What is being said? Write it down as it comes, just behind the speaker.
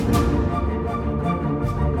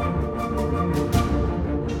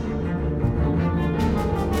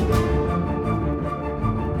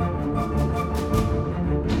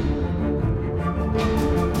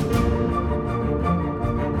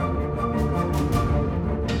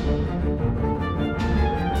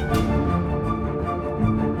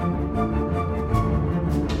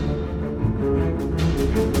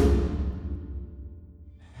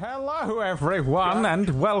everyone,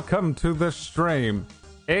 and welcome to the stream.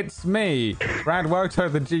 It's me, Brad Woto,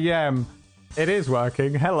 the GM. It is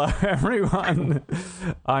working. Hello, everyone.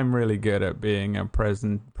 I'm really good at being a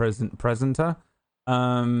presenter.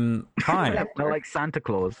 Hi. Like Santa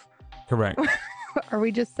Claus. Correct. Are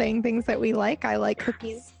we just saying things that we like? I like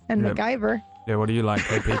cookies and MacGyver. Yeah, what do you like,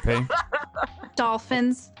 KPP?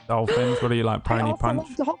 Dolphins. Dolphins. What do you like, I Pony also Punch?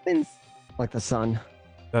 love dolphins. Like the sun.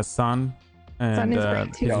 The sun. And Sun is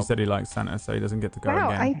great, too. you said he likes Santa, so he doesn't get to go Wow,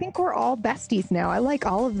 again. I think we're all besties now. I like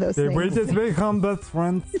all of those Did things. we just become best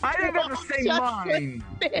friends? I think that's the same line.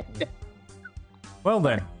 Well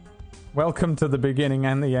then, welcome to the beginning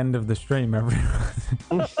and the end of the stream,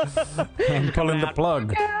 everyone. I'm pulling the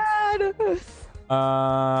plug.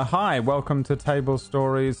 Hi, welcome to Table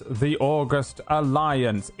Stories, the August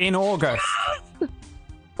Alliance. In August.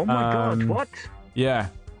 Oh my god, what? Yeah.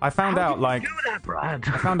 I found How out, did you like, do that, Brad?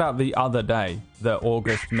 I found out the other day that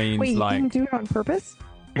August means, Wait, you like, didn't do it on purpose?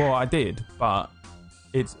 well, I did, but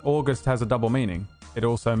it's August has a double meaning. It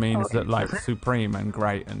also means that, like, supreme and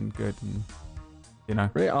great and good and, you know.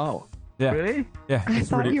 Really? Oh. Yeah. Really? Yeah. I it's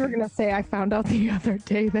thought really- you were going to say I found out the other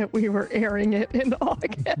day that we were airing it in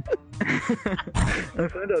August. I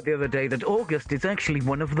found out the other day that August is actually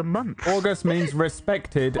one of the months. August means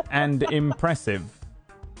respected and impressive,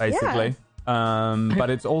 basically. But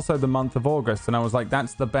it's also the month of August, and I was like,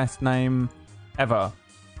 that's the best name ever.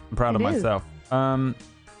 I'm proud of It is. myself.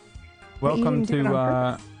 Welcome didn't do it on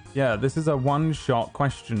to purpose? yeah, this is a one-shot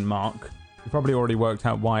question mark. You probably already worked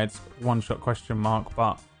out why it's one-shot question mark,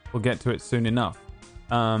 but we'll get to it soon enough.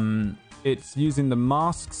 It's using the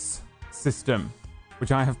masks system,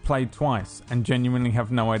 which I have played twice and genuinely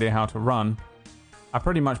have no idea how to run. I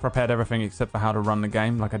pretty much prepared everything except for how to run the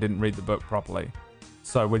game, like I didn't read the book properly.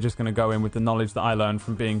 So we're just going to go in with the knowledge that I learned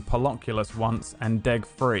from being Poloculus once and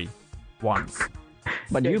Deg-free once.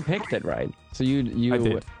 But you picked it, right? So I you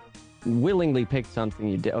did. willingly picked something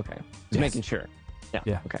you did. Okay. Just Yes. making sure. Yeah.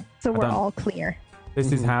 Yeah. Okay. So we're don't- all clear.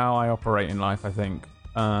 This is how I operate in life, I think.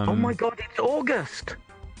 Oh my god, it's August!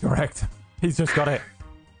 Correct. He's just got it.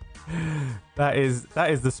 That is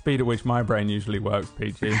the speed at which my brain usually works,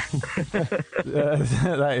 Peachy.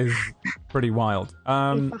 That is pretty wild.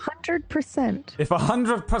 100%. If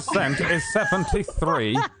 100% is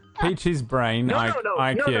 73, Peachy's brain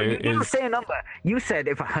IQ You didn't is... say a number. You said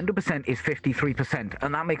if 100% is 53%,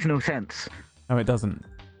 and that makes no sense. No, it doesn't.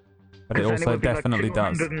 But it 'Cause then also would be like definitely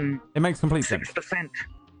does. 206%. It makes complete sense.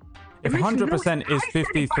 If It makes no 100% is sense. I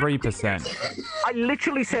said it back to you. 53%, I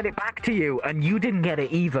literally said it back to you, and you didn't get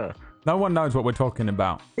it either. no one knows what we're talking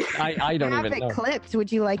about. I don't Have even it know. clipped.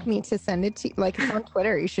 Would you like me to send it to you? Like, it's on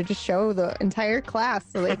Twitter. You should just show the entire class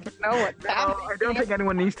so they can know what's No, happening. I don't think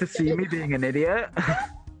anyone needs to see me being an idiot.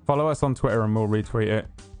 Follow us on Twitter and we'll retweet it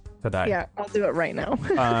today. Yeah, I'll do it right now.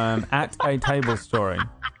 At a table story.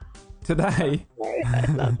 Today,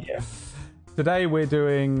 today we're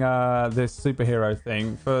doing this superhero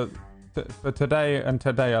thing for today and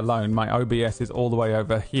today alone. My OBS is all the way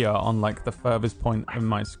over here on like the furthest point of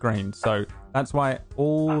my screen, so that's why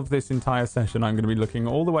all of this entire session I'm going to be looking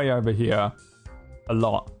all the way over here a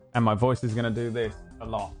lot, and my voice is going to do this a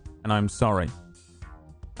lot, and I'm sorry,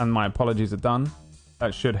 and my apologies are done.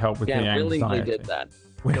 That should help with the Yeah, anxiety. willingly did that.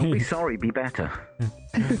 Don't be sorry, be better.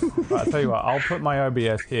 But I'll tell you what, I'll put my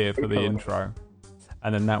OBS here for the intro,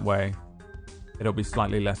 and then that way it'll be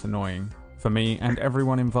slightly less annoying for me and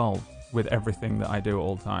everyone involved with everything that I do at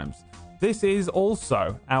all times. This is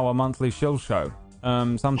also our monthly shill show.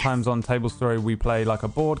 Sometimes on Table Story we play like a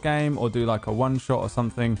board game or do like a one shot or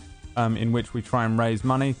something in which we try and raise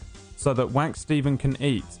money so that Wax Steven can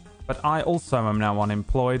eat. But I also am now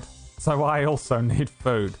unemployed, so I also need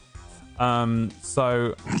food.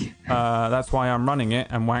 So that's why I'm running it,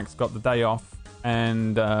 and Wax got the day off,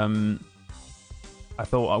 and I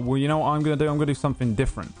thought, well, you know what I'm going to do? I'm going to do something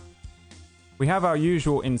different. We have our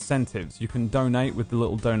usual incentives. You can donate with the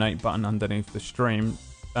little donate button underneath the stream.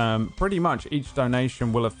 Pretty much each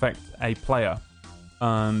donation will affect a player.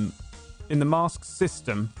 In the mask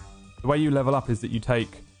system, the way you level up is that you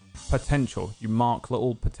take potential. You mark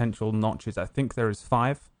little potential notches. I think there is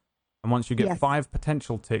 5. And once you get 5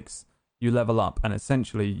 potential ticks, you level up, and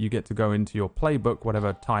essentially you get to go into your playbook,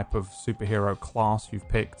 whatever type of superhero class you've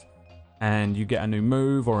picked, and you get a new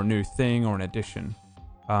move or a new thing or an addition.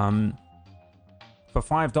 For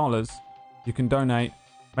 $5, you can donate.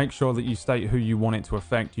 Make sure that you state who you want it to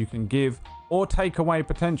affect. You can give or take away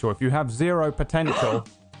potential. If you have 0 potential,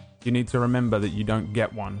 you need to remember that you don't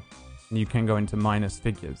get one, and you can go into minus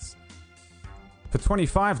figures. For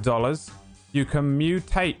 $25, you can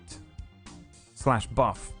mutate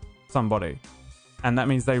 /buff somebody, and that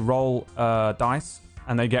means they roll dice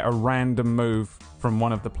and they get a random move from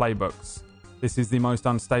one of the playbooks. This is the most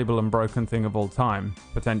unstable and broken thing of all time,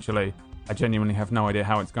 potentially. I genuinely have no idea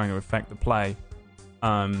how it's going to affect the play.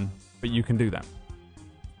 But you can do that.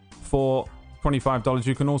 For $25,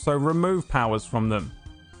 you can also remove powers from them.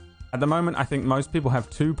 At the moment, I think most people have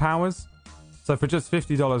 2 powers. So for just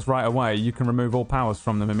 $50 right away, you can remove all powers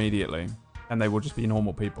from them immediately. And they will just be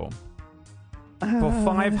normal people. For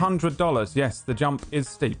 $500, yes, the jump is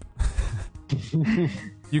steep.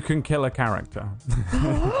 You can kill a character.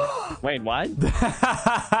 Wait, what? Wait,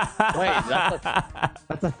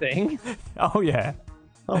 that's a thing? Oh, yeah.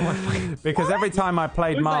 Oh my god. Because every time I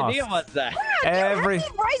played Whose Mask... idea was that? Every...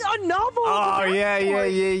 Write a novel. Oh,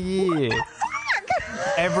 yeah.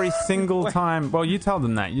 Every single time... Well, you tell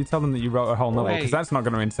them that. You tell them that you wrote a whole novel, because that's not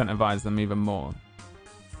going to incentivize them even more.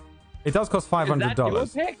 It does cost $500. Is that your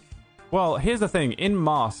pick? Well, here's the thing. In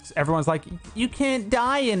Masks, everyone's like, you can't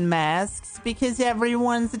die in Masks because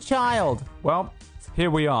everyone's a child. Well,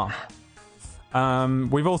 here we are.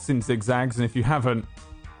 We've all seen Zigzags, and if you haven't,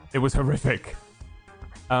 it was horrific.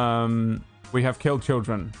 We have killed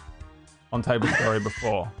children on Table Story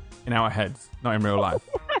before in our heads, not in real life.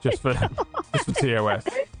 Just for TOS.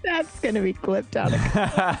 That's going to be clipped out. So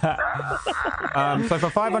for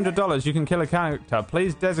 $500, you can kill a character.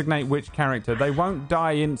 Please designate which character. They won't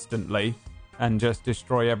die instantly and just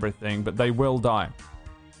destroy everything, but they will die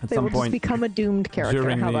at They some will point just become a doomed character.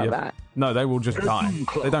 during How about the. that? No, they will just die.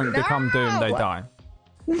 They don't become doomed. They die.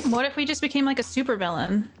 What if we just became like a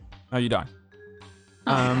supervillain? No, you die.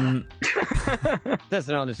 That's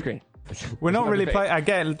not on the screen. We're not really playing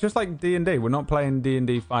again, just like D&D. We're not playing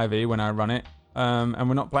D&D 5e when I run it, and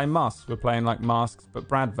we're not playing Masks. We're playing like Masks, but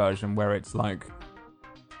Brad version, where it's like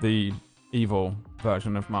the evil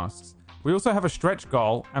version of Masks. We also have a stretch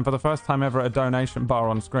goal, and for the first time ever, a donation bar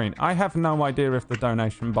on screen. I have no idea if the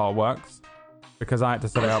donation bar works because I had to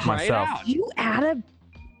set it up myself. You added?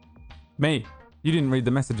 Me, you didn't read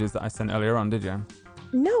the messages that I sent earlier on, did you?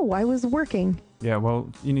 No, I was working. Yeah,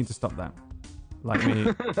 well, you need to stop that. Like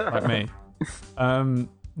me.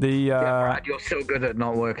 Brad, you're so good at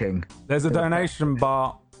not working. There's a donation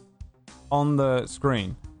bar on the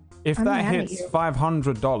screen. If I'm that mad at hits you.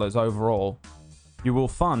 $500 overall, you will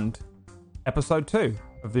fund episode 2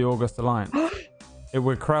 of the August Alliance.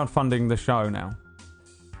 We're crowdfunding the show now.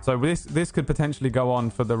 So this could potentially go on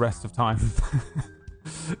for the rest of time.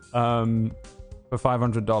 For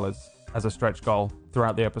 $500 as a stretch goal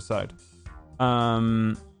throughout the episode.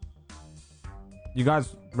 You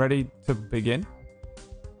guys ready to begin?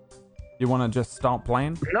 You want to just start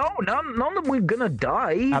playing? No, none that we're gonna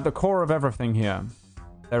die. At the core of everything here,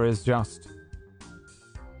 there is just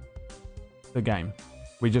the game.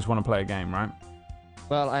 We just want to play a game, right?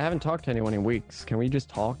 Well, I haven't talked to anyone in weeks. Can we just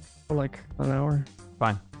talk for like an hour?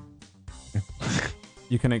 Fine.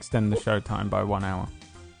 You can extend the show time by 1 hour.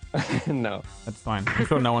 No. That's fine. I'm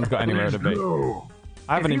sure no one's got anywhere to be.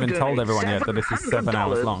 I haven't even told everyone yet that this is 7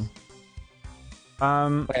 hours long.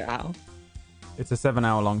 Wait, how? It's a 7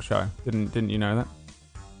 hour long show. Didn't you know that?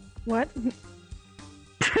 What?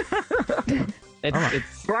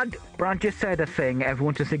 It's Brad just said a thing.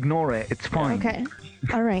 Everyone just ignore it. It's fine. Okay.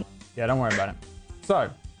 All right. Yeah, don't worry about it.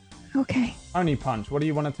 So, Okay. Pony Punch, what do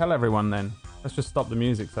you want to tell everyone then? Let's just stop the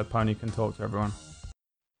music so Pony can talk to everyone.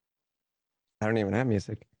 I don't even have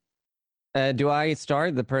music. Do I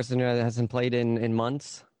start? The person who hasn't played in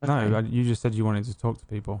months? No, you just said you wanted to talk to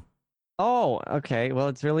people. Oh, okay. Well,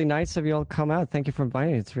 it's really nice of you all to come out. Thank you for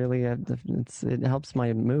inviting. It's really it helps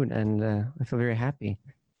my mood, and I feel very happy.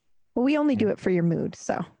 Well, we only do it for your mood,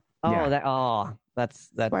 so Oh, Yeah. that's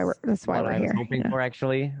that's why what we're I here. was hoping for,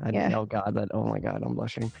 actually. Yeah. Oh God, oh my God, I'm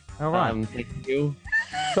blushing. All right. Thank you.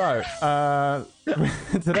 So,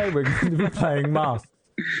 today we're going to be playing Masks.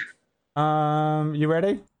 You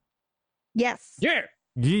ready? Yes. Yeah.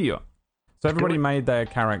 Yeah. So everybody made their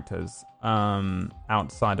characters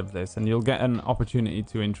outside of this, and you'll get an opportunity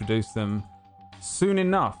to introduce them soon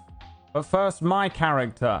enough. But first, my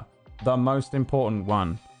character, the most important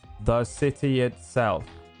one, the city itself.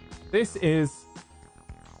 This is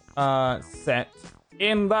set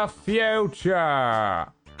in the future.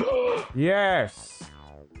 Yes.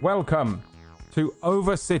 Welcome to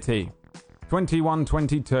Overcity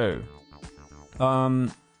 2122.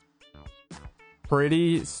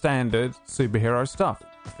 Pretty standard superhero stuff,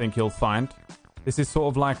 I think you'll find. This is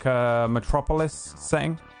sort of like a Metropolis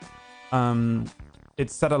setting.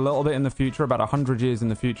 It's set a little bit in the future, about 100 years in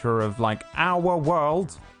the future of like our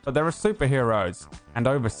world, but there are superheroes, and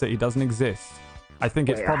Overcity doesn't exist. I think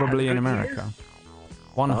it's probably in 100 America.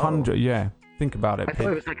 100, yeah. Think about it, I thought it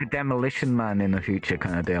Pidge. was like a Demolition Man in the future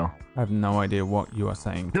kind of deal. I have no idea what you are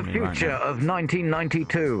saying to The me right future now. of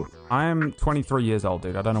 1992. I am 23 years old,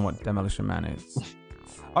 dude. I don't know what Demolition Man is.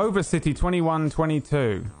 Overcity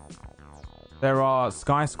 2122. There are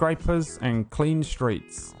skyscrapers and clean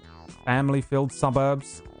streets, family-filled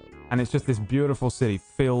suburbs, and it's just this beautiful city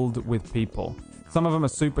filled with people. Some of them are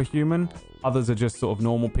superhuman, others are just sort of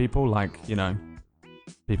normal people, like, you know,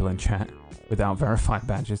 people in chat without verified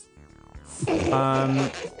badges.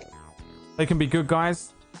 They can be good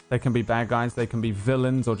guys, they can be bad guys, they can be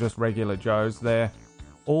villains or just regular Joes. They're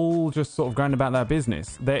all just sort of going about their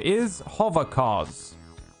business. There is hover cars,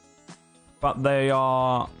 but they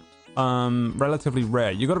are relatively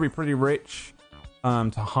rare. You got to be pretty rich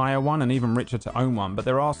to hire one, and even richer to own one. But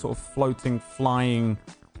there are sort of floating, flying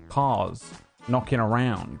cars knocking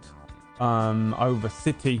around over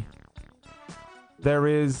city. There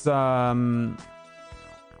is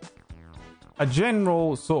a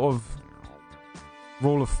general sort of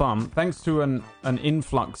rule of thumb, thanks to an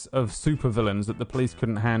influx of supervillains that the police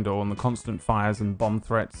couldn't handle and the constant fires and bomb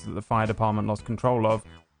threats that the fire department lost control of.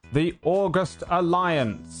 The August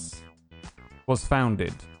Alliance was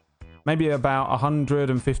founded maybe about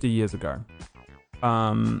 150 years ago.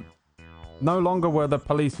 No longer were the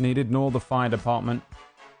police needed, nor the fire department.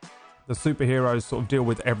 The superheroes sort of deal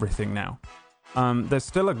with everything now. There's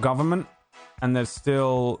still a government, and there's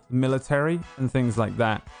still military and things like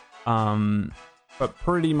that. But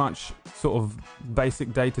pretty much sort of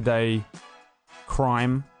basic day-to-day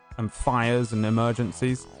crime and fires and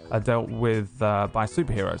emergencies are dealt with by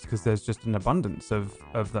superheroes, because there's just an abundance of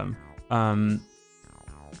them.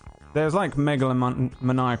 There's like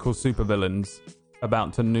megalomaniacal supervillains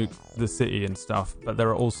about to nuke the city and stuff, but there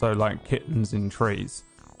are also like kittens in trees.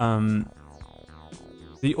 The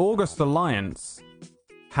August Alliance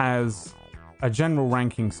has a general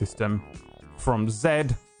ranking system from Z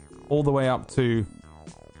all the way up to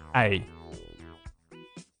A.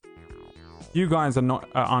 You guys are not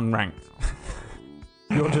unranked.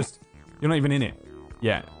 You're not even in it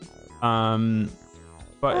yet.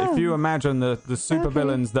 But if you imagine the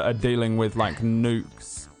supervillains that are dealing with like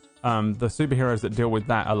nukes, the superheroes that deal with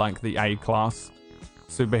that are like the A class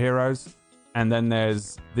superheroes, and then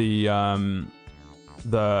there's the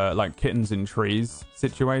like kittens in trees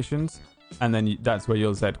situations, and then that's where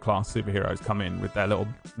your Z class superheroes come in with their little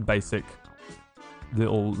basic,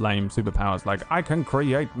 little lame superpowers, like I can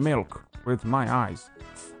create milk with my eyes.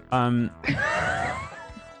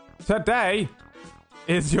 Today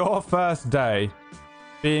is your first day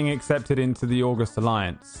being accepted into the August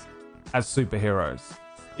Alliance as superheroes.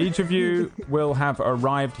 Each of you will have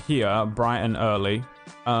arrived here bright and early,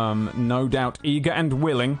 no doubt eager and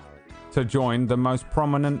willing to join the most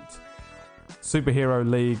prominent superhero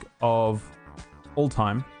league of all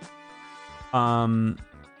time.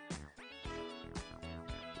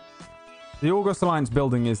 The August Alliance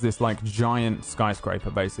building is this like giant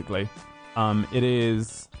skyscraper, basically. It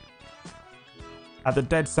is at the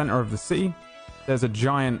dead center of the city. There's a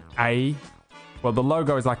giant A. Well, the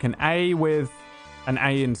logo is like an A with an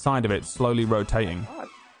A inside of it, slowly rotating.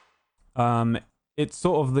 It's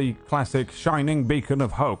sort of the classic shining beacon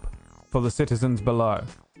of hope for the citizens below.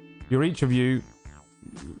 You're each of you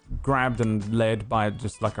grabbed and led by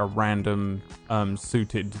just like a random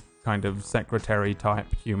suited kind of secretary type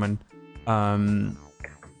human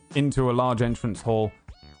into a large entrance hall,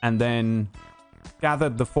 and then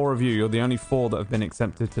gathered, the four of you, you're the only four that have been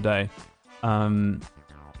accepted today, and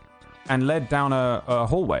led down a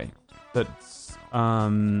hallway that's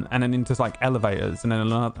and then into like elevators, and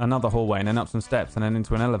then another hallway, and then up some steps, and then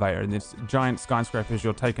into an elevator, and this giant skyscrapers.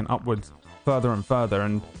 You're taken upwards further and further,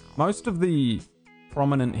 and most of the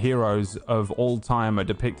prominent heroes of all time are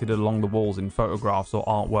depicted along the walls in photographs or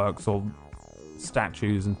artworks or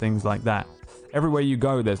statues and things like that. Everywhere you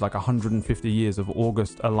go, there's like 150 years of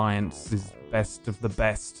August Alliance's best of the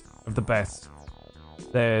best of the best.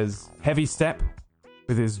 There's Heavy Step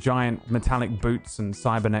with his giant metallic boots and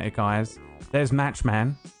cybernetic eyes. There's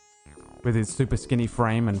Matchman with his super skinny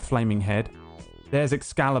frame and flaming head. There's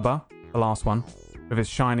Excalibur, the last one, with his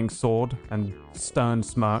shining sword and stern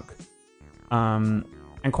smirk. And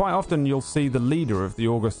quite often you'll see the leader of the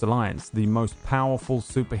August Alliance, the most powerful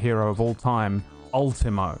superhero of all time,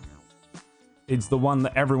 Ultimo. It's the one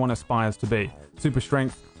that everyone aspires to be. Super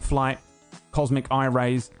strength, flight, cosmic eye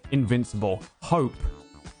rays, invincible, hope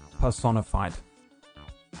personified.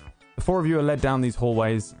 The four of you are led down these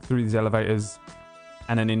hallways, through these elevators,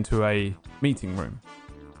 and then into a meeting room.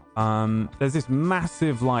 There's this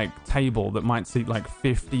massive like table that might seat like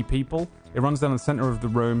 50 people. It runs down the center of the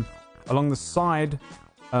room. Along the side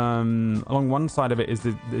along one side of it is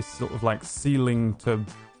this sort of like ceiling to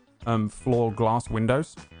floor glass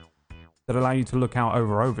windows that allow you to look out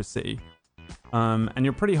over Oversea. And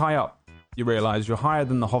you're pretty high up. You realize you're higher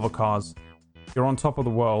than the hover cars. You're on top of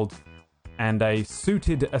the world, and a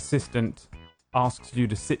suited assistant asks you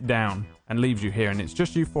to sit down and leaves you here. And it's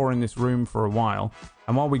just you four in this room for a while.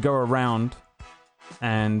 And while we go around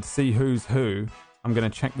and see who's who, I'm going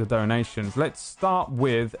to check the donations. Let's start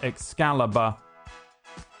with Excalibur.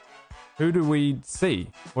 Who do we see?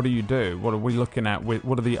 What do you do? What are we looking at?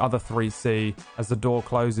 What do the other three see as the door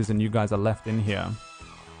closes and you guys are left in here?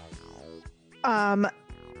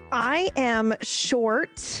 I am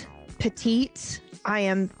short, petite. I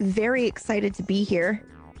am very excited to be here.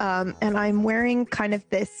 And I'm wearing kind of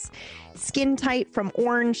this skin tight from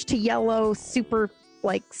orange to yellow, super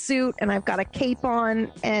like suit, and I've got a cape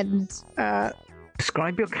on and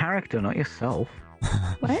Describe your character, not yourself.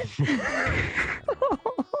 what?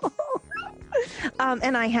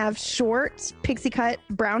 And I have short, pixie cut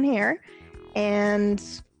brown hair, and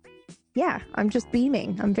yeah, I'm just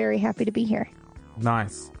beaming. I'm very happy to be here.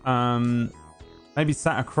 Nice. Maybe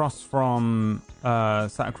sat across from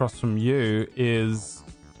you is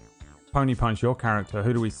Pony Punch, your character.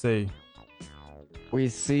 Who do we see? We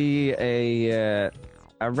see a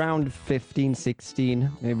around 15, 16,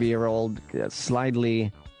 maybe year old,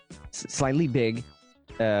 slightly big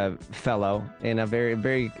fellow in a very,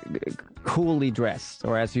 very coolly dressed,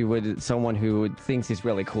 or as you would, someone who thinks he's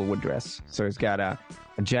really cool would dress. So he's got a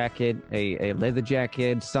jacket, a leather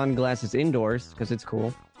jacket, sunglasses indoors because it's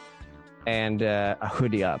cool, and a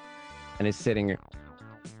hoodie up, and is sitting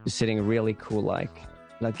really cool, like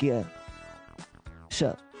yeah,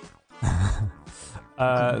 shut.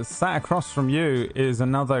 Sat across from you is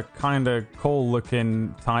another kind of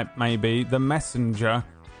cool-looking type, maybe the messenger.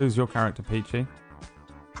 Who's your character, Peachy?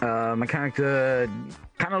 My character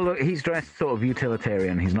he's dressed sort of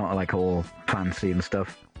utilitarian. He's not like all fancy and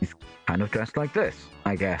stuff. He's kind of dressed like this,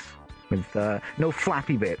 I guess. With no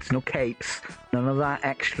flappy bits, no capes, none of that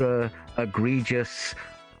extra egregious,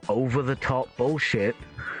 over-the-top bullshit.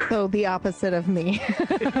 So the opposite of me.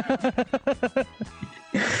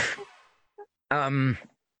 I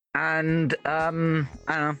don't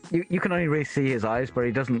know, you can only really see his eyes, but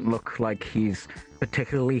he doesn't look like he's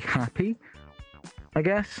particularly happy, I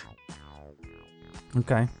guess.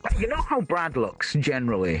 Okay. You know how Brad looks,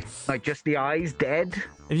 generally? Like, just the eyes dead?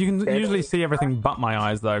 If you can Dead. usually see everything but my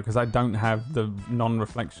eyes, though, because I don't have the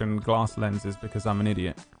non-reflection glass lenses because I'm an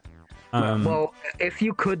idiot. Well, if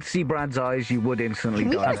you could see Brad's eyes, you would instantly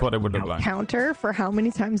die. That's what it would look like. Counter for how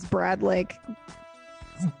many times Brad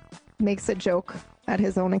makes a joke at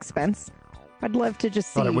his own expense. I'd love to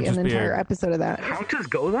just see God, it would an just be entire a- episode of that. Counters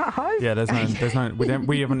go that high? Yeah, there's no,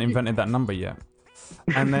 we haven't invented that number yet.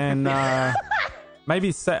 And then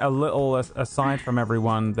maybe set a little aside from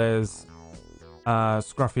everyone. There's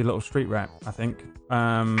scruffy little street rat, I think.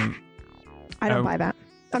 I don't buy that.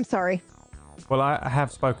 I'm sorry. Well, I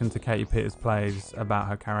have spoken to Katie Peters Plays about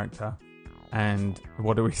her character, and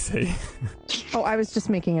what do we see? Oh, I was just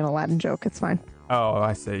making an Aladdin joke. It's fine. Oh,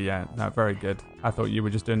 I see. Yeah, no, very good. I thought you were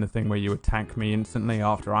just doing the thing where you attack me instantly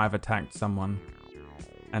after I've attacked someone,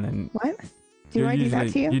 and then What? Do I do that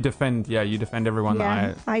to you? You defend everyone Yeah,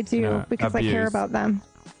 that I do because I care abuse. about them.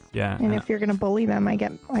 Yeah. And if you're gonna bully them, I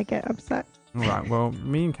get upset. All right. Well,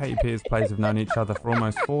 me and Katie Peters Plays have known each other for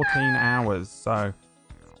almost 14 hours. So,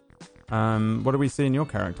 what do we see in your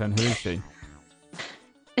character, and who is she?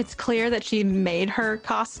 It's clear that she made her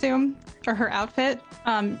costume or her outfit.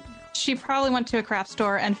 She probably went to a craft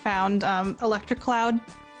store and found Electric Cloud,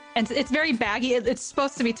 and it's very baggy. It's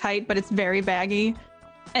supposed to be tight, but it's very baggy,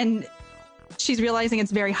 and she's realizing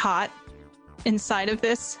it's very hot inside of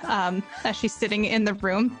this as she's sitting in the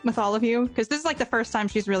room with all of you, because this is like the first time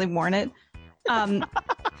she's really worn it.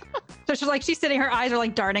 So she's sitting, her eyes are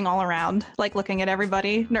like darting all around, like looking at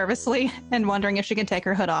everybody nervously and wondering if she can take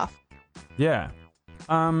her hood off. Yeah.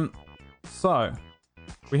 So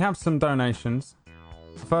we have some donations.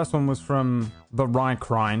 The first one was from the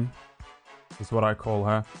Rycrine, is what I call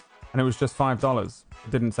her, and it was just $5.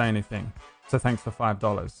 It didn't say anything, so thanks for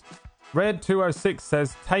 $5. Red 206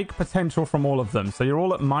 says take potential from all of them, so you're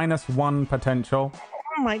all at -1 potential.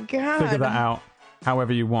 Oh my god. Figure that out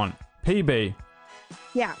however you want. PB,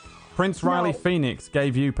 Yeah. Prince Riley No. Phoenix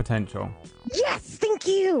gave you potential. Yes, thank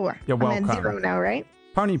you. You're I'm welcome. at 0 now, right?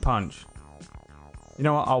 Pony Punch. You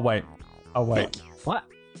know what? I'll wait. What?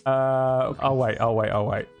 I'll wait.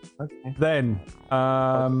 Okay. Then,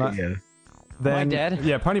 Yeah. then, Am I dead?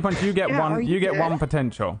 yeah, Pony Punch, you get Yeah, are one. you You get dead? 1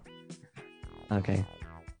 potential. Okay.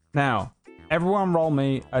 Now, everyone, roll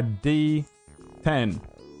me a D10.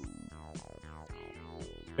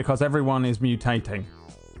 because everyone is mutating.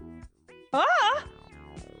 Ah!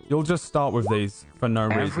 You'll just start with these for no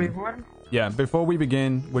reason. Everyone? Yeah, before we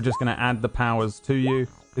begin, we're just going to add the powers to you.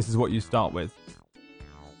 This is what you start with.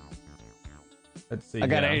 Let's see. I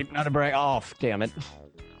got here. 8, not a break. Oh, damn it.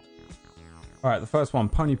 All right, the first one,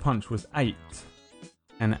 Pony Punch, was 8.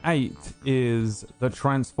 And 8 is the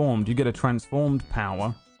transformed. You get a transformed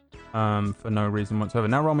power for no reason whatsoever.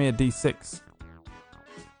 Now roll me a d6.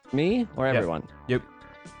 Me or everyone? Yep.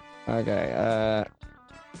 Okay,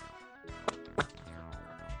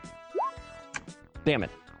 damn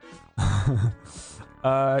it.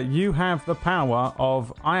 You have the power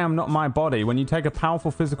of I am not my body. When you take a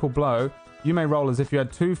powerful physical blow, you may roll as if you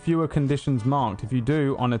had 2 fewer conditions marked. If you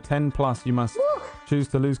do, on a 10 plus, you must choose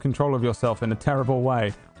to lose control of yourself in a terrible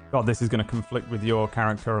way. God, this is going to conflict with your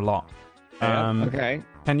character a lot. Okay.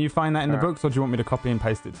 Can you find that in the books, or do you want me to copy and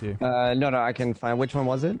paste it to you? No, I can find. Which one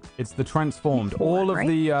was it? It's the transformed. All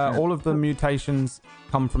of the mutations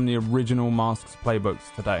come from the original Masks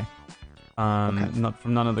playbooks today. Not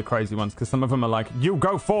from none of the crazy ones, because some of them are like, you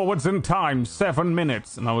go forwards in time 7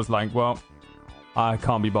 minutes, and I was like, well, I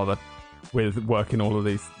can't be bothered with working all of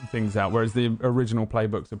these things out. Whereas the original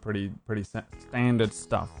playbooks are pretty standard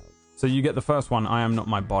stuff. So you get the first one. I am not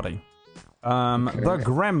my body. The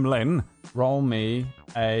Gremlin. Roll me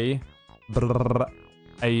a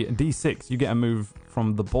d6. You get a move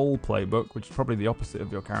from the Ball playbook, which is probably the opposite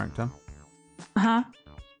of your character.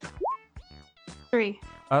 3.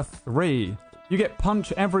 A 3. You get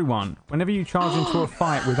punch everyone. Whenever you charge into a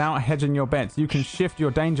fight without hedging your bets, you can shift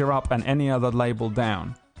your danger up and any other label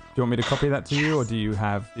down. Do you want me to copy that to you, or do you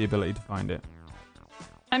have the ability to find it?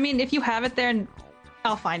 I mean, if you have it there,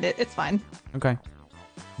 I'll find it. It's fine. Okay.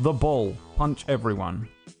 The Ball. Punch everyone.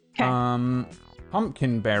 Okay.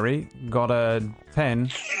 Pumpkinberry got a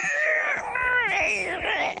 10.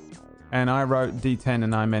 And I wrote D10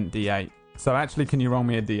 and I meant D8. So actually, can you roll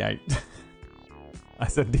me a D8? I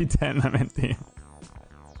said D10, I meant D8.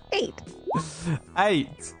 8.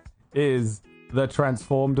 8 is the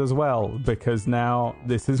transformed as well, because now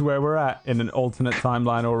this is where we're at in an alternate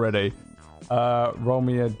timeline already. Roll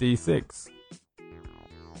me a D6.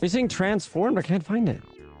 You're saying transformed? I can't find it.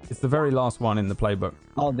 It's the very last one in the playbook.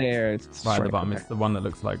 Oh, there. It's Right at the bottom. It's the one that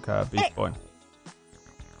looks like Beast Boy.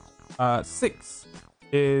 6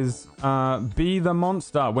 is be the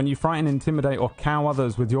monster. When you frighten, intimidate, or cow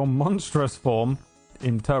others with your monstrous form,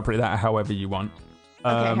 interpret that however you want.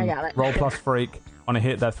 Okay, I got it. Roll plus freak. On a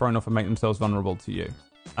hit, they're thrown off and make themselves vulnerable to you.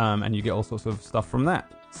 And you get all sorts of stuff from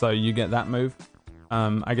that. So you get that move.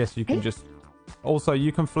 I guess you can just... Also,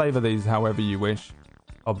 you can flavor these however you wish,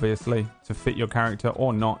 obviously, to fit your character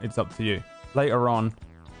or not. It's up to you. Later on,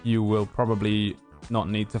 you will probably not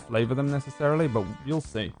need to flavor them necessarily, but you'll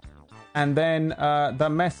see. And then the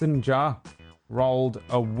messenger rolled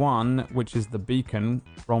a 1, which is the beacon.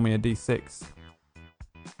 Roll me a d6.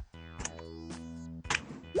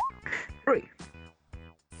 3.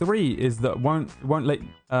 3 is that won't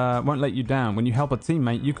let you down. When you help a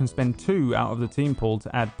teammate, you can spend 2 out of the team pool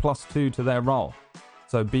to add +2 to their roll.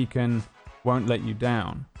 So beacon won't let you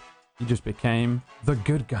down. You just became the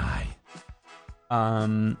good guy.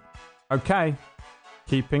 Okay.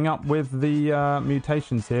 Keeping up with the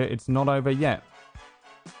mutations here. It's not over yet.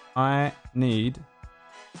 I need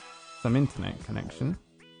some internet connection,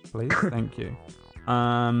 please. Thank you.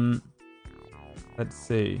 Let's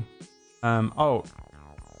see.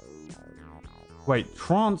 Wait,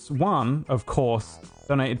 Trance 1, of course,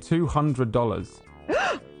 donated $200.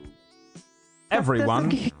 Everyone...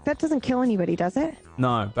 That doesn't kill anybody, does it?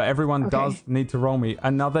 No, but everyone does need to roll me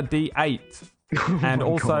another D8. And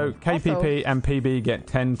also, KPP and PB get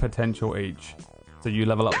 10 potential each. So you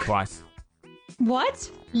level up twice. What?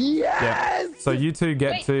 Yes! Yeah. So you two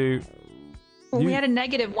get to... Well, we had a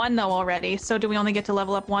 -1 though already. So do we only get to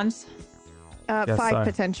level up once? 5 so.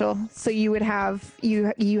 potential. So you would have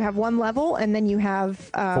you have 1 level, and then you have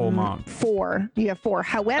 4 marked. 4. You have 4.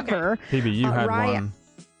 However, PB, you had Rye, 1.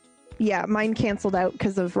 Yeah, mine canceled out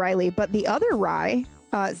because of Riley. But the other Rye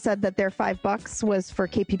said that their $5 was for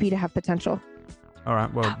KPP to have potential. All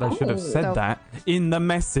right, well, they should have said that in the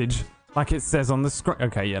message, like it says on the screen.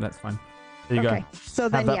 Okay, yeah, that's fine. There you go. So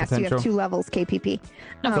then, yes, potential. you have 2 levels KPP.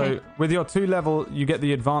 So with your 2 level, you get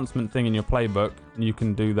the advancement thing in your playbook, and you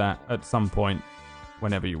can do that at some point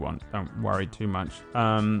whenever you want. Don't worry too much.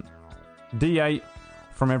 D8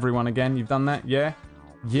 from everyone again. You've done that? Yeah?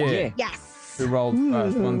 Yeah. Yes. Who rolled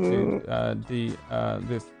first? 1, 2,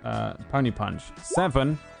 this Pony Punch.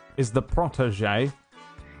 7 is the protege.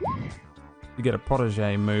 You get a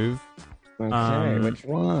protege move. Okay, which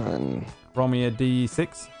one? Roll me a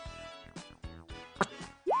D6.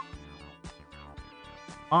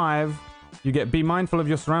 5, you get be mindful of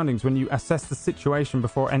your surroundings. When you assess the situation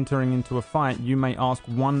before entering into a fight, you may ask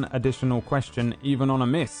one additional question, even on a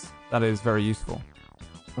miss. That is very useful.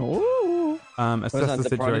 Ooh. Assess that, the the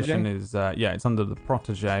situation protege? is it's under the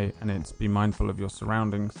protege, and it's be mindful of your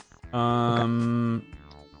surroundings.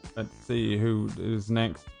 Let's see who is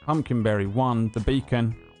next. Pumpkinberry 1, the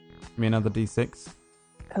beacon. Give me another d6.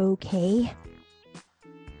 Okay.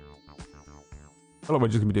 Well, we're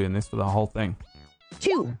just gonna be doing this for the whole thing.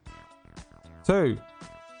 2. 2.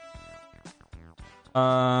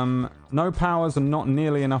 No powers and not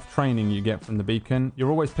nearly enough training you get from the beacon. You're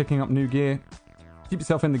always picking up new gear. Keep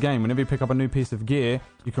yourself in the game. Whenever you pick up a new piece of gear,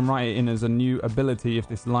 you can write it in as a new ability if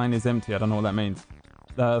this line is empty. I don't know what that means.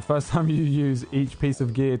 The first time you use each piece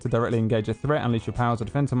of gear to directly engage a threat, unleash your powers or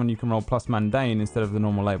defend someone, you can roll plus mundane instead of the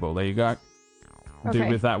normal label. There you go. Do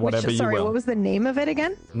with that whatever you Sorry, will. what was the name of it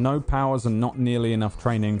again? No powers and not nearly enough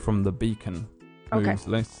training from the beacon moves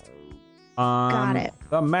list. Got it.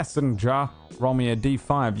 The messenger. Roll me a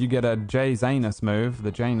d5. You get a Jay's anus move.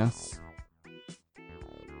 The Janus.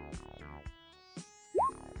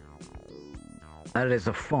 That is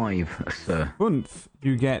a 5, sir. Unf.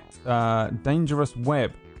 You get dangerous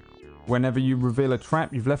web. Whenever you reveal a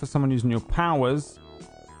trap you've left for someone using your powers,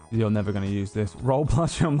 you're never going to use this. Roll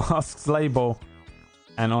plus your mask's label.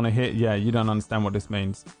 And on a hit, you don't understand what this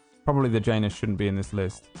means. Probably the Janus shouldn't be in this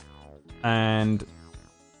list.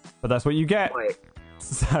 But that's what you get. Wait.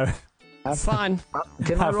 Have fun.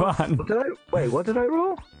 Did I Have roll? fun. What did I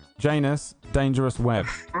roll? Janus, dangerous web.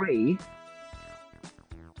 3?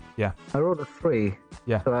 Yeah. I rolled a 3.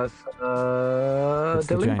 Yeah. So that's It's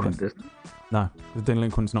the delinquent, Janus. isn't it? No, the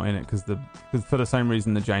delinquent's not in it because for the same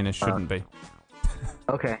reason the Janus shouldn't be.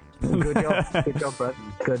 Okay. Good job. Good job, Brett.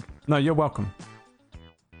 Good. No, you're welcome.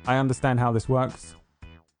 I understand how this works.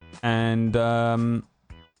 And good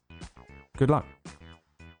luck.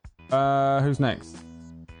 Who's next?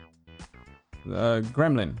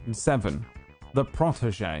 Gremlin 7. The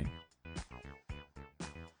protege.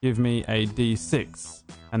 Give me a d6.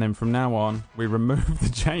 And then from now on, we remove the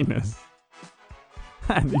Janus.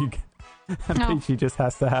 And Peachy just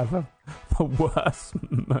has to have the worst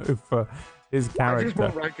move for his I just character.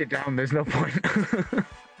 won't write it down. There's no point.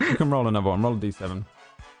 You can roll another one. Roll a d7.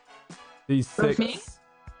 D6. Me?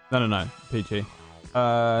 No. Peachy.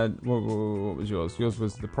 What was yours? Yours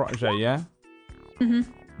was the protege, yeah? Mm-hmm.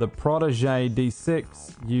 The protege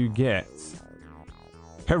D6, you get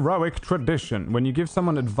heroic tradition. When you give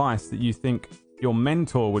someone advice that you think your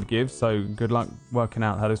mentor would give, so good luck working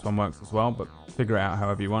out how this one works as well, but figure it out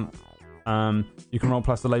however you want. You can roll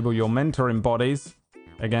plus the label your mentor embodies.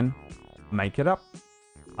 Again, make it up.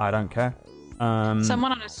 I don't care.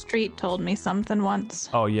 Someone on a street told me something once.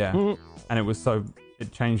 Oh, yeah. And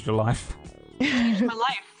it changed your life. Changed my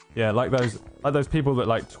life. Yeah, like those people that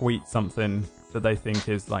like tweet something that they think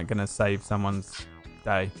is like gonna save someone's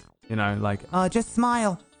day. You know, like, oh, just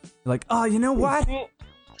smile. Like, oh, you know what?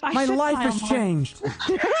 My life has changed.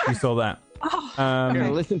 You saw that. I'm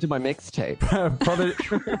gonna listen to my mixtape.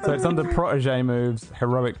 So it's under protege moves,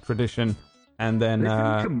 heroic tradition, and then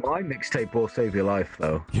Listening to my mixtape will save your life,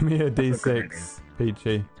 though. give me a That's a good d6,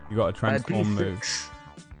 Peachy. You got a transform move D6.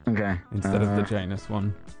 Okay. instead of the Janus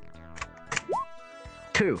one.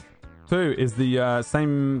 2. 2 is the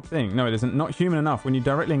same thing. No, it isn't. Not human enough. When you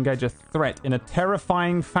directly engage a threat in a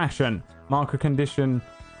terrifying fashion, mark a condition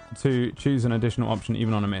to choose an additional option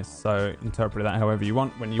even on a miss. So interpret that however you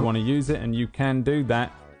want when you want to use it, and you can do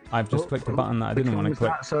that. I've just clicked a button that I didn't want to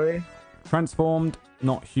click. Sorry. Transformed,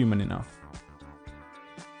 not human enough.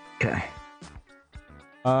 Okay.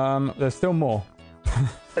 There's still more.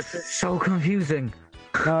 This is so confusing.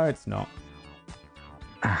 No, it's not.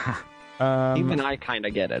 Even I kind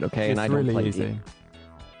of get it, okay? It's And I don't really play easy. D.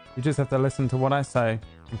 You just have to listen to what I say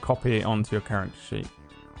and copy it onto your character sheet.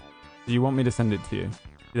 Do you want me to send it to you?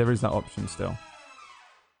 There is that option still.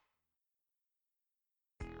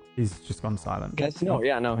 He's just gone silent. Guess no,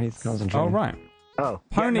 yeah, no, he's concentrating. Oh, right. Oh.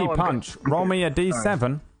 Pony yeah, no, I'm Punch. good. Roll me a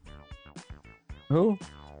d7. Who?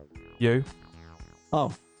 You.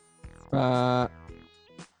 Oh.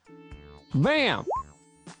 Bam!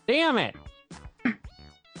 Damn it!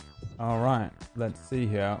 All right. Let's see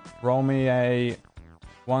here. Roll me a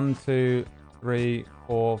 1, 2, 3,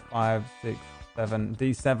 4, 5, 6, 7.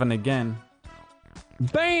 D7 again.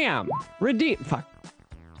 Bam! Redeem. Fuck.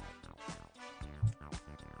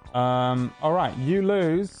 All right. You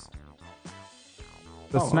lose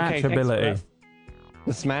the Oh, snatch okay, thanks for ability. that.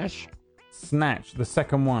 The smash? Snatch, the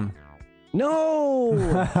second one. No!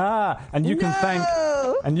 and you can thank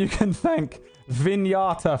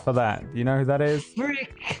Vinyata for that. You know who that is?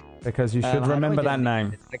 Frick! Because you should How do I remember do that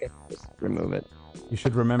name. I guess just remove it. You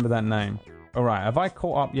should remember that name. All right. Have I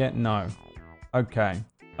caught up yet? No. Okay.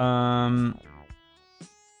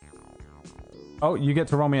 Oh, you get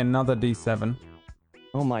to roll me another d7.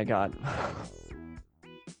 Oh my god.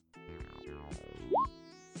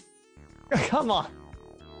 Come on.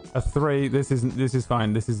 A 3. This is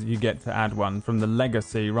fine. This is, you get to add one from the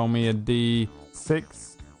legacy. Roll me a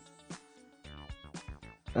d6.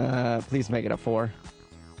 Please make it a 4.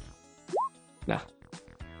 No.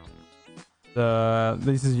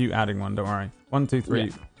 This is you adding one, don't worry. 1, 2, 3, Yeah.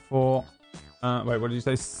 4. Wait, what did you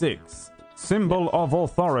say? 6. Symbol of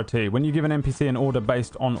authority. When you give an NPC an order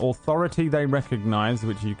based on authority they recognize,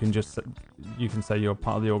 which you can say you're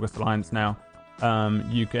part of the August Alliance now,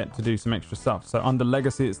 you get to do some extra stuff. So under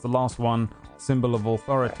legacy, it's the last one. Symbol of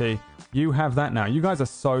authority. You have that now. You guys are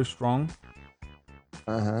so strong.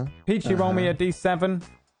 Peachy, roll me a d7.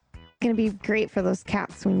 Gonna be great for those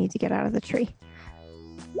cats we need to get out of the tree.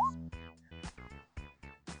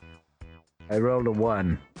 I rolled a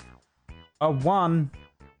 1. A 1.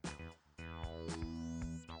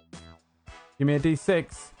 Give me a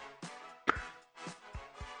d6.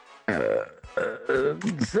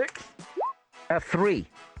 6. A 3.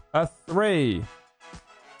 A 3.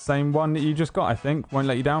 Same one that you just got, I think. Won't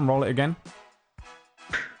let you down. Roll it again.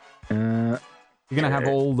 You're going to have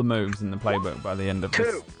all the moves in the playbook by the end of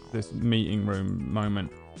this meeting room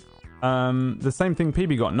moment. The same thing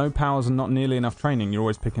PB got. No powers and not nearly enough training. You're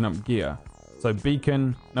always picking up gear. So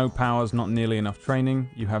Beacon, no powers, not nearly enough training.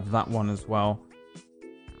 You have that one as well.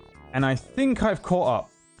 And I think I've caught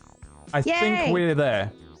up. I think we're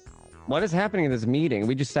there. What is happening in this meeting?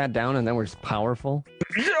 We just sat down and then we're just powerful.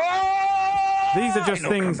 These are just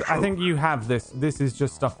things. I think you have this. This is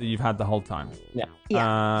just stuff that you've had the whole time.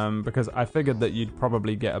 Yeah. Because I figured that you'd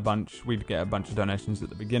probably get a bunch. We'd get a bunch of donations at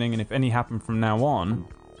the beginning, and if any happen from now on,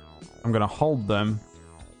 I'm gonna hold them,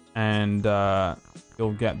 and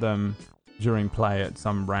you'll get them during play at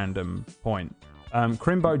some random point.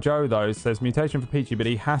 Crimbo Joe, though, says mutation for Peachy, but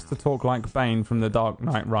he has to talk like Bane from The Dark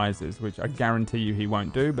Knight Rises, which I guarantee you he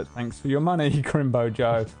won't do, but thanks for your money, Crimbo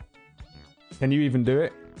Joe. Can you even do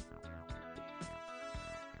it?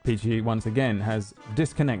 Peachy, once again, has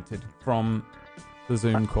disconnected from the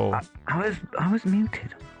Zoom call. I was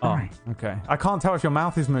muted. Oh, Alright. okay. I can't tell if your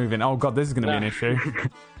mouth is moving. Oh, God, this is going to be an issue.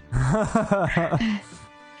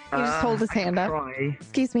 He just hold his hand up. Try.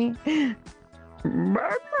 Excuse me.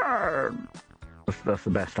 That's the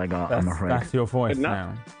best I got, I'm afraid. That's your voice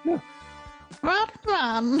now.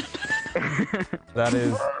 Batman. That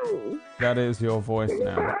is your voice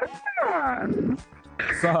now.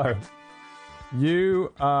 So,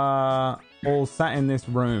 you are all sat in this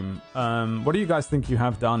room. What do you guys think you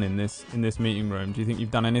have done in this meeting room? Do you think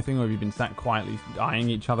you've done anything, or have you been sat quietly eyeing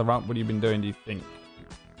each other up? What have you been doing, do you think?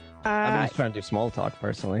 I'm just trying to do small talk,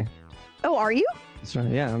 personally. Oh, are you? So,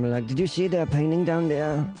 yeah, I'm like, did you see the painting down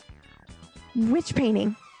there? Which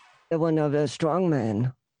painting? The one of a strong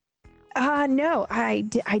man. No, I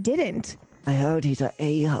didn't. I heard he's an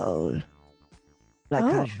a-hole. Like,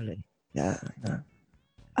 casually. Yeah.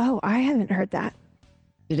 Oh, I haven't heard that.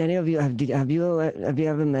 Did any of you have you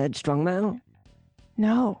ever met Strongman?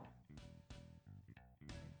 No.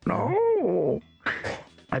 No.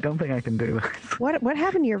 I don't think I can do this. What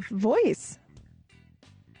happened to your voice?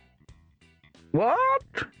 What?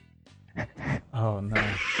 Oh, no.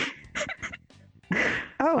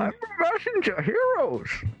 Oh. I'm messenger heroes.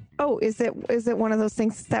 Oh, is it one of those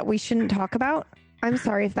things that we shouldn't talk about? I'm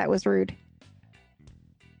sorry if that was rude.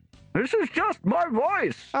 This is just my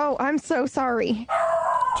voice. Oh, I'm so sorry.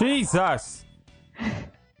 Jesus!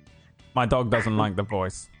 My dog doesn't like the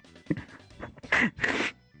voice.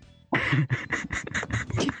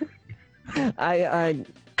 I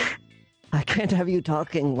can't have you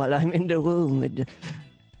talking while I'm in the room.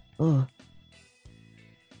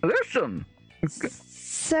 Listen.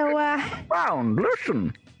 So, Round.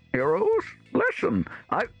 Listen, heroes. Listen.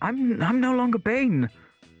 I'm no longer Bane.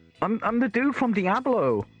 I'm the dude from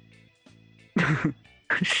Diablo.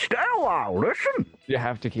 Stay a while. Listen. You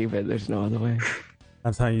have to keep it. There's no other way.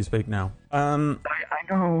 That's how you speak now. I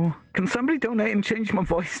know. Can somebody donate and change my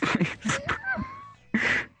voice, please?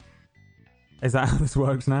 Is that how this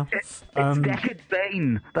works now? It's Deckard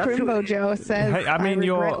Bane. That's Crimbo Joe says, Hey, I mean,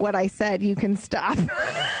 regret what I said. You can stop.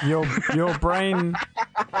 Your brain...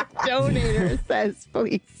 Donator says,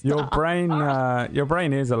 please stop. Your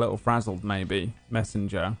brain is a little frazzled, maybe,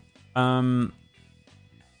 Messenger.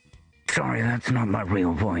 Sorry, that's not my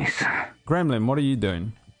real voice. Gremlin, what are you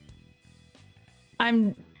doing?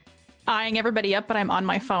 I'm eyeing everybody up, but I'm on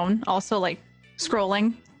my phone, also like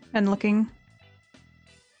scrolling and looking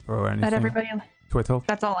Or anything? at everybody. Twitter?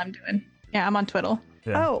 That's all I'm doing. Yeah, I'm on Twitter.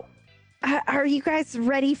 Yeah. Oh, Are you guys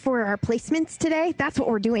ready for our placements today? That's what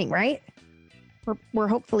we're doing, right? We're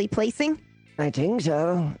hopefully placing. I think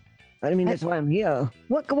so. I mean, that's why I'm here.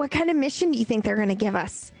 What kind of mission do you think they're going to give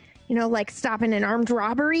us? You know, like stopping an armed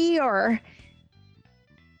robbery or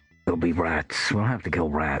There'll be rats. We'll have to kill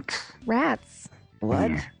rats. rats?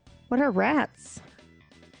 What? Yeah. What are rats?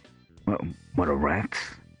 What are rats?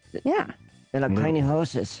 Yeah. They're like tiny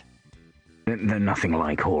horses. They're nothing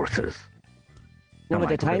like horses. No, but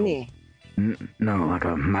they're like little- tiny. No, like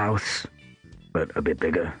a mouse, but a bit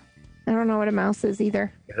bigger. I don't know what a mouse is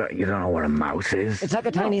either. You don't know what a mouse is? It's like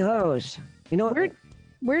a tiny hose. You know what?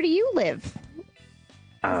 Where do you live?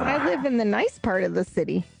 I live in the nice part of the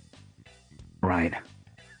city. Right.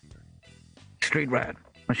 Street rat.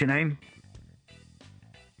 What's your name?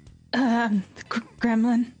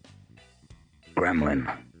 Gremlin.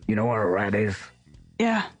 Gremlin. You know what a rat is?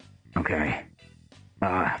 Yeah. Okay.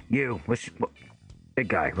 You. Big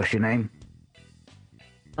guy. What's your name?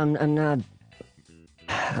 I'm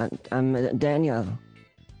Daniel.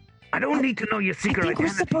 I don't need to know your I secret think we're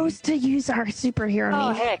identity. supposed to use our superhero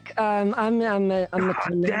Oh name. heck! I'm a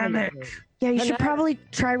God damn it! Yeah, you should Hello. probably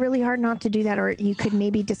try really hard not to do that, or you could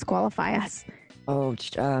maybe disqualify us. Oh,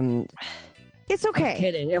 It's okay.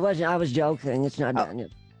 kidding. It wasn't. I was joking. It's not Oh. Daniel.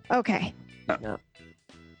 Okay. No.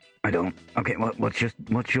 I don't. Okay.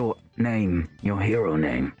 What's your name? Your hero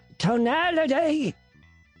name? Tonality.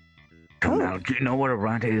 So Oh. now, do you know what a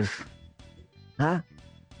rat is? Huh?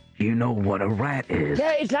 Do you know what a rat is?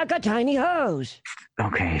 Yeah, it's like a tiny hose.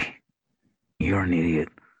 Okay. You're an idiot.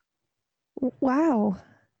 Wow.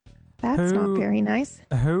 That's not Who- very nice.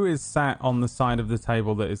 Who is sat on the side of the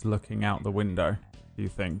table that is looking out the window, do you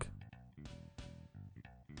think?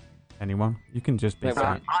 Anyone? You can just be Wait,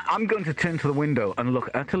 sat. I'm going to turn to the window and look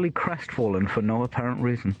utterly crestfallen for no apparent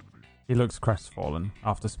reason. He looks crestfallen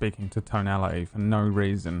after speaking to Tonality for no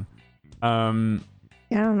reason. Yeah,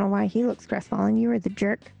 I don't know why he looks crestfallen. You were the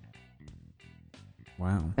jerk.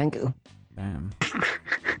 Wow. Thank you. Damn.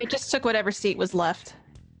 It just took whatever seat was left.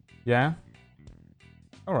 Yeah?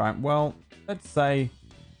 Alright, well, let's say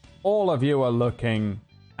all of you are looking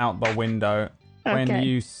out the window when Okay.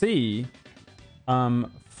 you see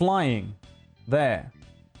flying there.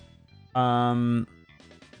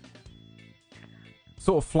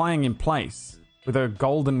 Sort of flying in place with a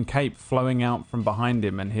golden cape flowing out from behind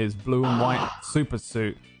him and his blue and white super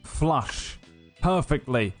suit flush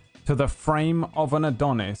perfectly to the frame of an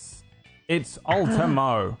Adonis. It's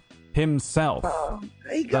Ultimo himself,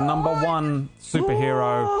 the number one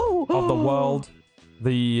superhero of the world,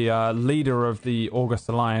 the leader of the August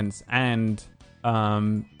Alliance, and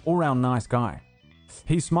all-round nice guy.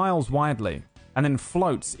 He smiles widely and then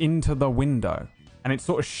floats into the window, and it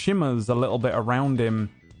sort of shimmers a little bit around him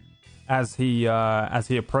as he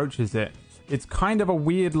approaches it. It's kind of a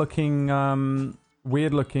weird looking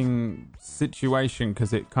situation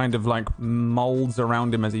because it kind of like molds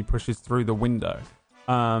around him as he pushes through the window.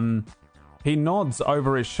 He nods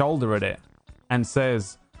over his shoulder at it and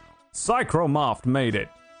says, "Psychromoft made it.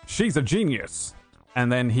 She's a genius."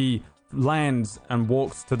 And then he lands and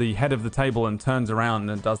walks to the head of the table and turns around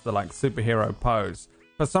and does the like superhero pose.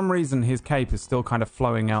 For some reason, his cape is still kind of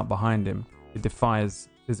flowing out behind him. It defies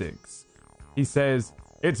physics. He says,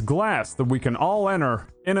 "It's glass that we can all enter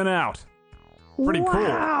in and out. Pretty cool.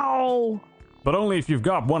 Wow. But only if you've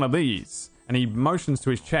got one of these." And he motions to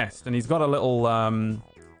his chest, and he's got a little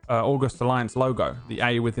August Alliance logo, the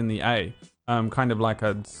A within the A, kind of like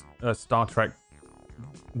a Star Trek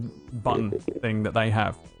button thing that they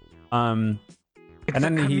have. And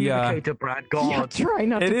then a he communicator, Brad. God. Yeah, try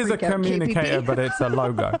not it to is a freak out, communicator, KPP. but it's a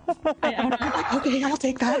logo. Okay, I'll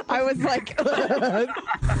take that. I was like,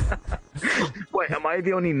 Wait, am I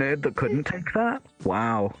the only nerd that couldn't take that?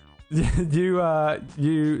 Wow.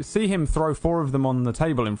 You see him throw 4 of them on the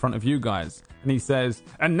table in front of you guys, and he says,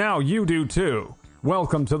 "And now you do too.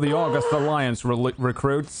 Welcome to the August Alliance,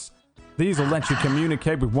 recruits. These will let you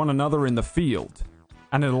communicate with one another in the field,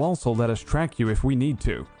 and it'll also let us track you if we need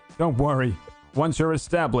to. Don't worry. Once you're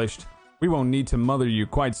established, we won't need to mother you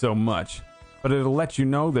quite so much, but it'll let you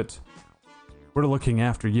know that we're looking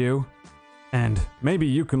after you, and maybe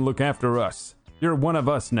you can look after us. You're one of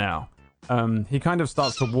us now." He kind of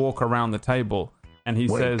starts to walk around the table, and he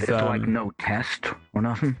Wait, says, there's like no test or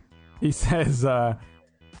nothing? he says, "There's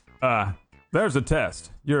a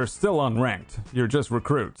test. You're still unranked. You're just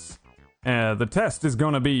recruits. The test is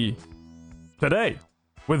going to be today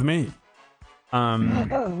with me." Oh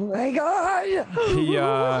my god! He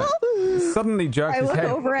suddenly jerks I his look head.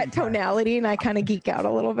 over at Tonality and I kind of geek out a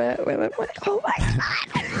little bit. Oh my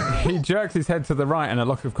god! He jerks his head to the right, and a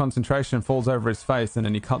look of concentration falls over his face, and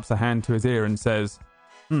then he cups a hand to his ear and says,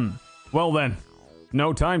 Well then,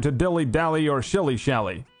 no time to dilly-dally or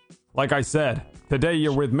shilly-shally. Like I said, today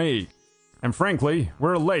you're with me. And frankly,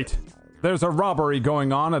 we're late. There's a robbery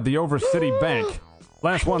going on at the Overcity Bank.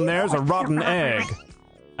 Last one there's a rotten egg.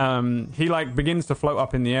 He begins to float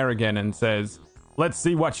up in the air again and says, let's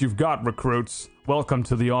see what you've got, recruits. Welcome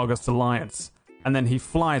to the August Alliance. And then he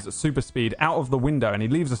flies at super speed out of the window and he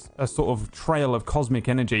leaves a sort of trail of cosmic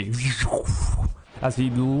energy as he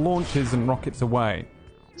launches and rockets away.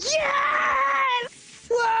 Yes!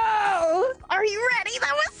 Whoa! Are you ready?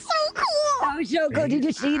 That was so cool! That was so good. Did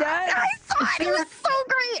you see that? I saw it. It was so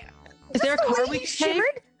great. Is there a the car way we he can take?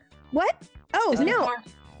 shivered? What? Oh, Is there a no. car?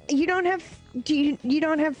 You don't have... you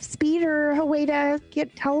don't have speed or a way to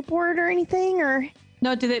get teleport or anything, or...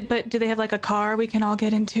 No, do they have like a car we can all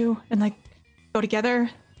get into and like go together?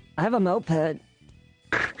 I have a moped.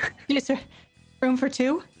 Is there room for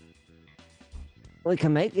two? We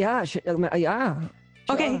can make, yeah. Yeah.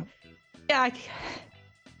 Okay. Sure. Yeah. Can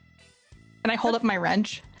I hold up my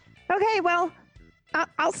wrench? Okay, well,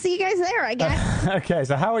 I'll see you guys there, I guess. Okay,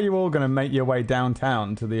 so how are you all going to make your way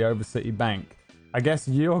downtown to the Overcity Bank? I guess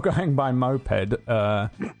you're going by moped,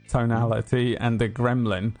 Tonality, and the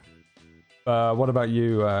Gremlin. What about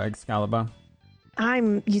you, Excalibur?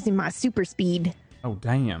 I'm using my super speed, Oh,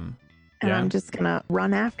 damn. and Yeah? I'm just gonna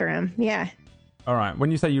run after him. Yeah. All right.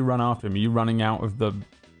 When you say you run after him, are you running out of the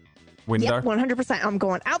window? Yep, 100%. I'm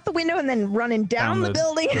going out the window and then running down the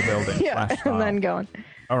building. The building. Yeah, Flash style. and then going.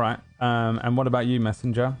 All right. And what about you,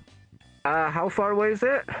 Messenger? How far away is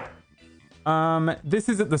it? This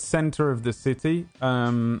is at the center of the city.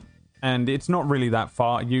 And it's not really that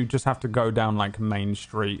far. You just have to go down like Main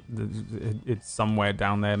Street. It's somewhere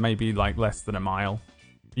down there, maybe like less than a mile.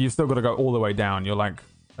 You've still got to go all the way down. You're like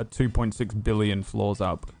at 2.6 billion floors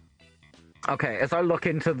up. Okay, as I look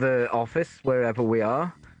into the office, wherever we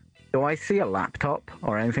are, do I see a laptop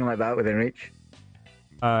or anything like that within reach?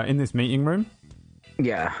 In this meeting room?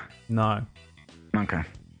 Yeah. No. Okay.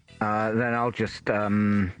 Then I'll just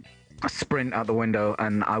sprint out the window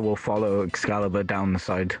and I will follow Excalibur down the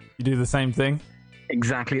side. You do the same thing?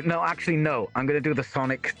 Exactly. No, actually, no. I'm gonna do the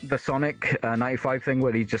Sonic 95 thing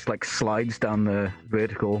where he just like slides down the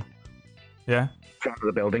vertical Yeah. front of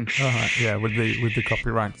the building. Yeah, with the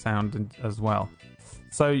copyright sound as well.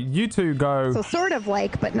 So you two go So sort of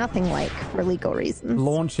like, but nothing like for legal reasons.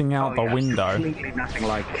 launching out the yeah, window. Completely nothing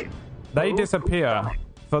like. They disappear.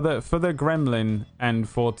 For the Gremlin and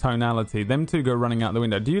for Tonality, them two go running out the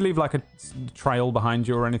window. Do you leave like a trail behind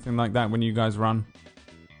you or anything like that when you guys run?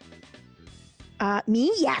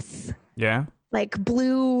 Me, yes. Yeah. Like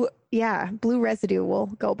blue residue will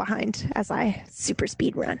go behind as I super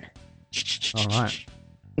speed run. All right.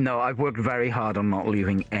 No, I've worked very hard on not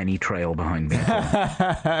leaving any trail behind me.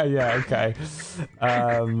 Yeah. Okay.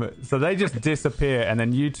 So they just disappear, and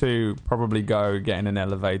then you two probably go get in an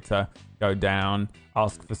elevator, go down,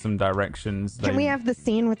 ask for some directions. Can we have the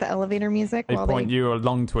scene with the elevator music? They while point you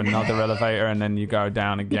along to another elevator, and then you go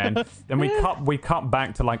down again. Then we cut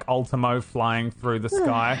back to like Ultimo flying through the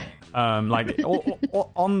sky. On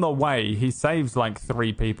the way, he saves like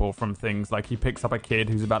 3 people from things. Like he picks up a kid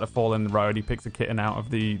who's about to fall in the road. He picks a kitten out of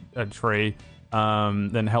the tree.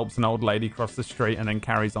 Then helps an old lady cross the street, and then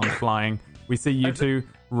carries on flying. We see you two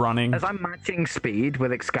running. As I'm matching speed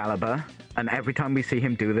with Excalibur, and every time we see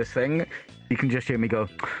him do this thing, you can just hear me go.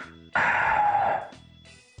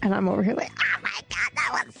 And I'm over here like, oh my god,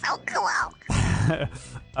 that was so cool.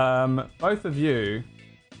 Both of you,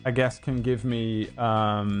 I guess, can give me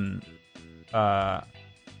I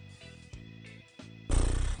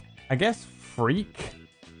guess freak.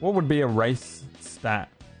 What would be a race stat?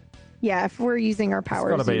 Yeah, if we're using our powers,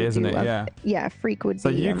 gotta be, you would isn't do it? a- Yeah. freak would So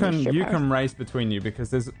be. you can unleash your powers. race between you, because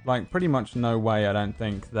there's like pretty much no way, I don't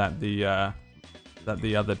think, that the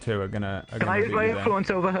other two are gonna. Can I use my influence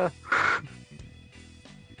over her?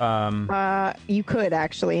 You could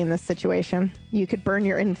actually in this situation. You could burn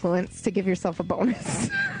your influence to give yourself a bonus.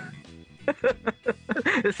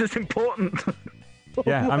 This is important.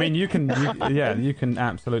 Yeah, I mean you can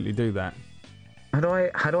absolutely do that. How do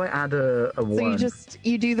I add a So one?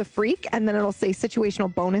 you do the freak, and then it'll say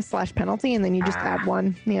situational bonus / penalty, and then you just add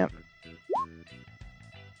 1. Yeah.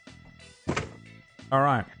 All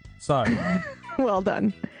right. So Well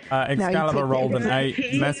done. Excalibur rolled an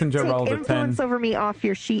 8. Messenger Take rolled a 10. influence over me off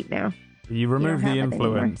your sheet now. You remove don't have the it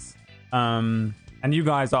influence. And you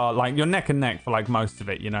guys are like, you're neck and neck for like most of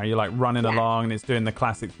it, you know, you're like running along and it's doing the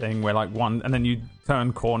classic thing where like and then you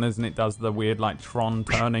turn corners and it does the weird like Tron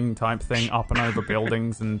turning type thing up and over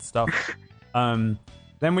buildings and stuff.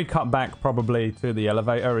 Then we cut back probably to the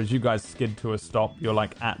elevator as you guys skid to a stop. You're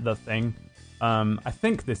like at the thing. I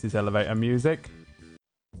think this is elevator music.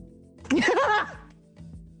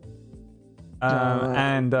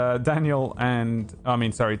 And Daniel and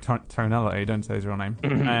Tonality, don't say his real name.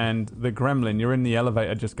 And the Gremlin, you're in the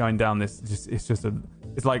elevator, just going down this.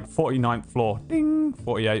 It's like 49th floor, ding.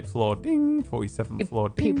 48th floor, ding. 47th floor,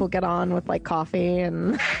 ding. People get on with like coffee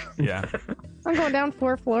and. Yeah. I'm going down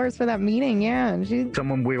 4 floors for that meeting. Yeah, and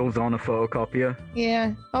Someone wheels on a photocopier.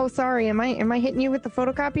 Yeah. Oh, sorry. Am I hitting you with the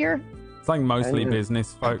photocopier? It's like mostly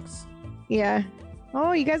business folks. Yeah.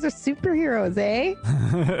 Oh, you guys are superheroes, eh?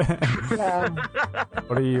 Yeah.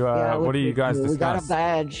 What are you? What do you guys discuss? We got a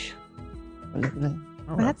badge.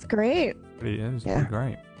 Oh, That's great. It's pretty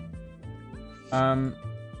great.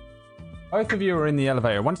 Both of you are in the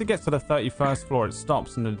elevator. Once it gets to the 31st floor, it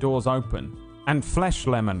stops and the doors open. And Flesh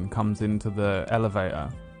Lemon comes into the elevator.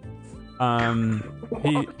 All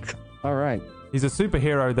right. He's a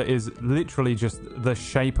superhero that is literally just the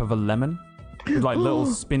shape of a lemon. With like little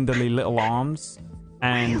spindly little arms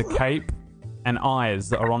and a cape and eyes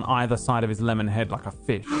that are on either side of his lemon head like a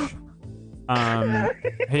fish.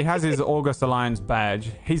 He has his August Alliance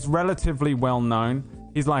badge. He's relatively well known.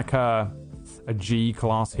 He's like a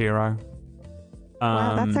G-class hero.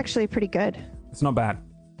 Wow, that's actually pretty good. It's not bad.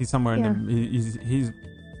 He's somewhere in the... He's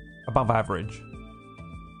above average.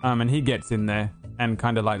 And he gets in there and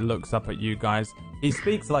kind of like looks up at you guys. He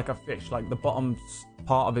speaks like a fish. Like the bottom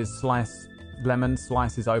part of his lemon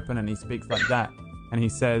slices open and he speaks like that. And he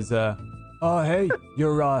says, oh, hey,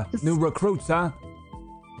 you're new recruits, huh?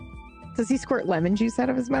 Does he squirt lemon juice out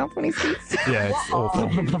of his mouth when he speaks? Yeah, it's awful.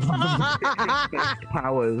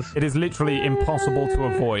 Powers. It is literally impossible to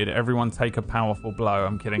avoid. Everyone take a powerful blow.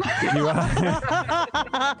 I'm kidding.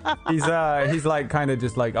 He's like kind of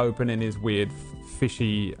just like opening his weird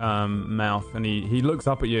fishy mouth, and he looks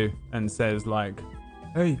up at you and says like,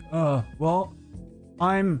 "Hey, what?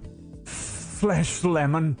 I'm Flesh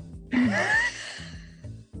Lemon."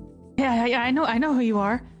 Yeah, I know who you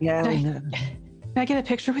are. Yeah. Can I get a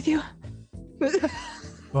picture with you?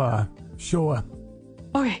 Sure.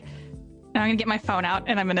 Okay. Now I'm gonna get my phone out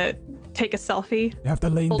and I'm gonna take a selfie. You have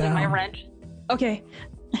to lean holding down. my wrench. Okay.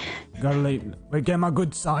 Gotta lean. Wait, get my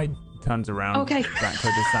good side. Turns around. Okay.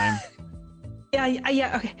 Exactly the same.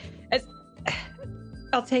 Yeah. Okay.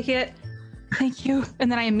 I'll take it. Thank you.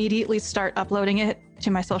 And then I immediately start uploading it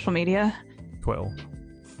to my social media. Twiddle.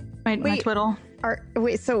 My Wait. Twiddle.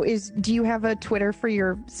 Do you have a Twitter for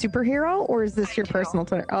your superhero, or is this your personal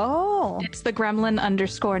Twitter? Oh, It's the Gremlin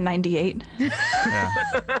 _98. Yeah.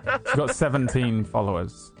 She's got 17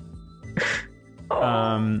 followers.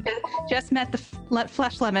 Just met the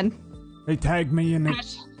Flesh Lemon. They tagged me in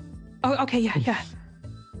it. Oh, okay, yeah.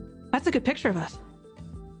 That's a good picture of us.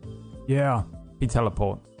 Yeah. He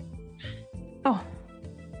teleports. Oh,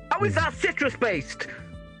 How is that citrus based?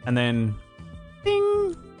 And then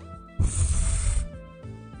ding.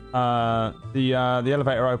 The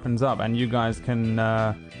elevator opens up and you guys can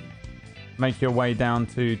make your way down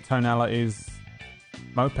to Tonality's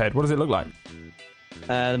moped. What does it look like?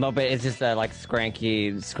 The moped is just like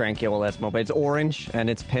scranky old ass moped. It's orange and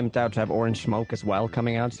it's pimped out to have orange smoke as well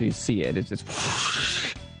coming out, so you see it. It's just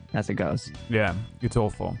as it goes. Yeah, it's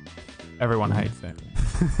awful. Everyone hates it.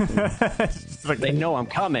 It's just like, They know I'm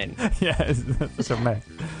coming. yeah, it's such a mess.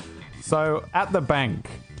 So at the bank,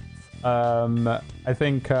 I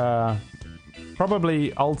think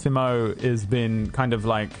probably Ultimo has been kind of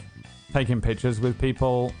like taking pictures with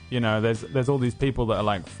people. You know, there's all these people that are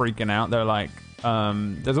like freaking out. They're like,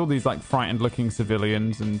 there's all these like frightened looking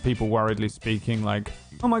civilians and people worriedly speaking like,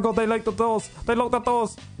 oh my god, they locked the doors. They locked the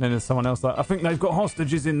doors. And then there's someone else like, I think they've got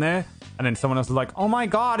hostages in there. And then someone else is like, oh my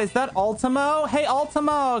god, is that Ultimo? Hey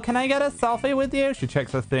Ultimo, can I get a selfie with you? She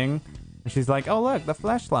checks her thing. And she's like, oh look, the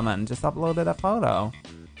Flesh Lemon just uploaded a photo.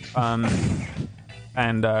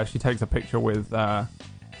 And she takes a picture with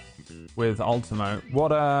Ultimo. What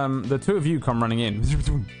the two of you come running in.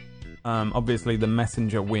 Obviously the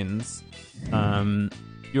messenger wins.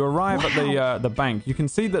 You arrive at the bank. You can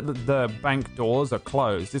see that the bank doors are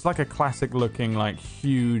closed. It's like a classic looking like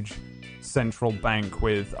huge central bank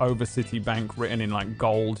with Overcity Bank written in like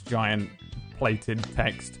gold giant plated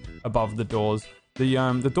text above the doors.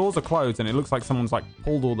 The doors are closed and it looks like someone's like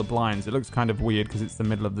pulled all the blinds. It looks kind of weird because it's the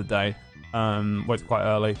middle of the day. Well, it's quite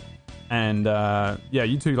early. And yeah,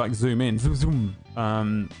 you two like zoom in, zoom,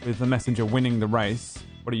 with the messenger winning the race.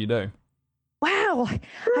 What do you do? wow!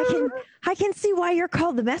 I can see why you're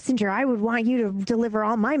called the messenger. I would want you to deliver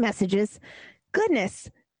all my messages. Goodness,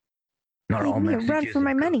 Not all give me a messages run for are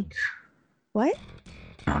my good. money. What?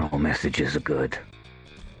 Not all messages are good.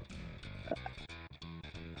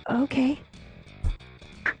 Okay.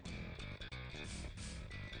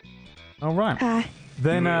 All right.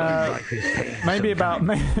 Then Life is pain maybe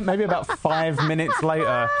about 5 minutes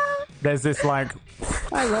later, there's this like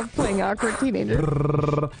I love playing awkward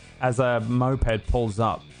teenager. as a moped pulls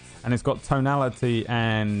up, and it's got Tonality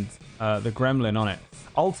and the gremlin on it.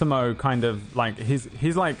 Ultimo kind of like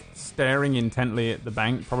he's like staring intently at the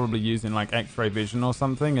bank, probably using like X-ray vision or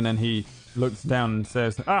something, and then he looks down and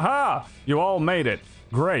says, "Aha! You all made it.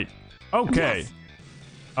 Great. Okay.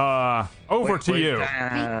 Over to you."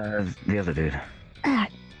 The other dude.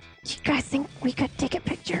 Do you guys think we could take a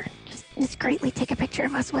picture? Just discreetly take a picture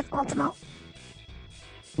of us with Ultimo?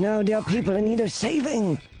 No, there are people in need of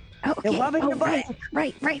saving. Oh, okay. They're robbing the right,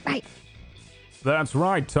 bank. right. That's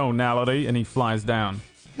right, Tonality, and he flies down.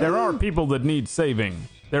 There are people that need saving.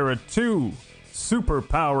 There are 2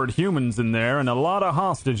 super-powered humans in there and a lot of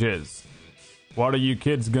hostages. What are you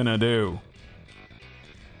kids gonna do?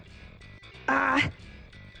 I'm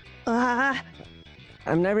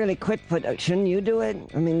not really quick, but shouldn't you do it?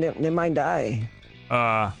 I mean, they might die.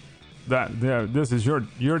 This is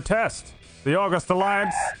your test. The August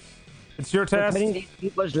Alliance. It's your We're test. putting these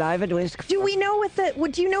people's lives at risk. Do we know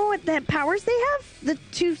do you know what the powers they have? The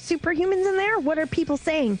 2 superhumans in there? What are people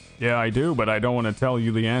saying? Yeah, I do, but I don't want to tell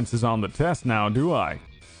you the answers on the test now, do I?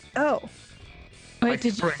 Oh. Wait, did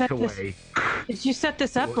you sprint set this? away. Did you set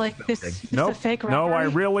this up like this? Is Nope. a fake No, I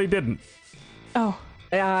robbery? really didn't. Oh,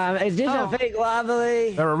 Is this Oh. a fake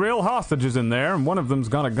robbery? There are real hostages in there, and one of them's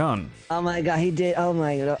got a gun. Oh my god, he did. Oh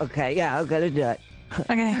my god. Okay, yeah, okay, let's do it.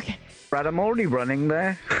 okay. Brad, I'm already running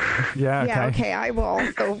there. Yeah, Yeah, okay, I will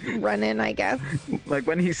also run in, I guess. Like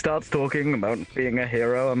when he starts talking about being a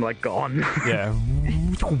hero, I'm like gone. Yeah.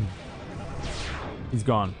 He's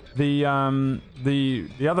gone. The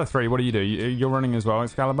other 3, what do? You're running as well,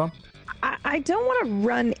 Excalibur? I don't want to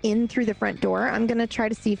run in through the front door. I'm going to try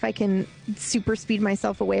to see if I can super speed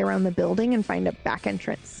myself away around the building and find a back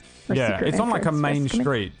entrance. Or Yeah, secret it's on like a entrance for us main to come in.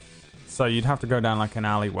 street. So you'd have to go down like an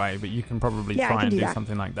alleyway, but you can probably Yeah, I try can and do do that.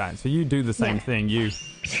 something like that. So you do the same Yeah. thing. You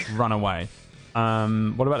run away.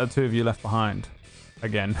 What about the 2 of you left behind?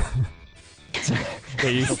 Again.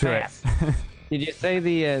 Get used to it. Did you say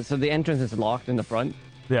the entrance is locked in the front?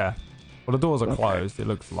 Yeah. Well, the doors are closed. It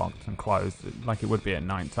looks locked and closed, like it would be at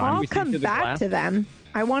night time. I'll we see come through the back glass? to them.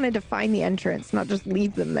 I wanted to find the entrance, not just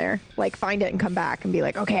leave them there. Like, find it and come back and be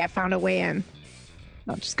like, okay, I found a way in.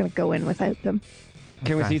 Not just going to go in without them.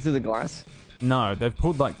 Can we Okay. see through the glass? No, they've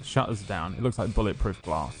pulled like the shutters down. It looks like bulletproof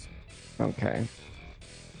glass. Okay.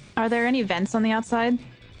 Are there any vents on the outside?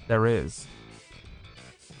 There is.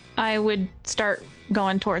 I would start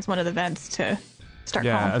going towards one of the vents to start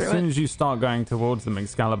Yeah, calling as through soon it. as you start going towards them,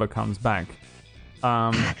 Excalibur comes back.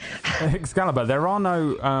 Excalibur, there are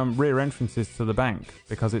no rear entrances to the bank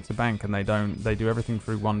because it's a bank and they do everything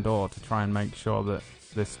through one door to try and make sure that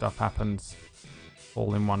this stuff happens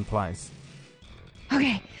all in one place.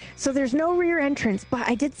 Okay, so there's no rear entrance, but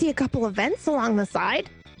I did see a couple of vents along the side.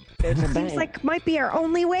 It's a Seems bank. like might be our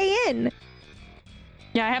only way in.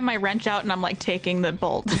 Yeah, I have my wrench out and I'm like taking the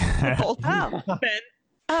bolt. The bolt. Oh. vent.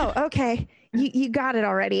 Oh, okay. You got it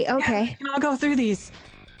already. Okay. And I'll go through these.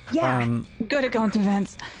 Yeah. I'm good at going through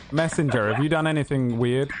vents. Messenger, have you done anything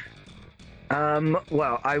weird?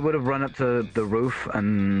 Well, I would have run up to the roof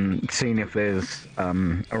and seen if there's a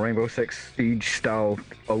Rainbow Six Siege style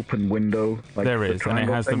open window. Like There the is, and it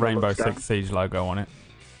triangle has the thing that Rainbow looks down. Six Siege logo on it.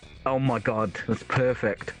 Oh my god, that's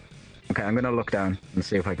perfect. Okay, I'm gonna look down and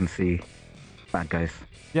see if I can see bad guys.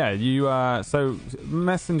 Yeah, you. So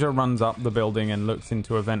Messenger runs up the building and looks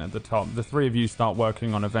into a vent at the top. The 3 of you start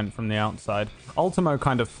working on a vent from the outside. Ultimo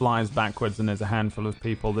kind of flies backwards, and there's a handful of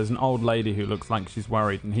people. There's an old lady who looks like she's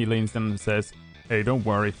worried, and he leans in and says, "Hey, don't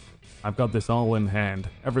worry. I've got this all in hand.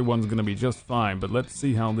 Everyone's gonna be just fine, but let's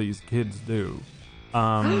see how these kids do."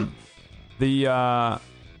 So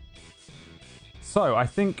I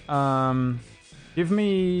think give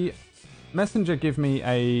me Messenger. Give me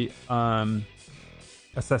a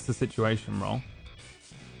assess the situation roll.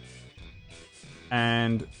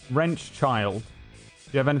 And wrench child. Do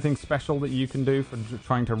you have anything special that you can do for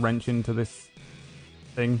trying to wrench into this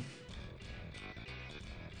thing?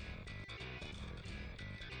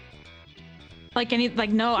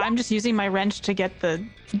 No, I'm just using my wrench to get the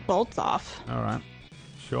bolts off. All right,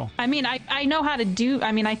 sure. I mean, I know how to do.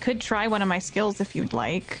 I mean, I could try one of my skills if you'd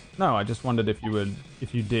like. No, I just wondered if you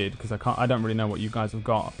did, because I don't really know what you guys have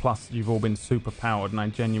got. Plus, you've all been super powered, and I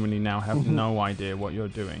genuinely now have no idea what you're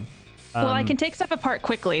doing. Well, I can take stuff apart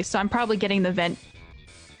quickly, so I'm probably getting the vent.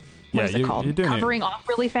 What is it called? You're doing Covering off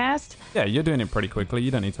really fast. Yeah, you're doing it pretty quickly.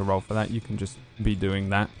 You don't need to roll for that. You can just be doing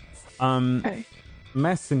that. Okay.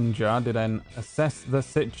 Messenger did an assess the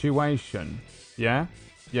situation. Yeah?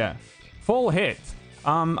 Yeah. Full hit.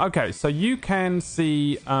 Okay, so you can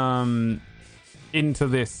see into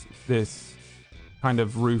this kind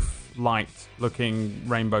of roof light looking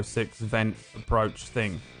Rainbow Six vent approach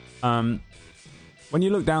thing. When you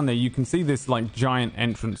look down there, you can see this like giant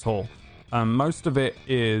entrance hall. Most of it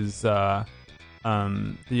is the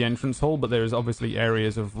entrance hall, but there is obviously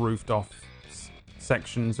areas of roofed off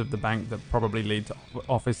sections of the bank that probably lead to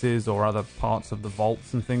offices or other parts of the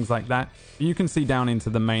vaults and things like that. You can see down into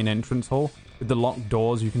the main entrance hall with the locked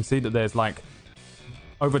doors. You can see that there's like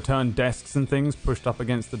overturned desks and things pushed up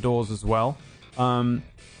against the doors as well.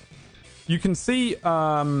 You can see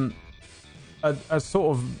a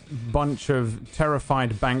sort of bunch of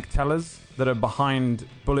terrified bank tellers that are behind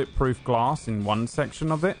bulletproof glass in one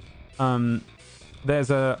section of it.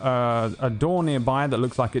 There's a door nearby that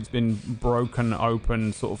looks like it's been broken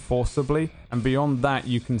open sort of forcibly, and beyond that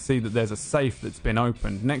you can see that there's a safe that's been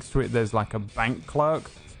opened. Next to it there's like a bank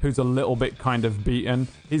clerk who's a little bit kind of beaten.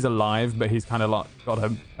 He's alive, but he's kind of like got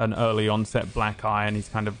an early onset black eye, and he's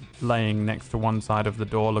kind of laying next to one side of the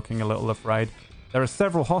door looking a little afraid. There are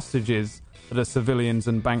several hostages that are civilians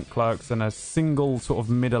and bank clerks, and a single sort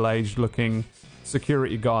of middle-aged looking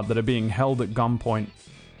security guard that are being held at gunpoint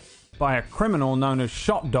by a criminal known as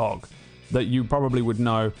Shot Dog, that you probably would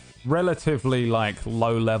know, relatively like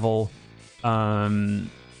low level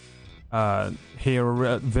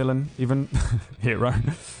hero, villain even hero.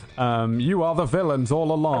 You are the villains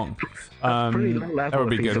all along. That would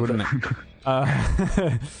be good, wouldn't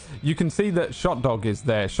it? You can see that Shot Dog is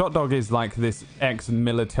there. Shot Dog is like this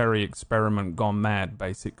ex-military experiment gone mad,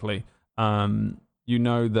 basically. You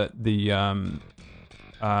know that the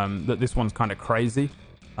that this one's kind of crazy.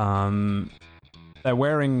 They're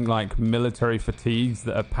wearing like military fatigues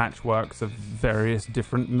that are patchworks of various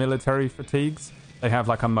different military fatigues. They have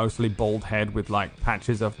like a mostly bald head with like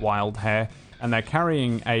patches of wild hair, and they're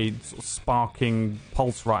carrying a sort of sparking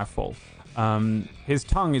pulse rifle. His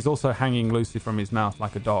tongue is also hanging loosely from his mouth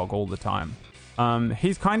like a dog all the time.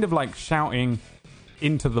 He's kind of like shouting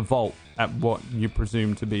into the vault at what you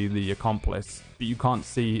presume to be the accomplice, but you can't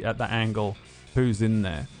see at the angle who's in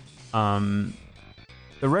there.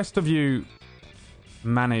 The rest of you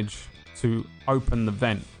manage to open the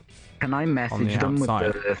vent. Can I message them with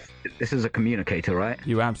the... This is a communicator, right?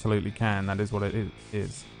 You absolutely can. That is what it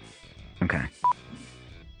is. Okay.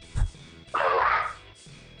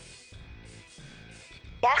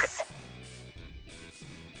 Yes?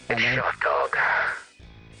 It's Shot Dog.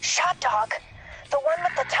 Shot Dog? The one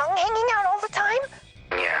with the tongue hanging out all the time?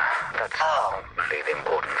 Yeah, that's probably the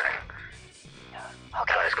important thing.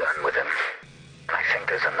 Okay. Guy's gone with him. I think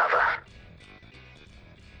there's another.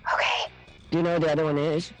 Okay. Do you know who the other one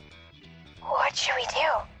is? What should we do?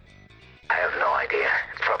 I have no idea.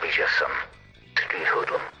 It's probably just some street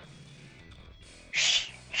hoodlum.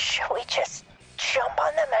 Should we just jump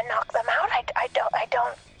on them and knock them out? I don't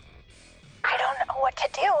know what to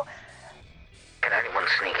do. Can anyone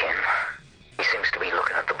sneak in? He seems to be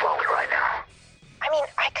looking at the vault right now. I mean,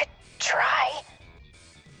 I could try.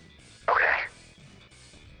 Okay.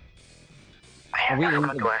 I don't I know.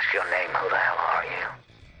 forgot to ask your name. Who the hell are you?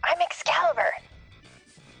 I'm Excalibur.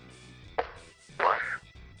 What?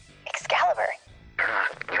 Excalibur.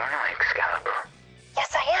 You're not Excalibur.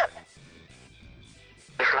 Yes, I am.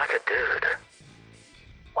 He's like a dude.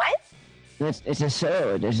 What? It's a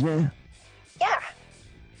sword, isn't it? Yeah.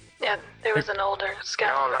 Yeah, there was an older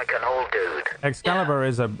scout. No, like an old dude. Excalibur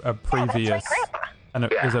is a previous That's my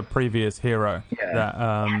grandpa. is a previous hero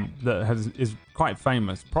that is quite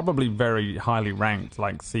famous, probably very highly ranked,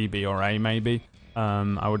 like CB or A maybe.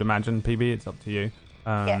 I would imagine PB. It's up to you.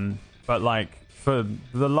 But like for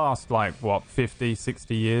the last 50,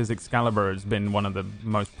 60 years, Excalibur has been one of the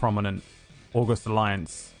most prominent August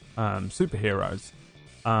Alliance superheroes.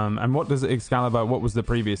 And what was the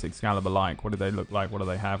previous Excalibur like? What did they look like? What do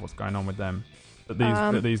they have? What's going on with them? That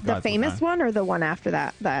these guys the famous one or the one after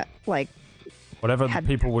that? That like whatever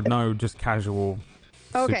people would know, just casual.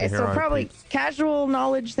 Okay, so probably peeps. casual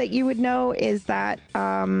knowledge that you would know is that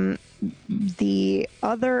the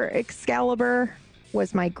other Excalibur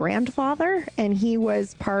was my grandfather, and he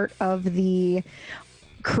was part of the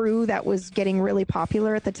crew that was getting really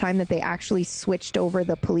popular at the time that they actually switched over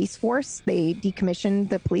the police force. They decommissioned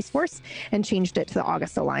the police force and changed it to the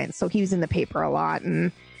August Alliance. So he was in the paper a lot,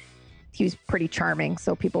 and he was pretty charming.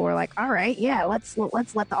 So people were like, all right, yeah, let's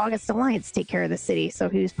let the August Alliance take care of the city. So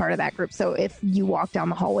he was part of that group. So if you walk down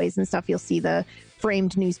the hallways and stuff, you'll see the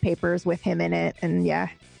framed newspapers with him in it. And yeah.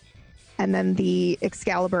 And then the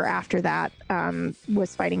Excalibur after that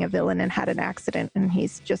was fighting a villain and had an accident, and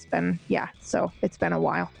he's just been, so it's been a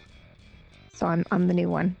while. So I'm the new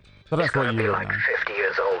one. So that's He's what gonna you be would like know. 50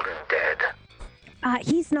 years old and dead.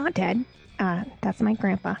 He's not dead. That's my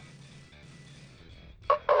grandpa.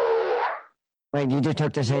 Wait, you just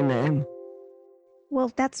took the same name?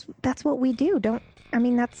 Well, that's what we do.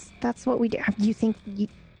 That's what we do. Do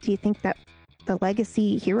you think that the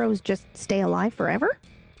legacy heroes just stay alive forever?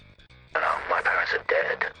 No, my parents are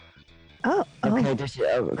dead. Oh,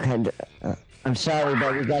 Okay, I'm sorry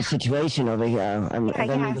about that situation over here. I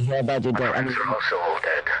don't need to hear about your My death. parents are also all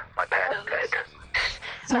dead. My parents are dead.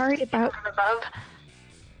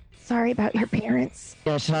 Sorry about your parents.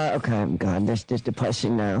 Yes, okay, God, this is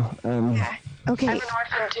depressing now. Yeah. Okay. I'm an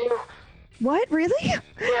orphan too. What? Really? Yeah.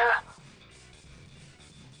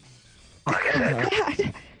 Like I said,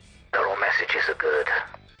 God. not all messages are good.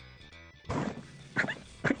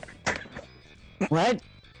 What?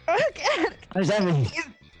 Oh, God. What does that mean?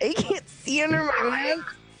 I can't see under my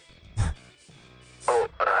mask. Oh,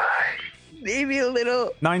 Maybe a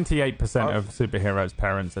little. 98% of superheroes'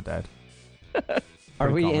 parents are dead. Are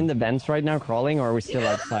we common. in the vents right now, crawling, or are we still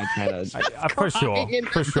outside, kind of?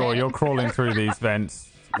 For sure, you're crawling through these vents,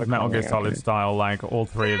 Metal Gear Solid style, like all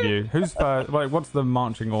three of you. Who's first? Wait, what's the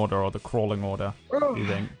marching order or the crawling order? Do you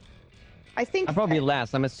think? I think I'm probably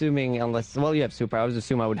last. I'm assuming, unless you have super. I would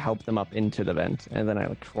assume I would help them up into the vent, and then I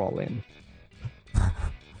would crawl in.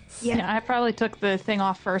 Yeah, I probably took the thing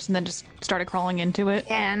off first and then just started crawling into it.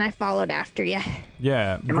 Yeah, and I followed after you.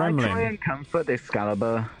 Yeah, Can I try Gremlin. and comfort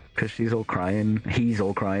Excalibur? Because she's all crying. He's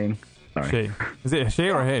all crying. Sorry. She. Is it a she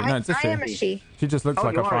or a he? No, it's a I she. am a she. She just looks Oh,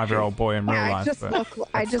 like you a are a 5-year-old boy in real Yeah, life. I but just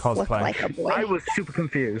that's look cosplay. like a boy. I was super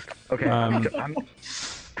confused. Okay. I'm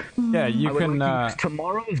Yeah, you I would can. like to use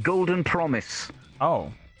tomorrow's golden promise.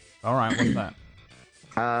 Oh, all right. What's that?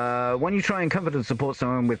 When you try and comfort and support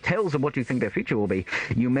someone with tales of what you think their future will be,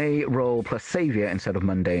 you may roll plus savior instead of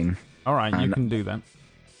mundane. All right, you And- can do that.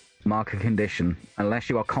 Mark a condition, unless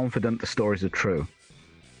you are confident the stories are true.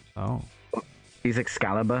 Oh, He's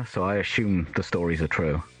Excalibur, so I assume the stories are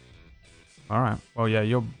true. all right. Well, yeah,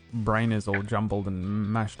 your brain is all jumbled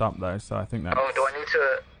and mashed up though, so I think that. oh, do I need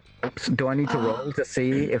to? Oops, do I need to roll to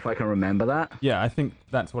see if I can remember that? Yeah, I think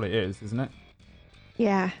that's what it is, isn't it?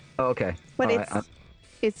 Yeah, Oh, okay. but All right,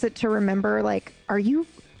 it's to remember. Like,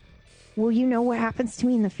 will you know what happens to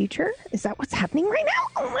me in the future? Is that what's happening right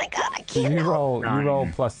now? Oh my God, I So can't. you know. roll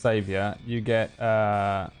plus savior. You get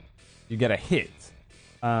a hit.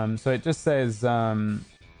 So it just says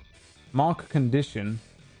mark a condition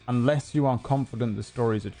unless you are confident the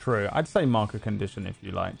stories are true. I'd say mark a condition if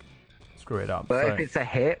you like. Screw it up. But So- if it's a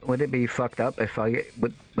hit, would it be fucked up if I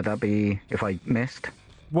would that be if I missed?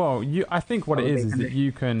 Well, I think what it Holiday is that condition.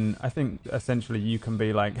 you can. I think essentially you can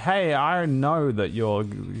be like, "Hey, I know that you're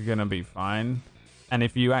gonna be fine," and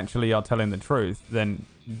if you actually are telling the truth, then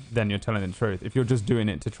you're telling the truth. If you're just doing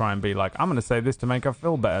it to try and be like, "I'm gonna say this to make her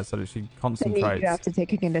feel better," so that she Then concentrates. you have to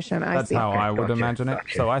take a condition. I That's see. how Okay. I would Gotcha, imagine it.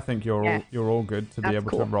 gotcha. So I think Yeah. you're all good to be That's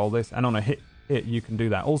able cool. to roll this. And on a hit, you can do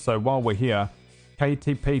that. Also, while we're here,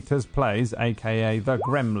 Katie Peters plays, aka the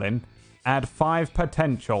Gremlin, add 5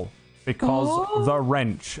 potential because the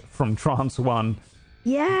wrench from Trance 1.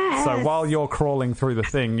 Yes. So while you're crawling through the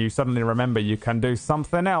thing, you suddenly remember you can do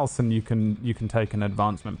something else, and you can take an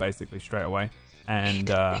advancement basically straight away and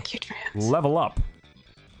Thank you, Trans. level up.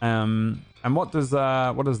 And what does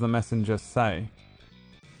the messenger say?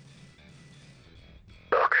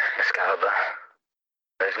 Look, Excalibur,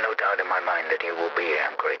 there's no doubt in my mind that you will be a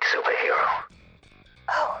great superhero.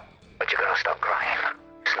 Oh. But you gotta stop crying.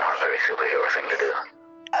 It's not a very superhero thing to do.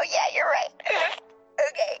 Oh, yeah, you're right.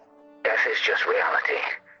 Okay. Death is just reality.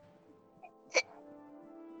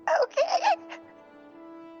 Okay.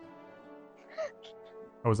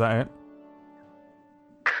 Oh, was that it?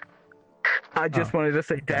 I just wanted to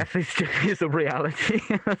say death is a reality.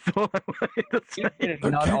 That's all I wanted to say.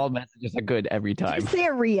 Not all messages are good every Did time. you say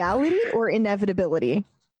a reality or inevitability?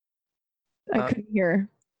 I couldn't hear.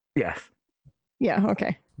 Yes. Yeah.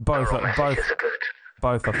 Okay. Both All are messages are good.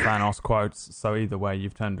 both are Thanos quotes. So either way,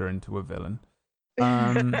 you've turned her into a villain.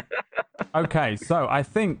 Okay, so I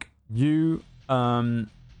think you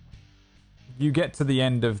get to the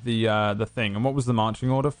end of the thing. And what was the marching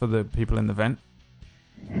order for the people in the vent?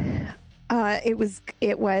 It was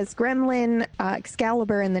Gremlin,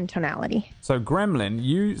 Excalibur, and then Tonality. So Gremlin,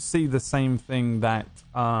 you see the same thing that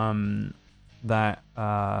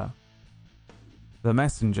the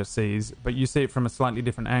messenger sees, but you see it from a slightly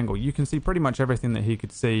different angle. You can see pretty much everything that he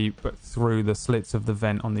could see, but through the slits of the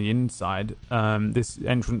vent on the inside. This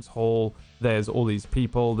entrance hall, there's all these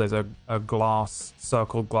people. There's a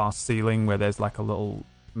circled glass ceiling where there's like a little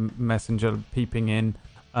messenger peeping in.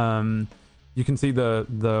 You can see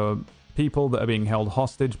the people that are being held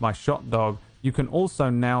hostage by Shot Dog. You can also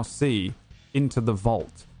now see into the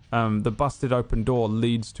vault. The busted open door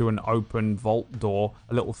leads to an open vault door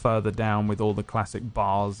a little further down with all the classic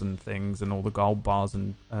bars and things and all the gold bars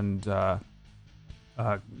and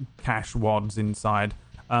cash wads inside.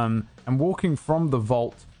 And walking from the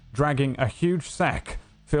vault, dragging a huge sack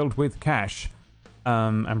filled with cash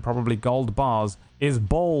and probably gold bars, is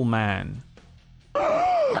Ball Man.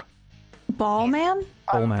 Ball Man?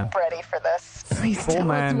 Ball Man. I'm ready for this. Please Ball tell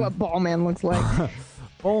Man. us what Ball Man looks like.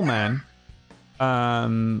 Ball Man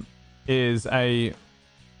is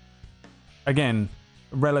again,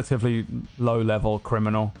 relatively low-level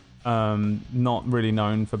criminal. Not really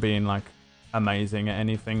known for being, like, amazing at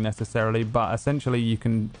anything necessarily, but essentially you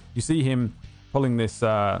see him pulling this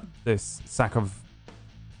sack of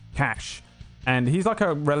cash, and he's like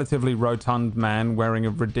a relatively rotund man wearing a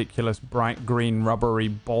ridiculous bright green rubbery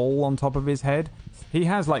ball on top of his head. He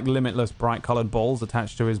has like limitless bright colored balls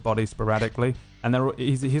attached to his body sporadically, and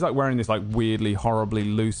he's like wearing this like weirdly horribly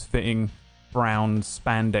loose fitting brown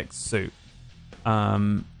spandex suit.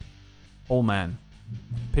 Ball Man.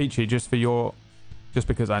 Peachy, just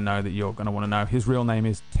because I know that you're going to want to know, his real name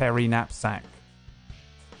is Terry Knapsack.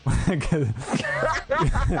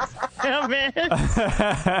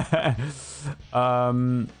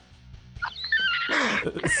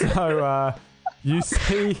 So you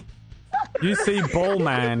see Ball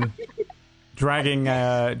Man dragging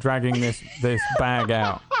this bag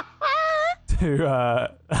out to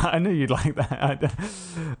I knew you'd like that.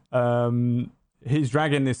 He's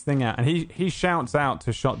dragging this thing out, and he shouts out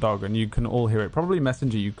to Shot Dog, and you can all hear it. Probably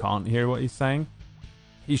Messenger, you can't hear what he's saying.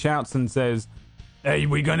 He shouts and says, "Hey,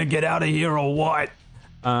 we gonna get out of here or what?"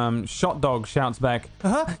 Shot Dog shouts back,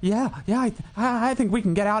 Yeah, I think we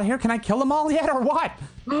can get out of here. Can I kill them all yet or what?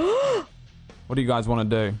 What do you guys want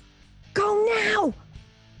to do? Go now!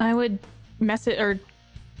 I would message or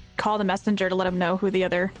call the messenger to let him know who the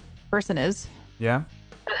other person is. Yeah?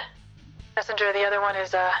 Messenger, the other one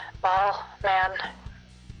is Ball Man.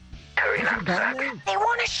 Terry Knapsack. They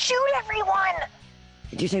want to shoot everyone.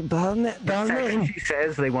 Did you say Ballman? Second she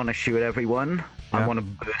says they want to shoot everyone, I Yeah. want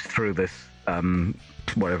to burst through this,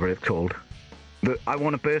 whatever it's called. I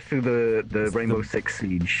want to burst through the Rainbow Six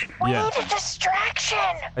Siege. We Yeah. need a distraction.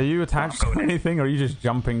 Are you attached to anything, or are you just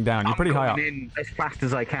jumping down? You're pretty high up. I'm in as fast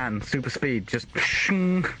as I can, super speed, just.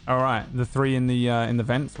 All right, the three in the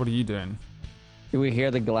vents. What are you doing? Do we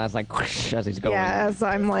hear the glass like whoosh as he's going? Yeah, so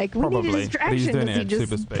I'm like, we Probably, need a but he's distraction. doing Does it he at just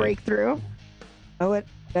super speed. break through? Oh,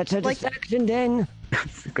 that's a Like- distraction then.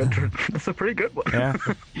 That's a pretty good one. Yeah,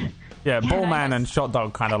 yeah. Ball Man and Shot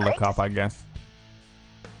Dog kind of look up, I guess,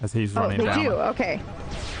 as he's Oh, running they down. do. Okay.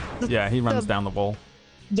 Yeah, he runs down the wall.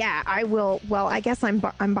 Yeah, I will. Well, I guess I'm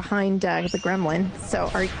behind the gremlin.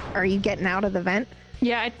 So are you getting out of the vent?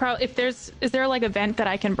 Yeah, I'd probably is there like a vent that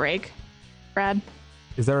I can break, Brad?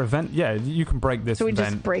 Is there a vent? Yeah, you can break this So we just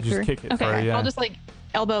vent. break Just through? kick it Okay, through. Yeah. I'll just like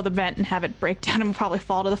elbow the vent and have it break down and probably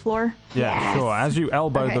fall to the floor. Yeah, Yes. sure. As you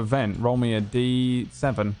elbow Okay. the vent, roll me a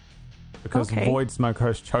D7 because Okay. Void Smoker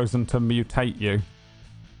has chosen to mutate you.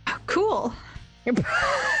 Cool.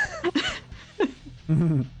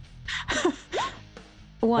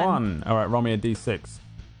 One. All right, roll me a D6.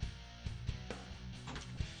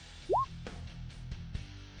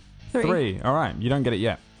 Three. All right, you don't get it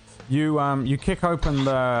yet. You kick open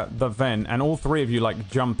the vent, and all three of you like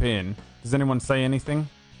jump in. Does anyone say anything?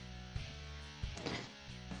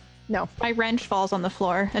 No. My wrench falls on the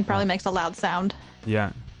floor and probably makes a loud sound.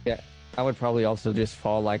 Yeah. Yeah. I would probably also just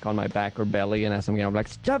fall like on my back or belly, and as I'm like,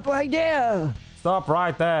 Stop right there. Stop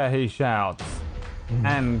right there, he shouts.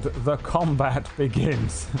 And the combat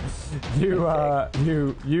begins. You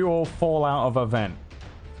all fall out of a vent.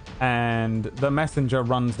 And the messenger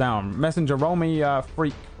runs down. Messenger, roll me a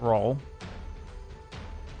freak roll.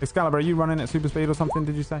 Excalibur, are you running at super speed or something,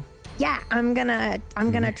 did you say? Yeah, I'm gonna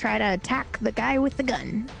try to attack the guy with the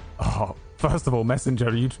gun. Oh, first of all,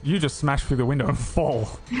 Messenger, you just smash through the window and fall.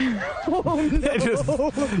 You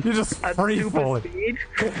just free falling.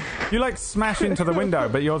 You like smash into the window,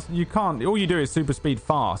 but you can't. All you do is super speed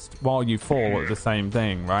fast while you fall at the same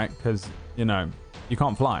thing, right? Because you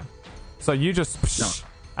can't fly. So you just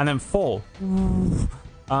and then fall.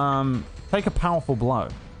 Take a powerful blow.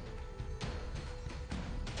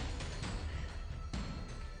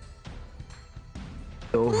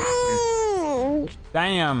 Oh,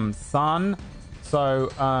 Damn, son.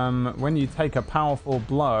 So, when you take a powerful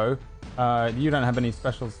blow, you don't have any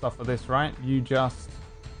special stuff for this, right? You just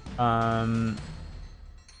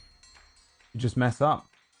mess up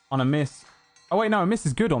on a miss. Oh wait, no, a miss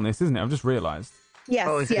is good on this, isn't it? I've just realized. Yes,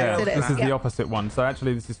 Oh, it's- yes, yeah, it is. This is Yeah. the opposite one. So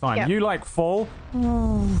actually, this is fine. Yeah. You like fall,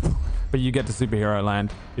 but you get to superhero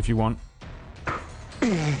land if you want.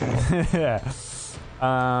 Yeah.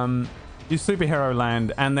 You superhero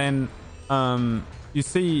land, and then you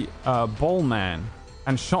see Ball Man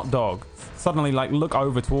and Shot Dog suddenly like look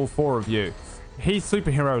over to all four of you. He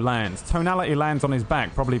superhero lands. Tonality lands on his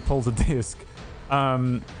back, probably pulls a disc.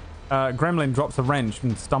 Gremlin drops a wrench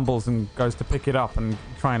and stumbles and goes to pick it up and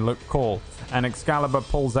try and look cool. And Excalibur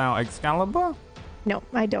pulls out Excalibur? No,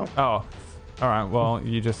 I don't. Oh, all right. Well,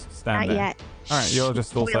 you just stand Not there. yet. All right, you're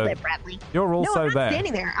just Spoiled also. it, Bradley. You're also no, I'm not there.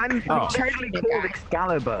 standing there. I'm charging the Called guy.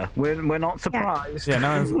 Excalibur. We're not surprised. Yeah,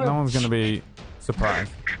 no one's going to be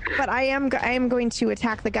surprised. But I am going to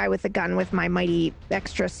attack the guy with the gun with my mighty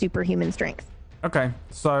extra superhuman strength. Okay,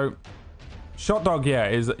 so Shot Dog,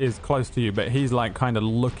 is close to you, but he's like kind of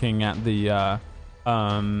looking at the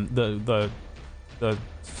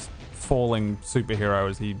falling superhero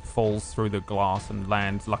as he falls through the glass and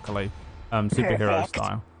lands, luckily, superhero Perfect.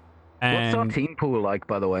 style. And What's our team pool like,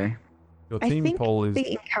 by the way? your I team think pool is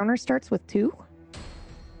the encounter starts with 2.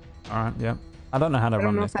 all right. Yeah, I don't know how to I don't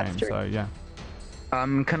run know this if that's game, true. so yeah.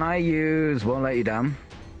 Can I use Won't Let You Down?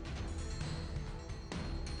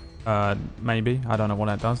 Maybe I don't know what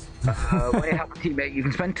that does. When you have a teammate, you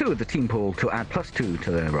can spend 2 of the team pool to add +2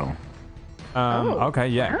 to their roll. Okay,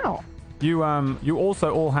 yeah. Wow. You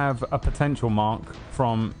also all have a potential mark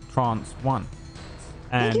from Trance 1.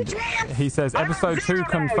 And Thank you, Trance. he says episode 2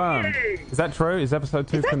 confirmed. Is that true? Is episode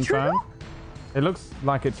 2 Is that confirmed? true? It looks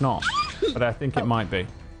like it's not, but I think it might be.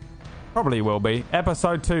 Probably will be.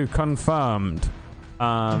 Episode 2 confirmed.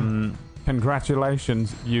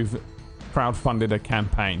 Congratulations, you've crowdfunded a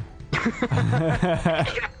campaign.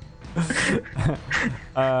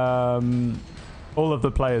 All of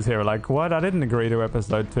the players here are like, what? I didn't agree to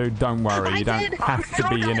episode 2. Don't worry, you don't have to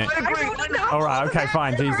be in it. All right, okay,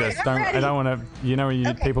 fine. Jesus, I don't want to. You know,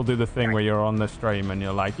 people do the thing where you're on the stream and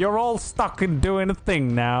you're like, you're all stuck in doing a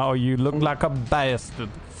thing now, or you look like a bastard.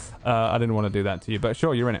 I didn't want to do that to you, but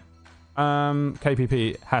sure, you're in it.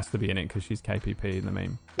 KPP has to be in it because she's KPP in the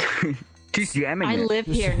meme. She's jamming I it. live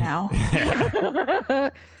here now.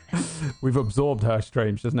 We've absorbed her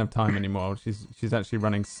stream. She doesn't have time anymore. She's actually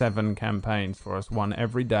running 7 campaigns for us, 1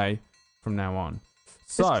 every day from now on.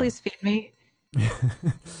 So Just please feed me.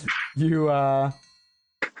 you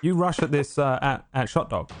rush at this at Shot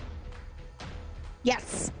Dog.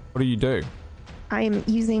 Yes. What do you do? I am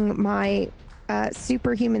using my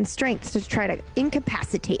superhuman strength to try to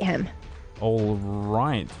incapacitate him. All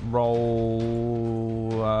right, roll.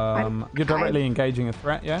 You're directly engaging a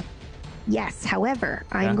threat, yeah? Yes, however,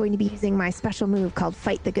 I'm Yeah. going to be using my special move called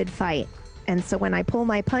Fight the Good Fight. And so when I pull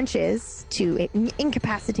my punches to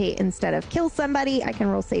incapacitate instead of kill somebody, I can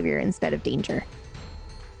roll Savior instead of Danger.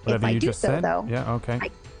 Whatever if I you do just so, said. though, Yeah, okay.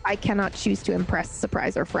 I cannot choose to impress,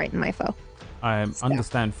 surprise, or frighten my foe. I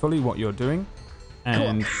understand fully what you're doing,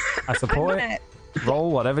 and I support it.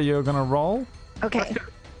 Roll whatever you're gonna roll. Okay.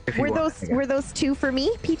 If you Were want. those 2 for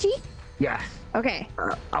me, Peachy? Yes. Okay.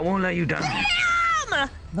 I won't let you down.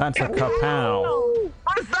 That's a kapow.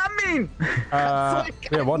 What does that mean?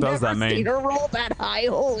 Yeah, what does that mean? Never roll that high.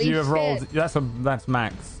 Holy You have shit. rolled. That's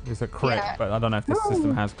max. It's a crit, Yeah. but I don't know if this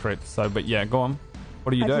system has crits. So, but yeah, go on.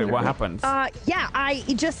 What do you do? What happens? Yeah, I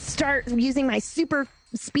just start using my super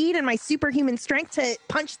speed and my superhuman strength to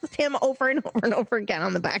punch him over and over and over again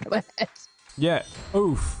on the back of the head. Yeah.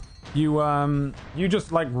 Oof. You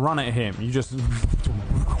just like run at him. You just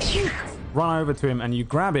run over to him and you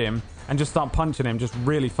grab him and just start punching him just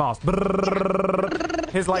really fast.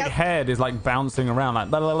 His like head is like bouncing around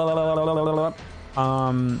like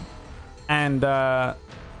and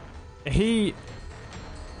he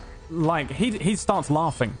starts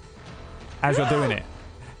laughing as you're doing it.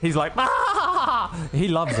 He's like, ah! He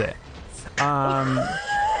loves it.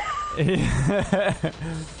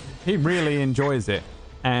 He really enjoys it,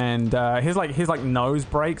 and his nose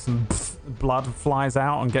breaks and blood flies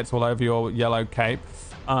out and gets all over your yellow cape.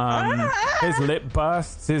 His lip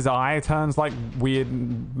bursts, his eye turns like weird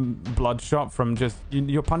bloodshot from just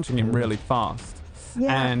you're punching him really fast.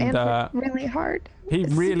 Yeah, and really hard. he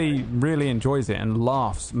really enjoys it and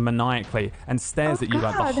laughs maniacally and stares at you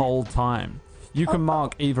like the God. whole time. You can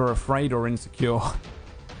mark either afraid or insecure.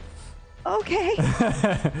 Okay.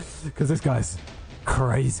 Because this guy's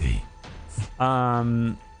crazy.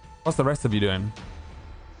 What's the rest of you doing?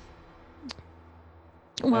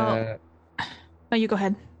 Well, no, you go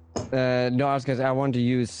ahead. No, I want to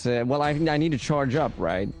use. I need to charge up,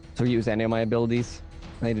 right? To use any of my abilities.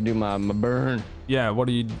 I need to do my burn. Yeah. What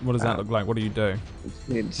does that look like? What do you do?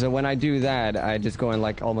 So when I do that, I just go in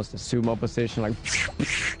like almost a sumo position, like,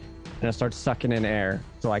 and I start sucking in air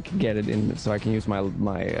so I can get it in, so I can use my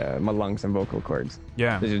lungs and vocal cords.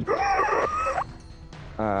 Yeah.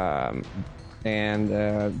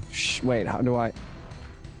 Wait, how do I?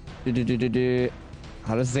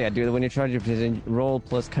 How does it say? I do it when you charge your position. Roll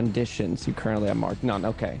plus conditions. You currently have marked none.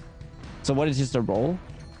 Okay. So what is just a roll?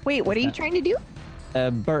 Wait, what are you trying to do?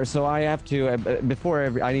 Burst. So I have to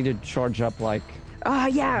I need to charge up like.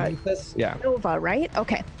 Yeah. Like this? Yeah. Nova, right?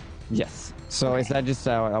 Okay. Yes. So is that just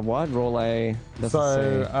a what? Roll a.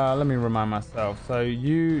 So let me remind myself. So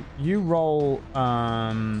you roll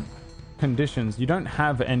conditions. You don't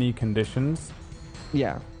have any conditions.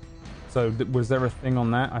 Yeah. So was there a thing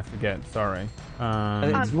on that? I forget. Sorry.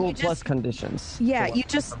 It's roll plus conditions. Yeah, So you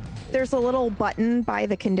just there's a little button by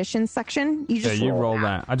the conditions section. You just roll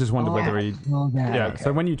that. I just wondered whether he. Yeah. Okay.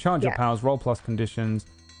 So when you charge your powers, roll plus conditions.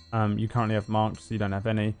 You currently have marked, so you don't have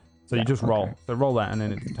any. So you just roll. So roll that, and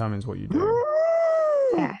then it determines what you do.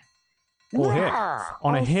 Yeah. Or hit.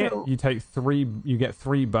 On a hit, you take 3. You get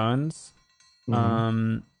 3 burns.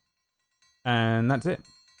 And that's it.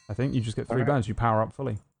 I think you just get 3 burns. You power up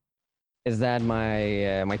fully. Is that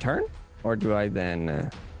my turn, or do I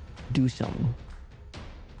then do something?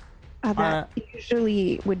 That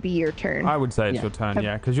usually would be your turn. I would say it's your turn,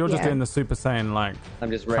 yeah, because you're just doing the Super Saiyan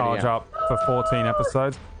I'm just ready, charge up for 14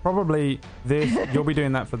 episodes. Probably you'll be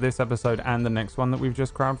doing that for this episode and the next one that we've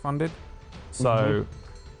just crowdfunded. So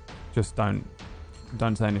just don't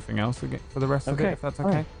say anything else again for the rest of it, if that's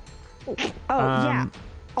okay. Yeah.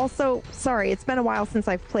 Also, sorry, it's been a while since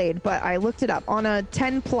I've played, but I looked it up. On a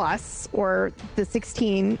 10 plus or the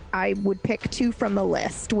 16, I would pick 2 from the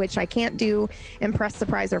list, which I can't do Impress,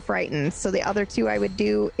 Surprise, or Frighten. So the other 2 I would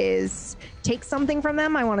do is take something from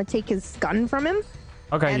them. I want to take his gun from him.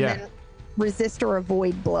 Okay, and then resist or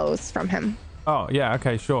avoid blows from him. Oh, yeah,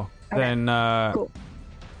 okay, sure. Okay. Then Cool.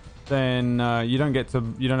 then you don't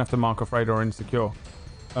have to mark afraid or insecure.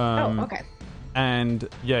 Okay. And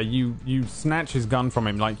yeah, you snatch his gun from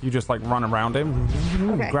him, like you just like run around him,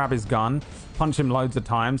 grab his gun, punch him loads of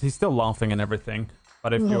times. He's still laughing and everything,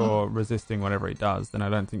 but if you're resisting whatever he does, then I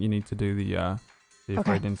don't think you need to do the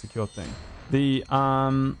afraid insecure thing.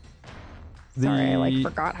 Sorry, I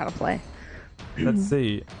forgot how to play. Let's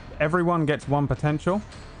see. Everyone gets 1 potential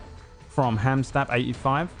from Hamstab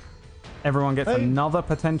 85. Everyone gets another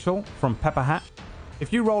potential from Pepper Hat.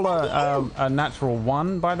 If you roll a natural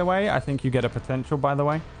 1, by the way, I think you get a potential, by the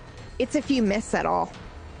way. It's if you miss at all.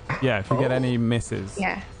 Yeah, if you get any misses.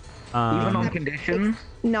 Yeah. Even on conditions?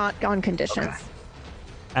 Not on conditions. Okay.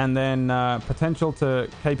 And then potential to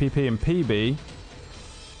KPP and PB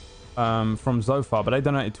from Zophar, but they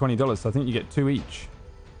donated $20, so I think you get 2 each.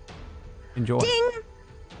 Enjoy. Ding!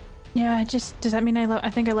 Yeah, does that mean I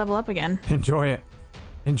think I level up again? Enjoy it.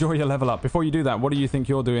 Enjoy your level up. Before you do that, what do you think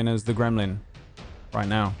you're doing as the gremlin right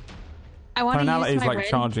now? I want to use Tonality's my like red.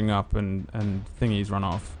 charging up and thingies run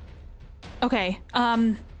off. Okay.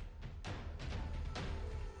 So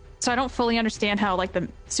I don't fully understand how like the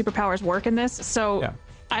superpowers work in this. So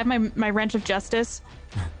I have my wrench of justice.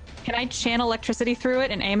 Can I channel electricity through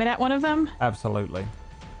it and aim it at one of them? Absolutely.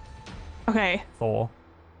 Okay. 4.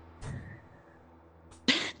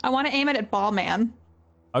 I want to aim it at Ball Man.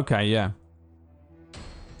 Okay, yeah.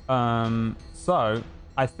 So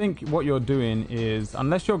I think what you're doing is,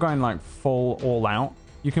 unless you're going like full all out,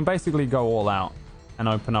 you can basically go all out and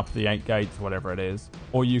open up the 8 gates, whatever it is,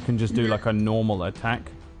 or you can just do like a normal attack.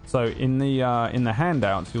 So in the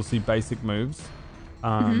handouts, you'll see basic moves.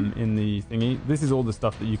 In the thingy, this is all the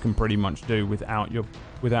stuff that you can pretty much do without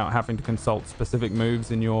having to consult specific moves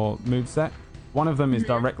in your moveset. One of them is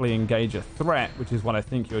directly engage a threat, which is what I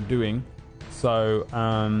think you're doing. So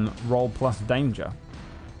roll plus danger.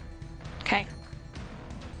 Okay.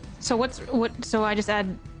 So so I just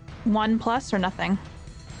add 1 plus or nothing?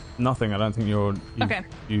 Nothing. I don't think you okay.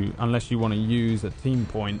 Unless you want to use a team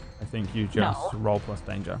point, I think you just roll plus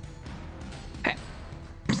danger. Okay.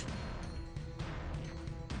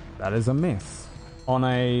 That is a miss. On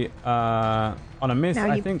a miss, Now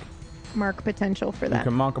I think mark potential for that. you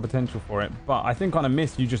can mark a potential for it, but I think on a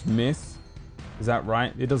miss you just miss. Is that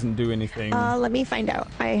right? It doesn't do anything. Let me find out.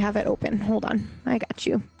 I have it open. Hold on. I got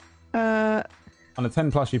you. On a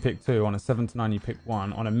 10 plus you pick 2. On a 7 to 9 you pick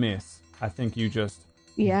 1. On a miss, I think you just.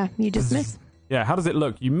 Yeah, you just miss. Yeah. How does it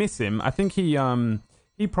look? You miss him. I think he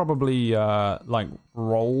probably like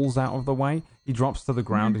rolls out of the way. He drops to the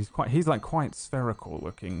ground. He's like quite spherical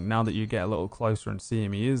looking. Now that you get a little closer and see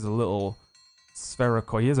him, he is a little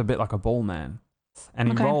spherical. He is a bit like a ball man,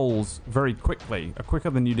 and he rolls very quickly, quicker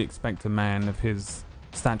than you'd expect a man of his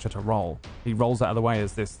stature to roll. He rolls out of the way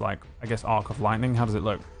as this, like, I guess, arc of lightning. How does it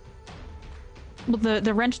look? Well,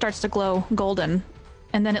 the wrench starts to glow golden,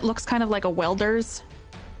 and then it looks kind of like a welder's.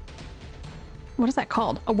 What is that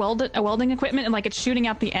called? A welding equipment, and like it's shooting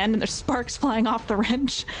out the end, and there's sparks flying off the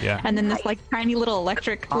wrench. Yeah. And then this like tiny little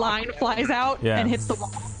electric line flies out and hits the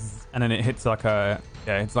wall. and then it hits like a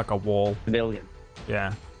wall. Civilian.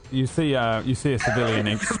 Yeah. You see a civilian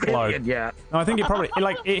explode. Yeah. No, I think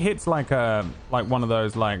it hits like one of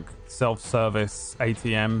those like self-service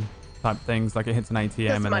ATM type things. Like it hits an ATM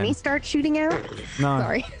Does and money then start shooting out? no,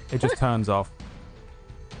 Sorry. it just turns off.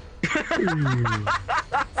 Cinematic.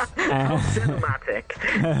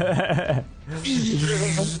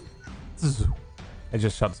 It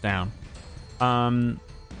just shuts down.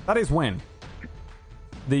 That is when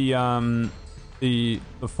the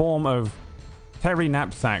form of Terry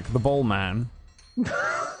Knapsack, the ball man,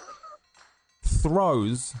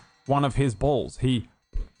 throws one of his balls. He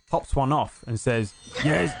pops one off and says,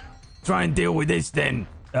 "Yes, try and deal with this then.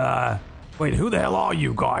 Wait, who the hell are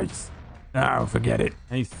you guys? Oh, forget it."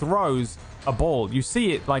 And he throws a ball. You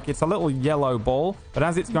see it like it's a little yellow ball, but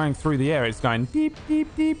as it's going through the air, it's going beep, beep,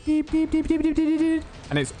 beep, beep, beep, beep, beep, beep, beep, beep,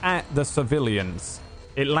 and it's at the civilians.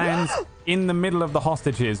 It lands in the middle of the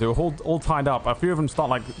hostages who are all tied up. A few of them start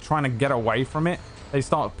like trying to get away from it. They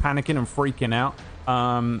start panicking and freaking out.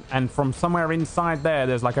 And from somewhere inside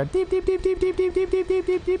there's like a deep, deep, deep, deep, deep, deep, deep, deep, deep,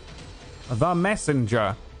 deep, deep. The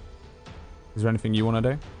messenger. Is there anything you want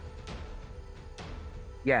to do?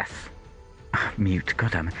 Yes. Mute.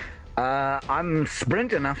 God damn it. I'm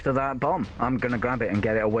sprinting after that bomb. I'm gonna grab it and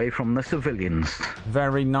get it away from the civilians.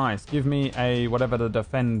 Very nice. Give me a whatever the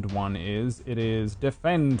defend one is. It is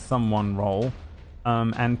defend someone roll.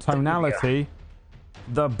 And tonality,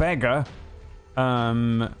 the beggar,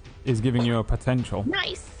 is giving you a potential.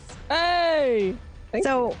 Nice. Hey!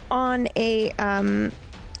 So on a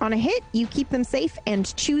hit, you keep them safe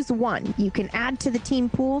and choose one. You can add to the team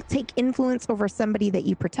pool, take influence over somebody that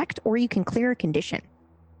you protect, or you can clear a condition.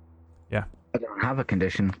 Yeah. I don't have a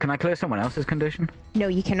condition. Can I clear someone else's condition? No,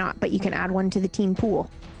 you cannot, but you can add one to the team pool.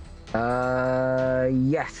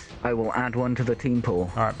 Yes. I will add one to the team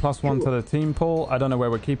pool. All right, +1 to the team pool. I don't know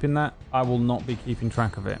where we're keeping that. I will not be keeping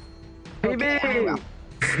track of it. Okay, I will.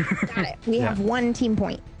 Got it. We have one team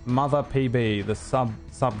point. Mother PB, the sub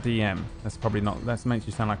DM. That's probably not. That makes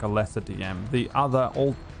you sound like a lesser DM. The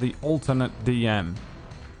alternate DM,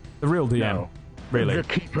 the real DM. No. Really. The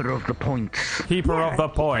keeper of the points. Keeper of the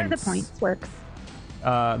points. The points works.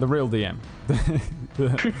 The real DM.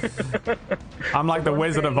 I'm like the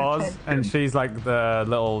Wizard of Oz, and she's like the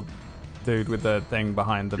little dude with the thing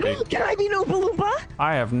behind the big. Can I be an Oompa Loompa?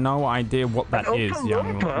 I have no idea what that is,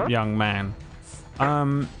 young man.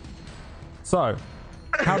 So,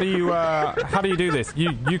 how do you do this?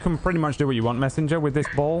 You can pretty much do what you want, Messenger, with this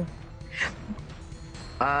ball.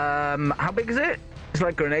 How big is it? It's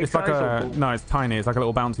like grenade It's like size. no, it's tiny. It's like a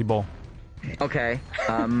little bouncy ball. Okay.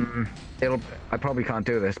 I probably can't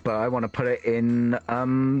do this, but I want to put it in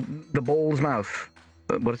the ball's mouth.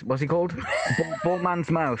 What's he called? Ball man's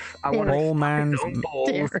mouth. I want Ball man's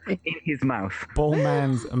balls in his mouth. Ball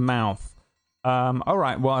man's mouth. All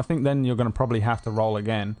right. Well, I think then you're going to probably have to roll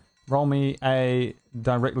again. Roll me a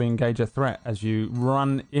directly engage a threat as you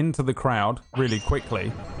run into the crowd really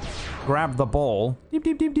quickly. Grab the ball. Deep,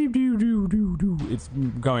 deep, deep, deep, doo, doo, doo, doo. It's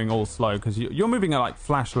going all slow because you're moving at like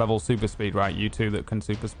flash level super speed, right? You two that can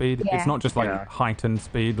super speed. Yeah. It's not just like heightened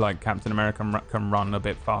speed like Captain America can run a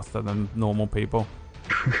bit faster than normal people.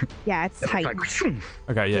 Yeah, it's tight. Like,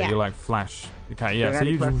 Okay, Yeah. you're like flash. Okay, yeah. do I So get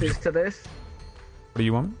any you. What pluses to this? do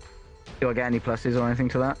you want? Do I get any pluses or anything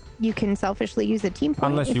to that? You can selfishly use a team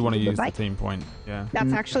point. Unless if you want to would use the like. team point. Yeah.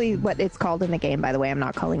 That's actually what it's called in the game, by the way. I'm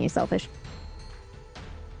not calling you selfish.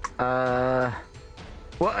 Well,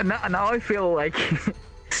 now I feel like.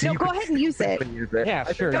 No, go ahead and use it. Use it.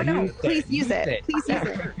 Yeah, sure. No, use please it. use it. Please use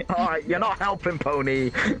it. All right, you're not helping,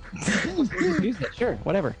 Pony. Use it. Sure.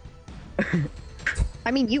 Whatever.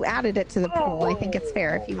 I mean, you added it to the pool. I think it's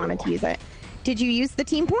fair if you wanted to use it. Did you use the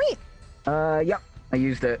team point? Yep, I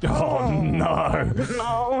used it. Oh no!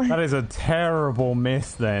 No. That is a terrible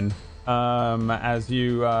miss. Then, as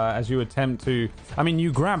you attempt to, I mean,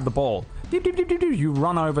 you grab the ball. Deep, deep, deep, deep, deep. You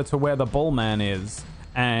run over to where the ball man is,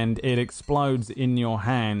 and it explodes in your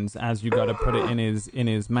hands as you go to put it in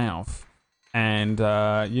his mouth, and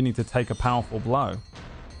you need to take a powerful blow.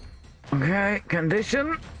 Okay,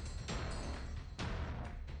 condition.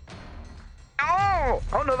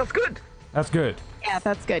 Oh no, that's good. That's good. Yeah,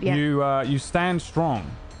 that's good. Yeah. You stand strong.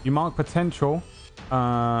 You mark potential,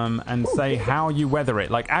 and say how you weather it.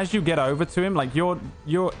 Like as you get over to him, like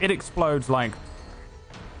it explodes like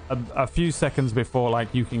a few seconds before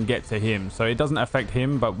like you can get to him. So it doesn't affect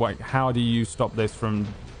him, but like how do you stop this from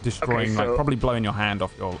destroying? Okay, so- like probably blowing your hand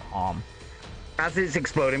off your arm. As it's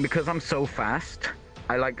exploding, because I'm so fast,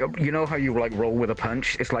 I like, you know how you like roll with a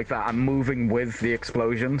punch? It's like that. I'm moving with the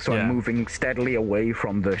explosion, so Yeah. I'm moving steadily away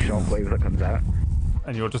from the shockwave that comes out.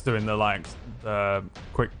 And you're just doing the like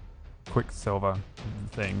quick Quicksilver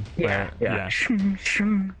thing. Yeah.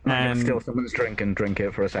 And And steal someone's drink and drink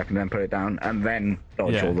it for a second, then put it down, and then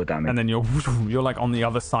dodge all the damage. And then you're like on the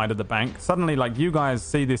other side of the bank. Suddenly, like you guys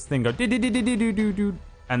see this thing go do,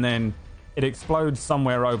 and then it explodes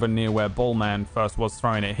somewhere over near where Bullman first was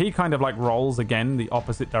throwing it. He kind of like rolls again the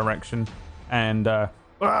opposite direction, and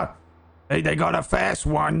they got a fast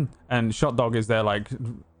one. And Shot Dog is there, like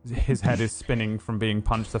his head is spinning from being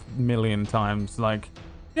punched 1,000,000 times. Like,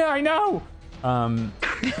 yeah, I know. I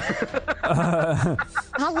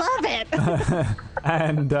love it.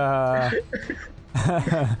 And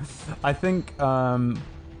I think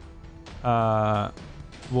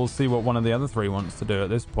we'll see what one of the other three wants to do at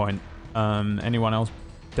this point. Anyone else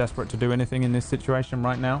desperate to do anything in this situation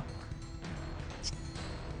right now?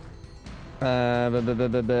 Yeah,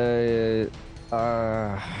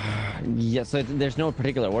 so there's no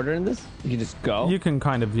particular order in this? You can just go? You can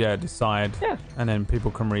kind of, decide. Yeah. And then people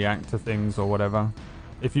can react to things or whatever.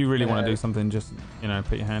 If you really want to do something, just,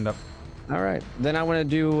 put your hand up. All right. Then I want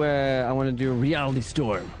to do Reality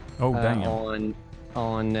Storm. Oh, damn.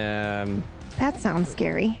 That sounds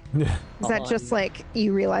scary. Is that just like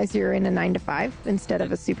you realize you're in a 9 to 5 instead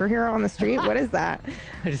of a superhero on the street? What is that?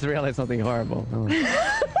 I just realized something horrible.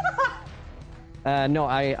 No,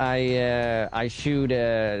 I shoot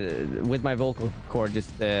with my vocal cord,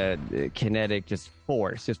 just kinetic, just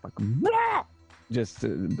force, just like,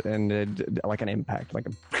 like an impact, like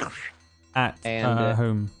a. At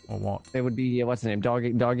whom or what? It would be what's the name?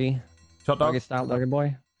 Doggy. Shot Dog. Doggy style, Doggy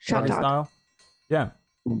boy. Shot Doggy Dog. style. Yeah.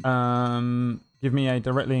 Give me a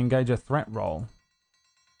directly engage a threat roll.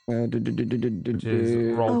 Which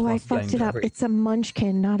is roll I plus fucked danger. it up. It's a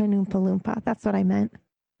munchkin, not an Oompa Loompa. That's what I meant.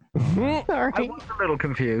 I Sorry. was a little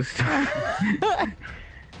confused.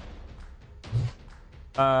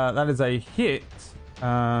 That is a hit.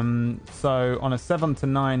 So on a 7 to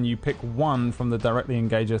 9, you pick one from the directly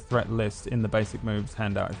engage a threat list in the basic moves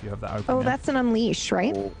handout if you have that open. Oh, yeah? that's an unleash,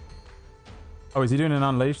 right? Oh, is he doing an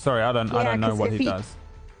unleash? Sorry, I don't know 'cause what if he does.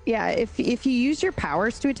 Yeah, if you use your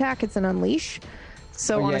powers to attack, it's an unleash.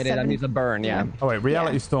 So on a that 7, needs a burn, yeah. Oh wait,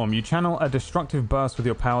 Reality Storm. You channel a destructive burst with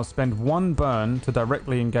your powers. Spend 1 burn to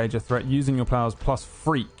directly engage a threat using your powers plus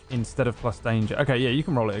freak instead of plus danger. Okay, yeah, you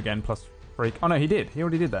can roll it again plus freak. Oh no, he did. He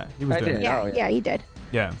already did that. He was doing it. Yeah, he did.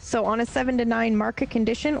 Yeah. So on a 7 to 9, mark a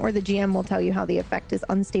condition, or the GM will tell you how the effect is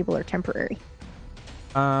unstable or temporary.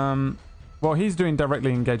 Well, he's doing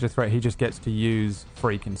directly engage a threat. He just gets to use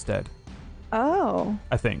freak instead. Oh.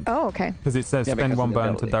 I think. Oh, okay. Because it says Yeah, spend because 1 of the burn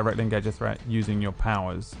to ability. directly engage a threat using your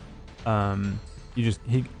powers.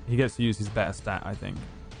 He gets to use his better stat, I think.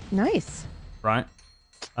 Nice. Right?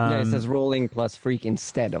 Yeah, it says rolling plus freak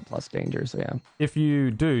instead of plus danger, so yeah. If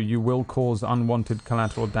you do, you will cause unwanted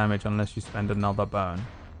collateral damage unless you spend another burn.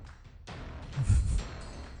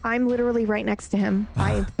 I'm literally right next to him.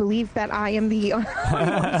 I believe that I am the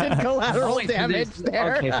unwanted collateral Wait, so damage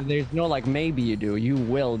there. Okay, so there's no like maybe you do. You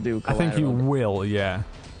will do I think you collateral. will, yeah.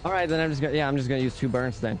 All right, then I'm just gonna use 2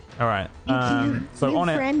 burns then. All right. Thank you. So New on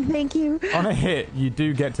friend, thank you. on a hit, you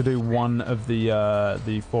do get to do one of the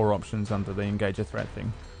 4 options under the engage a threat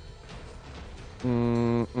thing.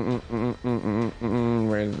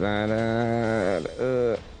 Where's that?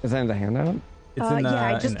 Is that in the handout? It's in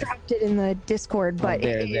I just in there. dropped it in the Discord, but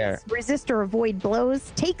there, it is there. resist or avoid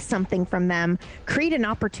blows, take something from them, create an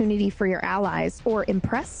opportunity for your allies, or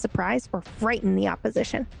impress, surprise, or frighten the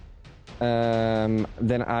opposition. Then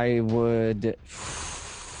I would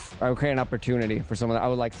create an opportunity for someone. I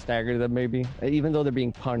would like stagger them maybe, even though they're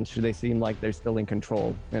being punched. They seem like they're still in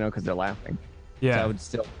control, because they're laughing. Yeah. So I would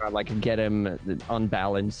still try to like get him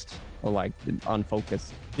unbalanced or like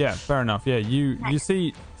unfocused. Yeah, fair enough. Yeah, you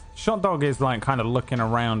see, Shot Dog is like kind of looking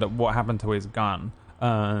around at what happened to his gun,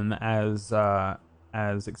 as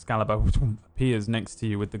Excalibur appears next to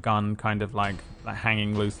you with the gun kind of like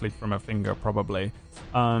hanging loosely from a finger, probably.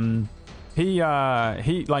 He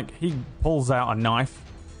pulls out a knife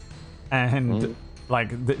and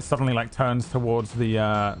suddenly like turns towards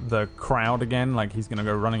the crowd again, like he's gonna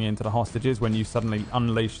go running into the hostages when you suddenly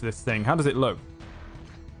unleash this thing. How does it look?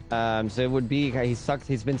 So it would be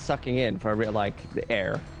he's been sucking in for the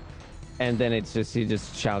air, and then he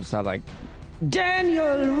just shouts out like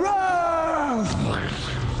Daniel run,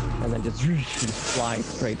 and then just flies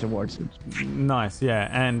straight towards him. Nice, yeah.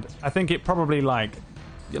 And I think it probably like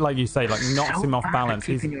you say, like knocks him off balance.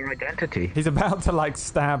 Keeping your identity. He's about to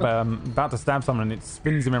stab someone, and it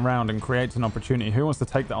spins him around and creates an opportunity. Who wants to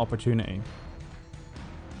take that opportunity?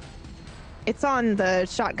 It's on the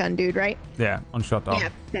shotgun dude, right? Yeah, on Shot Dog. Yeah,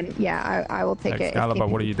 then I will take it. Excalibur,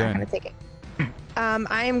 what are you doing? I'm gonna take it.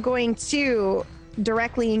 I am going to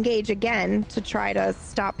directly engage again to try to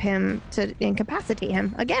stop him, to incapacitate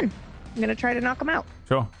him again. I'm gonna try to knock him out.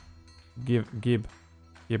 Sure. Gib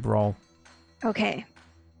roll. Okay.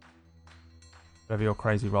 Whatever your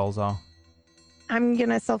crazy rolls are. I'm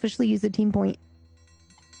gonna selfishly use a team point.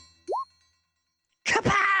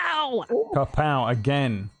 Kapow! Kapow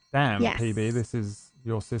again. Damn, Yes. PB, this is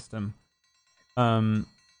your system.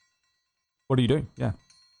 What do you do? Yeah.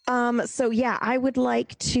 So yeah, I would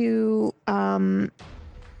like to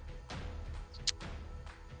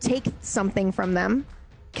take something from them.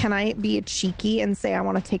 Can I be cheeky and say I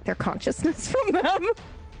want to take their consciousness from them?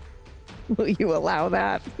 Will you allow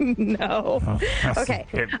that? No. Okay.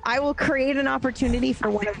 I will create an opportunity for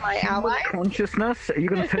one of my allies. Consciousness? Are you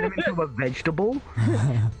going to turn him into a vegetable?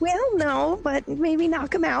 Well, no, but maybe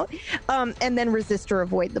knock him out. And then resist or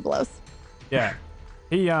avoid the blows. Yeah.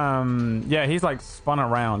 He's like spun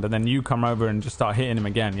around, and then you come over and just start hitting him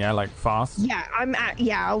again. Yeah, like fast. Yeah,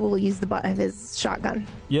 I will use the butt of his shotgun.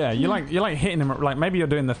 Yeah, you're like hitting him. Like maybe you're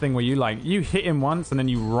doing the thing where you hit him once, and then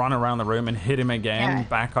you run around the room and hit him again,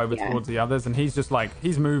 back over towards the others, and he's just like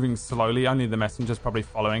he's moving slowly. Only the messenger's probably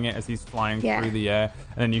following it as he's flying through the air,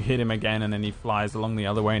 and then you hit him again, and then he flies along the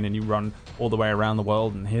other way, and then you run all the way around the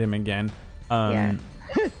world and hit him again.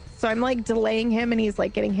 So I'm like delaying him, and he's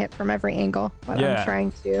like getting hit from every angle. But I'm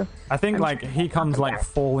trying to. I think he comes like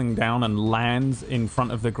falling down and lands in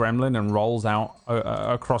front of the gremlin and rolls out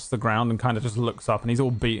across the ground and kind of just looks up, and he's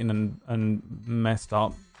all beaten and messed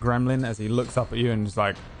up. Gremlin, as he looks up at you and just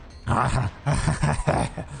like,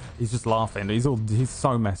 he's just laughing. He's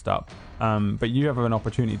so messed up. But you have an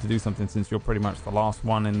opportunity to do something since you're pretty much the last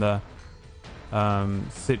one in the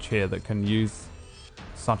sitch here that can use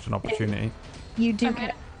such an opportunity. You do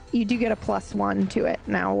get a +1 to it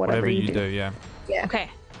now. Whatever you do. Yeah. Okay.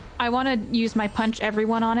 I want to use my punch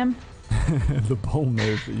everyone on him. The ball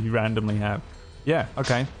move that you randomly have. Yeah.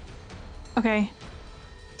 Okay. Okay.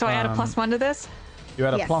 So I add a +1 to this. You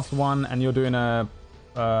add a +1, and you're doing a.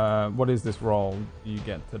 What is this roll you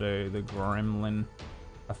get to do? The gremlin.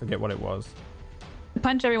 I forget what it was.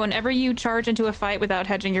 Punch everyone. Whenever you charge into a fight without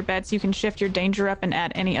hedging your bets, you can shift your danger up and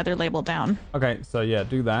add any other label down. Okay. So yeah,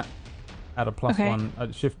 do that. Add a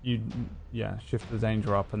 +1. Shift the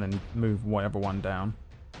danger up and then move whatever one down.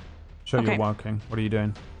 Show you're working. What are you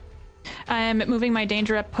doing? I'm moving my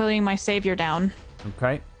danger up, pulling my savior down.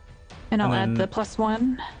 Okay. And I'll add the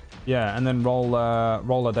 +1. Yeah, and then roll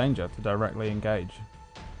a danger to directly engage.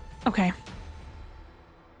 Okay.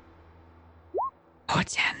 Oh,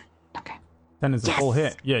 10. Okay. 10 is a full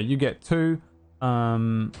hit. Yeah, you get 2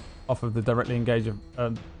 off of the directly engage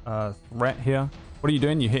threat here. What are you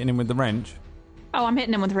doing? You hitting him with the wrench? Oh, I'm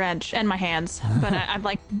hitting him with wrench and my hands, but I'm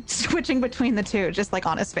like switching between the two, just like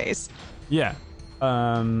on his face. Yeah.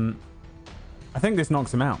 I think this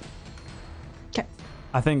knocks him out. Okay.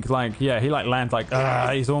 I think he lands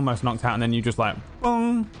he's almost knocked out, and then you just like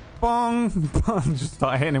bong, bong, bong, just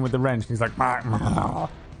start hitting him with the wrench. And he's like,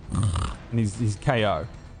 and he's KO.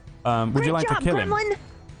 Would you like to kill him?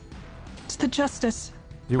 It's the justice.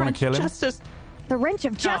 Do you want to kill him? Justice. The wrench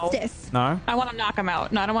of justice. No? I want to knock him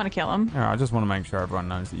out. No, I don't want to kill him. Yeah, I just want to make sure everyone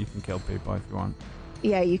knows that you can kill people if you want.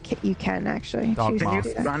 Yeah, you can actually. Dog choose to mask. do Can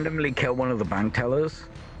you that. randomly kill one of the bank tellers?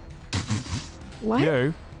 What?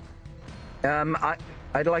 You?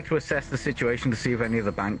 I'd like to assess the situation to see if any of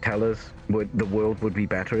the bank tellers the world would be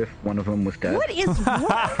better if one of them was dead. What is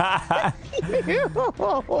wrong with you?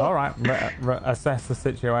 All right, assess the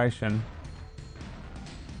situation.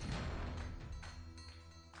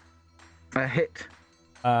 A hit.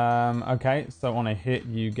 Okay, so on a hit,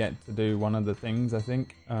 you get to do one of the things, I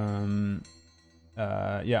think.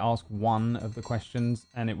 Ask one of the questions,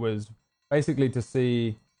 and it was basically to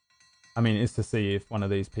see. It's to see if one of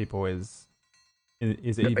these people is the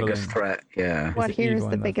evil. Biggest threat. Yeah. What here is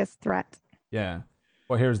the biggest threat? Yeah.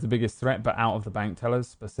 Well, here is the biggest threat, but out of the bank tellers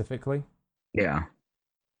specifically. Yeah.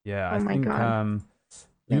 Yeah, Oh I my think God.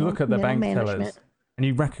 you look at the bank management. tellers and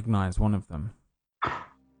you recognize one of them.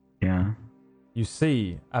 Yeah. You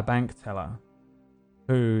see a bank teller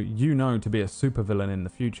who you know to be a supervillain in the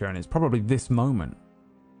future, and it's probably this moment,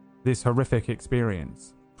 this horrific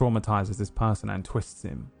experience, traumatizes this person and twists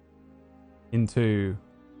him into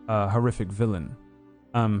a horrific villain.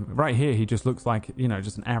 Right here, he just looks like,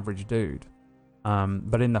 just an average dude.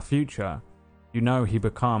 But in the future, he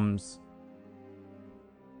becomes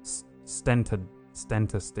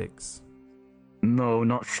Stentasticks. No,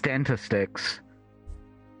 not Stentasticks.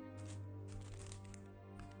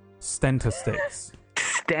 Stentasticks.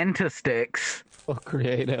 Stentasticks. So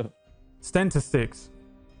creative. Stentasticks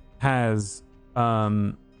has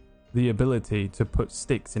the ability to put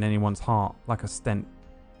sticks in anyone's heart like a stent.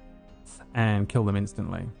 and kill them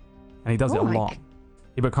instantly. And he does it a lot.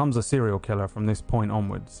 He becomes a serial killer from this point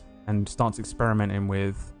onwards and starts experimenting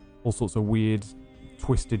with all sorts of weird,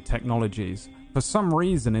 twisted technologies. For some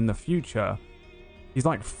reason in the future, he's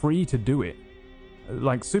like free to do it.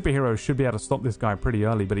 Like, superheroes should be able to stop this guy pretty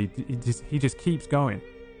early, but he just keeps going.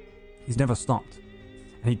 He's never stopped.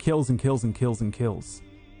 And he kills and kills and kills and kills.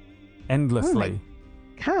 Endlessly. Oh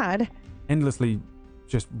my God. Endlessly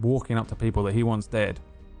just walking up to people that he wants dead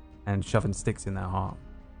and shoving sticks in their heart.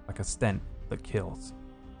 Like a stent that kills.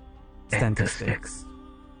 Stent-a-sticks.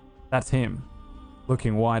 That's him.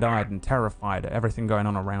 Looking wide-eyed and terrified at everything going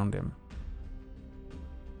on around him.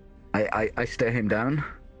 I stare him down.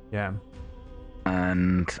 Yeah.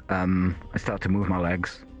 And I start to move my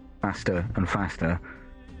legs faster and faster.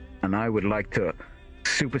 And I would like to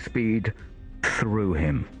super speed through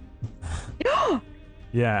him.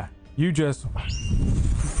 Yeah. You just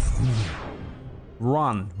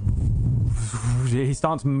run. He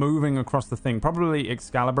starts moving across the thing. Probably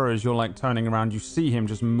Excalibur, as you're like turning around, you see him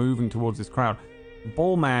just moving towards this crowd.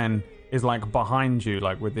 Ballman is like behind you,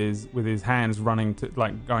 like with his hands running to,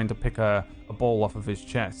 like, going to pick a ball off of his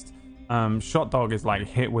chest. Shot Dog is like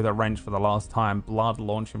hit with a wrench for the last time, blood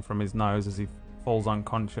launching from his nose as he falls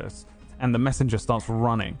unconscious. And the messenger starts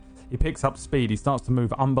running. He picks up speed. He starts to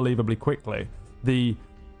move unbelievably quickly. The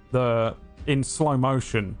in slow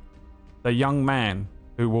motion, the young man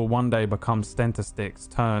who will one day become Stent-a-Sticks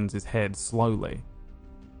turns his head slowly,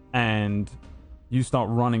 and you start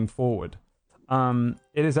running forward.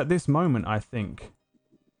 It is at this moment, I think,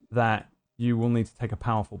 that you will need to take a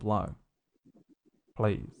powerful blow.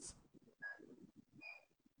 Please.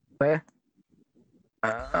 There.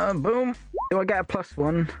 Boom. Do I get a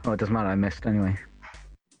 +1? Oh, it doesn't matter. I missed anyway.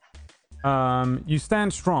 You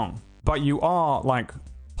stand strong, but you are like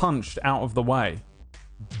punched out of the way.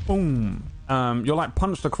 Boom. You're like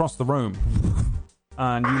punched across the room.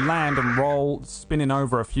 And you land and roll, spinning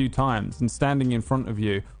over a few times, and standing in front of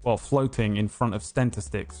you, well, floating in front of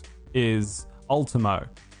Stent-a-Sticks, is Ultimo.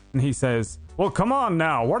 And he says, "Well, come on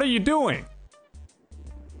now, what are you doing?"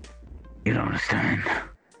 You don't understand.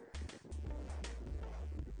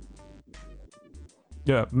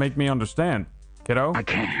 Yeah, make me understand, kiddo. I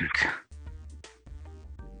can't.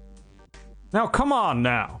 Now, come on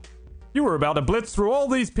now. You were about to blitz through all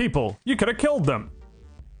these people. You could have killed them.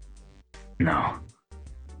 No.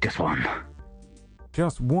 Just one.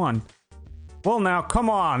 Just one? Well, now, come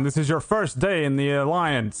on. This is your first day in the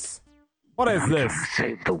Alliance. What is this?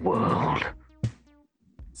 Save the world.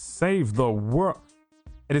 Save the world.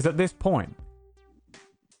 It is at this point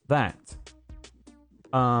that,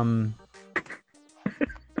 on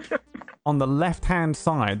the left-hand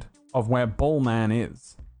side of where Ballman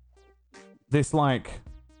is, this, like,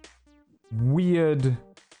 weird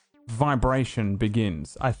vibration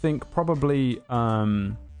begins. I think probably,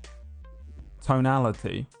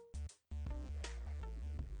 tonality.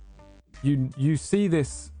 You see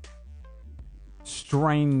this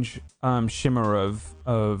strange shimmer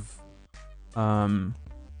of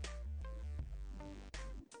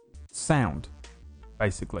sound,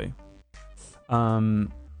 basically.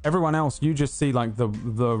 Everyone else, you just see like the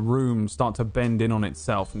room start to bend in on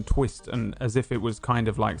itself and twist, and as if it was kind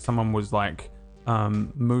of like someone was like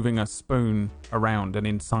moving a spoon around, and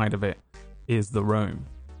inside of it is the room.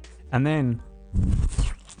 And then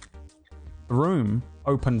the room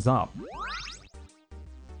opens up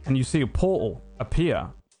and you see a portal appear.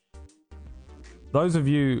 Those of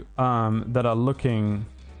you that are looking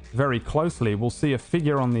very closely will see a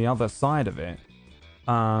figure on the other side of it.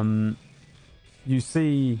 You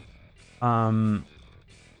see a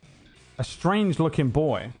strange looking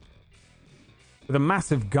boy with a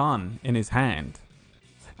massive gun in his hand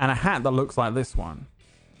and a hat that looks like this one.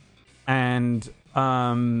 And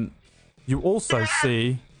you also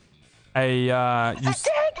see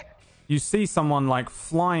you see someone like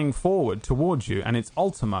flying forward towards you, and it's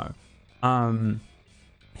Ultimo.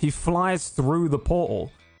 He flies through the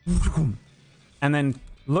portal and then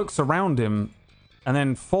looks around him and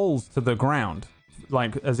then falls to the ground,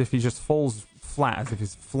 like as if he just falls flat, as if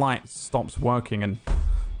his flight stops working, and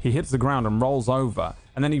he hits the ground and rolls over,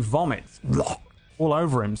 and then he vomits all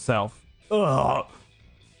over himself. Ugh.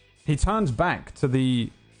 He turns back to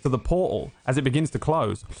the portal as it begins to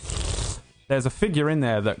close. There's a figure in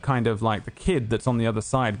there that kind of like the kid that's on the other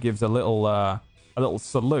side gives a little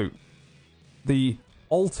salute. The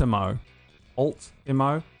Ultimo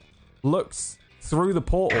looks through the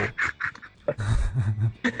portal.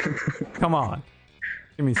 Come on,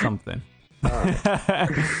 give me something.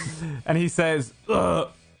 And he says,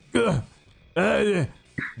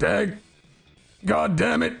 Dag, God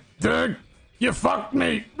damn it, Dag, You fucked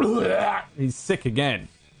me. He's sick again.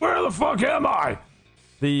 Where the fuck am I?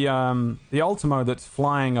 The Ultimo that's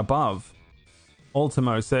flying above.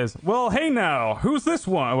 Ultimo says, well, hey now, who's this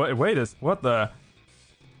one? What the?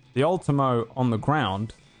 The Ultimo on the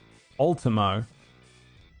ground, Ultimo,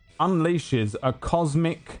 unleashes a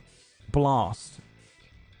cosmic blast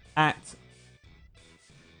at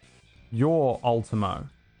your Ultimo,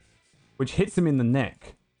 which hits him in the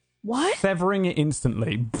neck. What? Severing it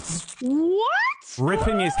instantly. What?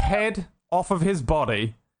 Ripping his head off of his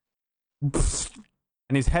body.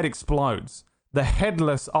 And his head explodes. The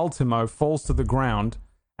headless Ultimo falls to the ground,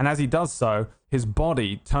 and as he does so, his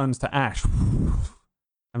body turns to ash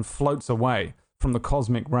and floats away from the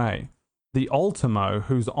cosmic ray. The Ultimo,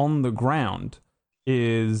 who's on the ground,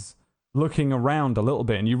 is looking around a little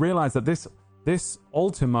bit, and you realize that this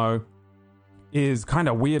Ultimo is kind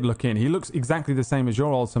of weird looking. He looks exactly the same as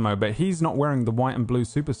your Ultimo, but he's not wearing the white and blue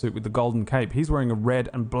supersuit with the golden cape. He's wearing a red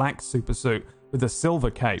and black supersuit with a silver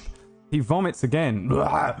cape. He vomits again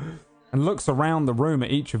and looks around the room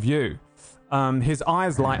at each of you. His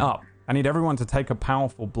eyes light up. I need everyone to take a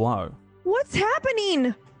powerful blow. What's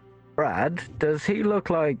happening? Brad, does he look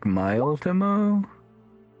like my Ultimo?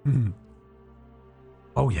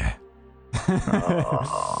 Oh, yeah.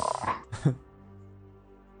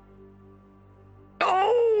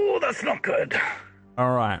 Oh, that's not good.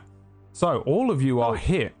 All right. So all of you are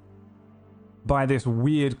hit by this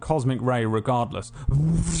weird cosmic ray regardless.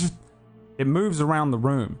 It moves around the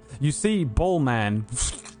room. You see Ballman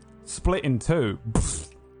split in two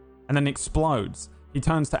and then explodes. He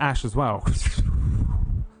turns to ash as well.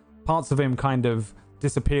 Parts of him kind of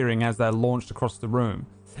disappearing as they're launched across the room.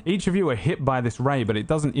 Each of you are hit by this ray, but it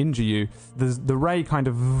doesn't injure you. The ray kind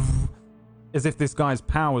of... as if this guy's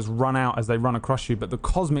powers run out as they run across you, but the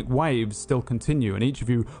cosmic waves still continue, and each of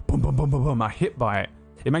you boom, boom, boom, boom, boom, are hit by it.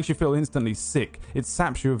 It makes you feel instantly sick. It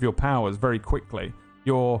saps you of your powers very quickly.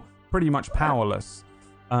 You're pretty much powerless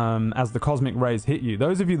as the cosmic rays hit you.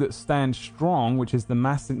 Those of you that stand strong, which is the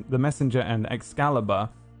Messenger and Excalibur,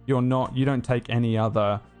 you don't take any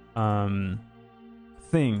other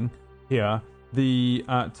thing here. The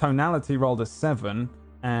Tonality rolled a 7,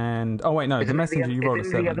 and the Messenger you rolled a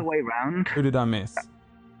 7. The other way round. Who did I miss?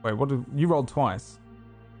 Wait, you rolled twice?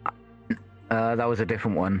 That was a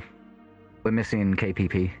different one. We're missing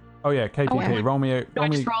KPP. Oh yeah, KPP. Roll me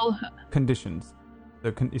roll conditions.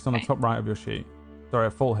 It's on the top right of your sheet. Sorry, a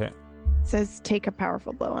full hit. It says take a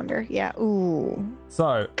powerful blow under. Yeah. Ooh.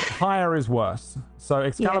 So higher is worse. So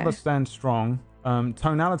Excalibur stands strong.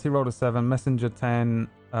 Tonality rolled a 7. Messenger 10.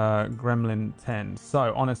 Gremlin 10.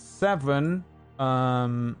 So on a 7,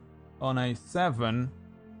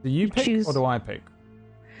 do you pick or do I pick?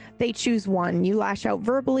 They choose one. You lash out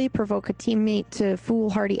verbally, provoke a teammate to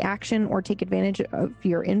foolhardy action, or take advantage of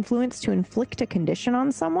your influence to inflict a condition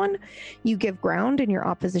on someone. You give ground and your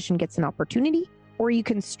opposition gets an opportunity, or you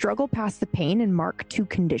can struggle past the pain and mark 2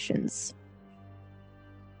 conditions.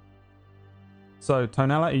 So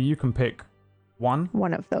Tonality, you can pick one.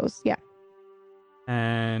 One of those, yeah.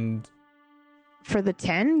 And for the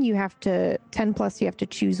 10, you have to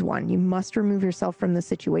choose one. You must remove yourself from the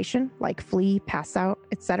situation, like flee, pass out,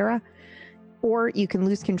 etc. Or you can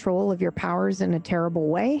lose control of your powers in a terrible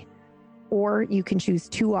way. Or you can choose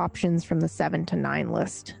 2 options from the 7 to 9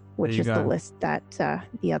 list, which is the list that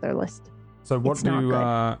the other list. So what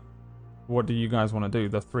do you guys want to do?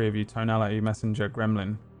 The 3 of you, Tonality, Messenger,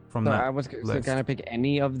 Gremlin, from that list. So can I pick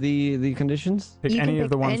any of the conditions? Pick any of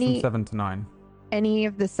the ones from 7 to 9. Any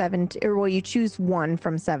of the 7 you choose one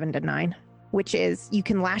from 7 to 9, which is you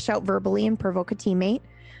can lash out verbally and provoke a teammate,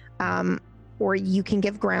 or you can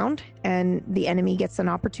give ground and the enemy gets an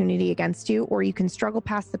opportunity against you, or you can struggle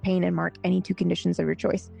past the pain and mark any 2 conditions of your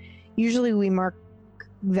choice. Usually we mark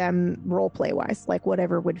them roleplay wise, like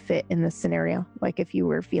whatever would fit in this scenario. Like if you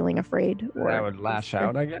were feeling afraid, or I would lash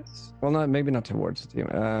out, I guess. Well, maybe not towards the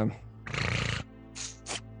team.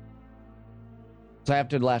 So I have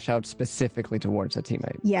to lash out specifically towards a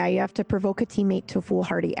teammate. Yeah, you have to provoke a teammate to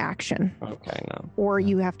foolhardy action. Okay, no. Or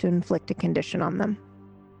you have to inflict a condition on them.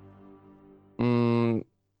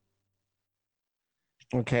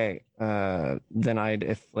 Okay. Then I'd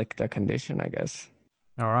inflict a condition, I guess.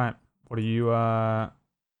 All right. What do you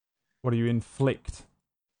inflict?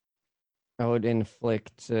 I would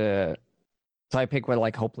inflict. So I pick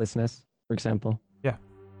like hopelessness, for example. Yeah.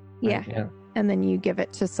 Yeah. Yeah. And then you give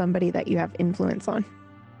it to somebody that you have influence on.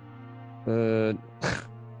 I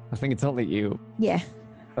think it's only you. Yeah.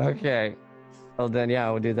 Okay. Well then, yeah,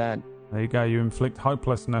 I would do that. There you go. You inflict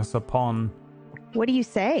hopelessness upon. What do you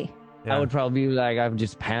say? Yeah. I would probably be like, I would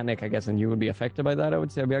just panic, I guess, and you would be affected by that. I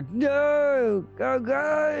would say, I'd be like, no,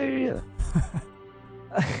 go.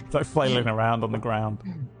 It's like flailing around on the ground.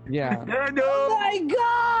 Yeah. Oh my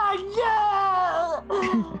god,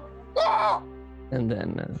 no! And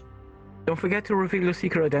then Don't forget to reveal your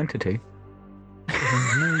secret identity.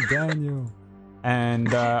 It's me, Daniel.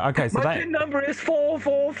 And okay, so My that PIN number is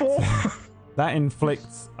 444. that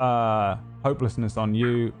inflicts hopelessness on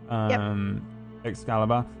you,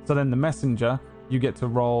 Excalibur. So then the messenger, you get to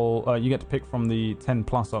roll. You get to pick from the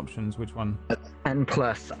 10+ options. Which one?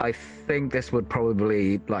 10+. I think this would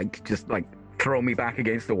probably just throw me back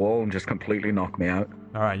against the wall and just completely knock me out.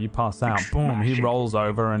 All right, you pass out. Boom! He rolls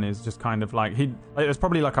over and is just kind of like there's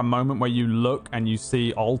probably like a moment where you look and you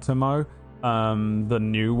see Ultimo, the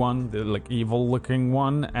new one, the like evil-looking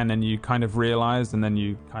one, and then you kind of realize, and then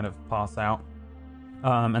you kind of pass out.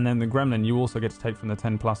 And then the gremlin, you also get to take from the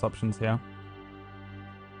 10+ options here.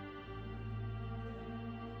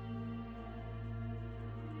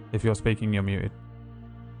 If you're speaking, you're muted.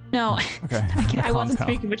 No, Okay. I wasn't Can't tell.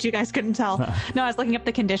 speaking, but you guys couldn't tell. No, I was looking up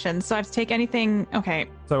the conditions, so I have to take anything. Okay.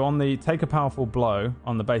 So on the take a powerful blow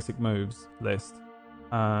on the basic moves list,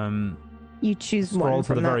 You choose scroll one to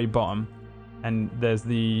from the that. very bottom, and there's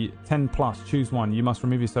the 10+. Choose one. You must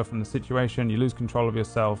remove yourself from the situation. You lose control of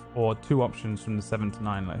yourself, or 2 options from the 7 to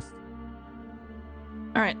 9 list.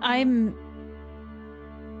 All right. I'm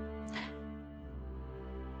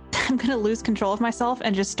gonna lose control of myself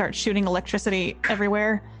and just start shooting electricity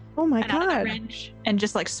everywhere. Oh my and out of the god. wrench and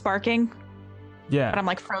just like sparking, Yeah. but I'm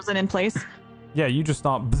like frozen in place. Yeah, you just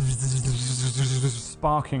start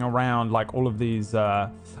sparking around like all of these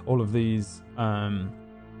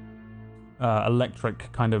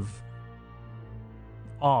electric kind of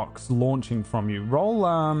arcs launching from you. Roll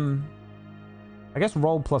I guess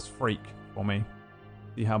roll plus freak for me.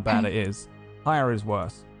 See how bad it is. Higher is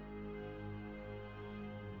worse.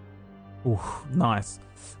 Ooh, nice.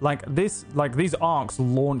 These arcs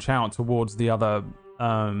launch out towards the other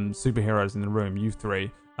superheroes in the room, you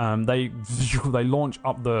three. They launch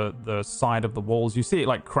up the side of the walls. You see it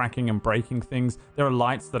like cracking and breaking things. There are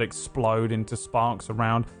lights that explode into sparks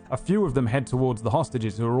around. A few of them head towards the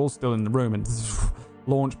hostages who are all still in the room and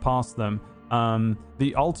launch past them.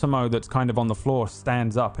 The Ultimo that's kind of on the floor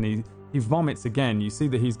stands up and he vomits again. You see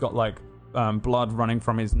that he's got like blood running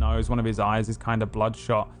from his nose. One of his eyes is kind of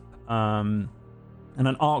bloodshot. And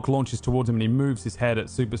an arc launches towards him and he moves his head at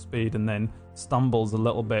super speed and then stumbles a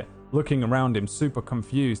little bit, looking around him super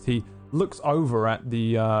confused. He looks over at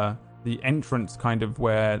the entrance kind of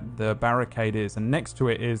where the barricade is, and next to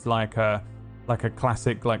it is like a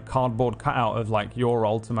classic like cardboard cutout of like your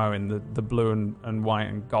Ultimo in the blue and white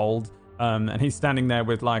and gold, and he's standing there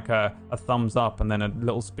with like a thumbs up and then a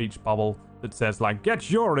little speech bubble that says like, get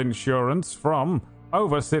your insurance from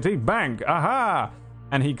Overcity Bank, aha.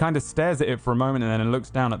 And he kind of stares at it for a moment and then looks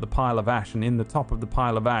down at the pile of ash, and in the top of the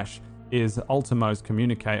pile of ash is Ultimo's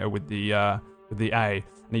communicator with the A, and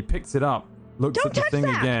he picks it up, looks Don't at the touch thing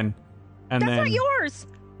that! again, and That's then not yours.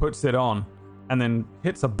 puts it on, and then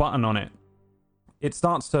hits a button on it. It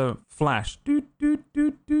starts to flash, doot doot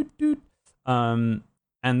doot doot doot, and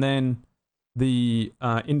then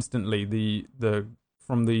instantly the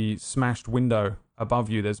from the smashed window above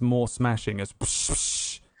you, there's more smashing as.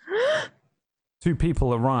 Two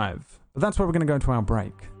people arrive. But that's where we're going to go to our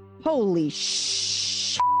break. Holy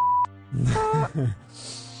sh!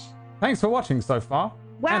 Thanks for watching so far.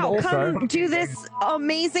 Wow, And also, come do this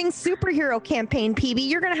amazing superhero campaign, PB.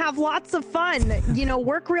 You're going to have lots of fun. You know,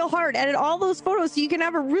 work real hard, edit all those photos so you can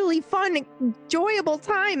have a really fun, enjoyable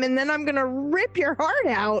time, and then I'm going to rip your heart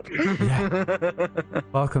out.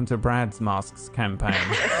 welcome to Brad's Masks campaign.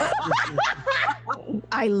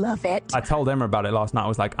 I love it. I told Emma about it last night. I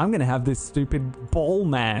was like, I'm going to have this stupid ball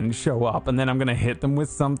man show up, and then I'm going to hit them with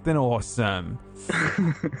something awesome.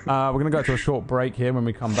 We're going to go to a short break here. When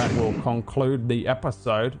we come back, we'll conclude the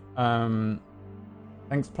episode.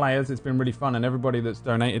 Thanks, players. It's been really fun. And everybody that's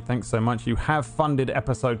donated, thanks so much. You have funded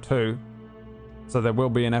episode 2. So there will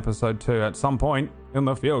be an episode 2 at some point in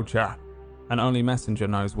the future. And only Messenger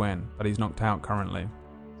knows when, but he's knocked out currently.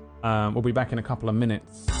 We'll be back in a couple of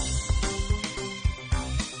minutes.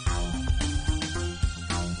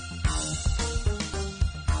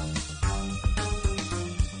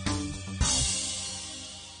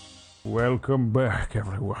 Welcome back,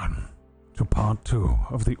 everyone, to part 2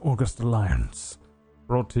 of the August Alliance,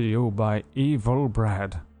 brought to you by Evil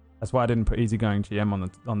Brad. That's why I didn't put Easygoing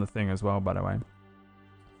GM on the thing as well, by the way.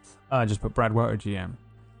 I just put Brad Werter GM,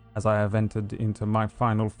 as I have entered into my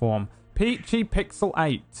final form. Peachy Pixel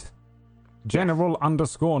 8, General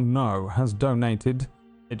 _no has donated.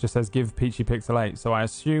 It just says give Peachy Pixel 8, so I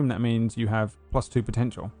assume that means you have +2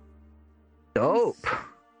 potential. Dope.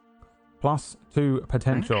 +2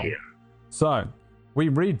 potential. So, we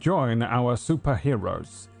rejoin our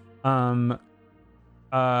superheroes.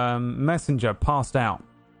 Messenger passed out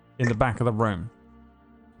in the back of the room.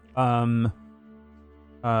 The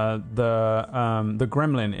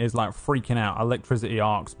gremlin is like freaking out. Electricity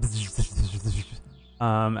arcs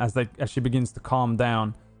as she begins to calm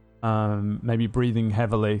down, maybe breathing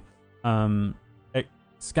heavily.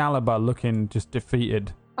 Excalibur looking just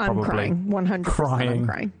defeated. I'm probably. crying. 100%. I'm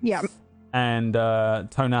crying. Yeah. And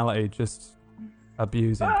Tonality just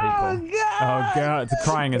abusing people. Oh god, it's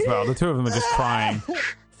crying as well. The two of them are just crying.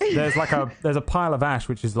 There's a pile of ash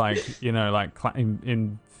which is like, you know, like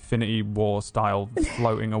Infinity War style,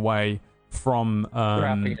 floating away from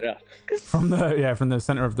wrapping it up from the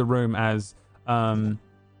center of the room as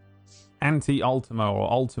Anti-Ultimo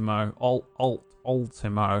or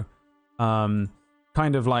Ultimo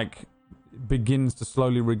kind of like begins to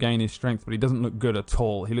slowly regain his strength, but he doesn't look good at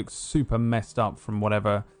all. He looks super messed up from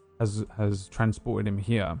whatever has transported him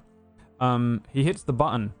here. He hits the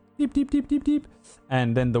button, deep, deep, deep, deep, deep,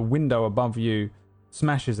 and then the window above you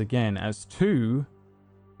smashes again as two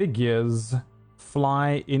figures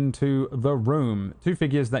fly into the room. Two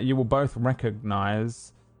figures that you will both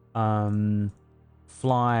recognize fly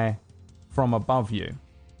from above you.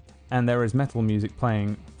 And there is metal music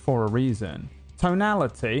playing for a reason.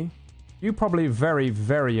 Tonality, you're probably very,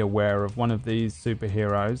 very aware of one of these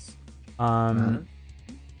superheroes.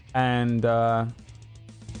 And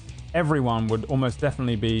everyone would almost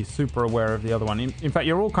definitely be super aware of the other one. In fact,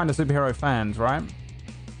 you're all kind of superhero fans, right?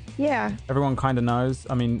 Yeah. Everyone kind of knows.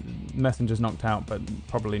 I mean, Messenger's knocked out, but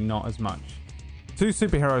probably not as much. Two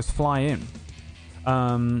superheroes fly in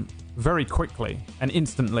very quickly and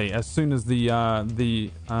instantly. As soon as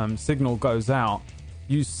the signal goes out,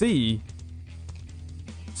 you see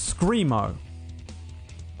Screamo,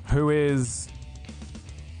 who is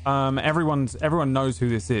everyone knows who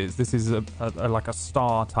this is. This is a like a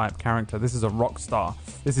star type character. This is a rock star.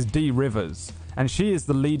 This is Dee Rivers, and she is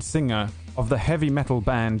the lead singer of the heavy metal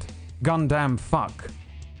band Gundam Fuck,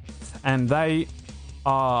 and they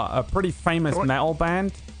are a pretty famous metal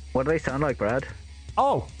band. What do they sound like, Brad?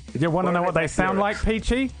 Oh, you want to know what they sound like,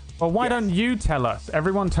 Peachy? Well, why don't you tell us?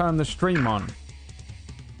 Everyone turn the stream on.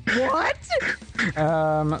 What?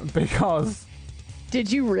 Because...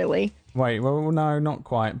 Did you really? Wait, well, no, not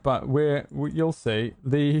quite, but you'll see.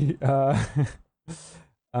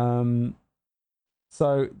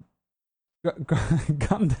 So...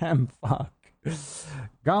 Gundam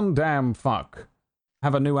Fuck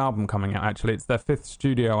have a new album coming out, actually. It's their 5th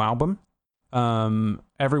studio album.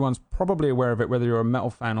 Everyone's probably aware of it, whether you're a metal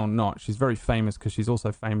fan or not. She's very famous because she's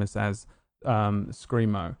also famous as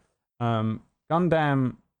Screamo.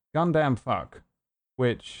 Gundam Fuck,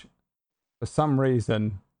 which for some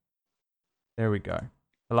reason... There we go.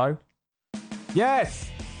 Hello? Yes!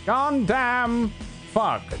 Gundam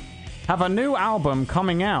Fuck have a new album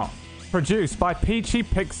coming out, produced by Peachy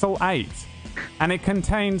Pixel 8, and it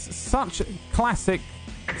contains such classic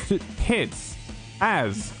hits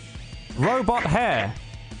as Robot Hair,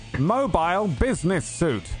 Mobile Business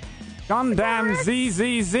Suit, Gundam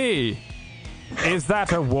ZZZ, Is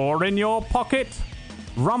That a War in Your Pocket,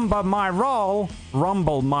 Rumba My Roll,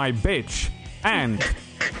 Rumble My Bitch, and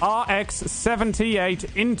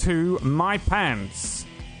RX-78 Into My Pants.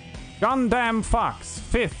 Gundam Fuck's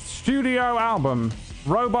 5th studio album,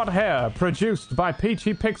 Robot Hair, produced by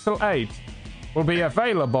Peachy Pixel 8, will be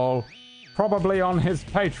available probably on his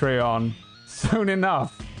Patreon soon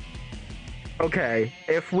enough. Okay,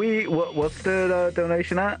 if we... What's the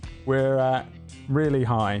donation at? We're at really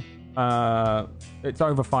high. It's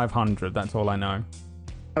over 500, that's all I know.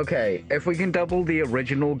 Okay, if we can double the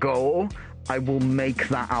original goal, I will make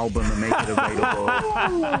that album and make it available.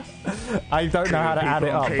 I don't know how to add it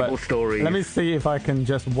up, but stories. Let me see if I can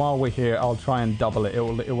just, while we're here, I'll try and double it. It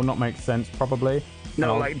will not make sense, probably.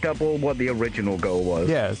 No, like double what the original goal was.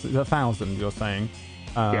 Yes, 1,000, you're saying.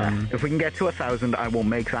 Yeah, if we can get to 1,000, I will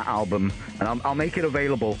make that album, and I'll make it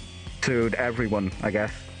available to everyone, I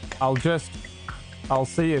guess. I'll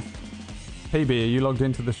see if... PB, are you logged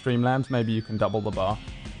into the Streamlabs? Maybe you can double the bar.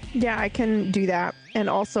 Yeah, I can do that. And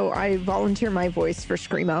also, I volunteer my voice for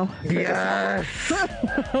Screamo. Yes!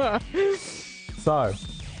 So,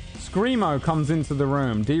 Screamo comes into the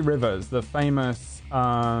room. Dee Rivers, the famous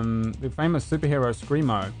superhero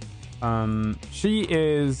Screamo.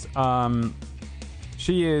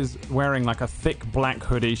 She is wearing like a thick black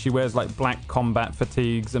hoodie. She wears like black combat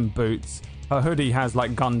fatigues and boots. Her hoodie has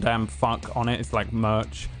like Gundam Fuck on it. It's like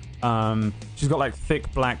merch. She's got like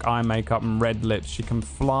thick black eye makeup and red lips. She can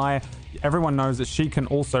fly. Everyone knows that she can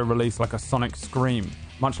also release like a sonic scream,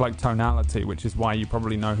 much like Tonality, which is why you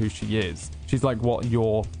probably know who she is. She's like what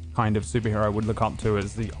your kind of superhero would look up to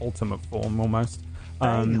as the ultimate form almost.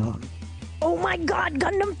 Oh my God,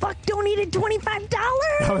 Gundam Fuck donated $25.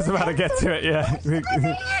 I was about to get to it, yeah.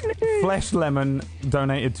 Flesh Lemon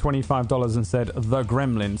donated $25 and said, the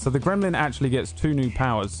Gremlin. So the Gremlin actually gets 2 new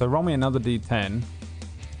powers. So roll me another D10.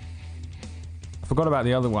 I forgot about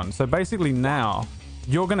the other one. So basically now,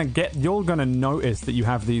 you're gonna notice that you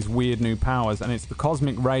have these weird new powers, and it's the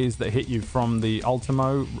cosmic rays that hit you from the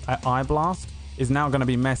Ultimo Eye Blast is now going to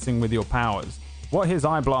be messing with your powers. What his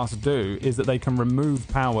eye blasts do is that they can remove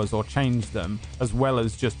powers or change them, as well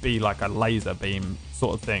as just be like a laser beam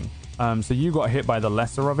sort of thing. So you got hit by the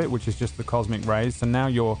lesser of it, which is just the cosmic rays. So now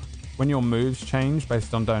when your moves change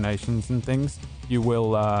based on donations and things, it's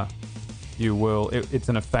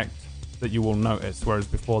an effect that you will notice, whereas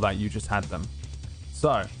before that you just had them.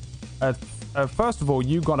 So first of all,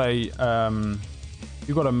 you got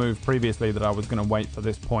a move previously that I was going to wait for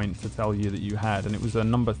this point to tell you that you had, and it was a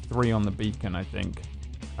number 3 on the beacon, I think.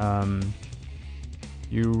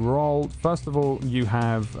 You rolled. First of all, you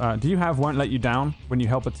have. Do you have Won't Let You Down? When you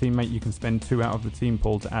help a teammate, you can spend 2 out of the team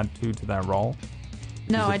pool to add 2 to their roll.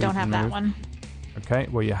 No, I don't have that one. Okay,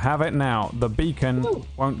 well, you have it now. The beacon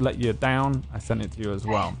won't let you down. I sent it to you as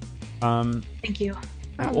well. Thank you.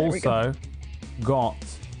 You also got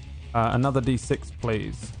another D6,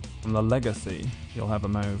 please. From the legacy, you'll have a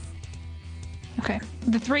move. Okay.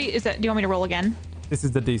 The 3 is that. Do you want me to roll again? This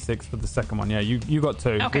is the D6 for the second one. Yeah, you got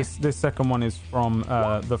 2. Okay. This second one is from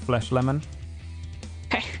the Flesh Lemon.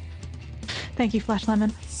 Okay. Thank you, Flesh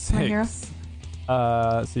Lemon. 6. My hero.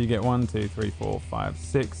 So you get 1, 2, 3, 4, 5,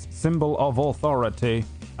 6. Symbol of authority,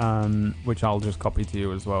 which I'll just copy to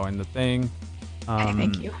you as well in the thing. Okay,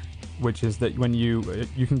 thank you. Which is that when you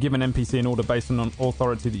can give an NPC an order based on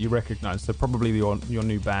authority that you recognize. So probably your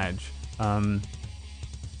new badge that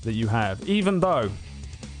you have. Even though,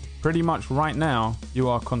 pretty much right now, you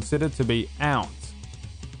are considered to be out.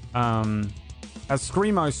 As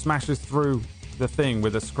Screamo smashes through the thing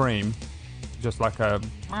with a scream, just like a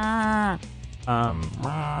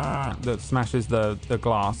that smashes the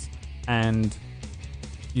glass, and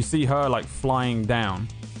you see her like flying down.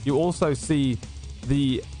 You also see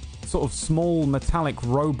the sort of small metallic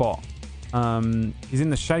robot. He's in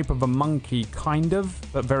the shape of a monkey, kind of,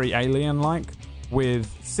 but very alien-like, with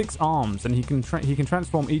 6 arms, and he can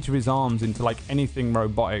transform each of his arms into like anything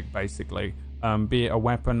robotic, basically. Be it a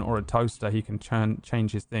weapon or a toaster, he can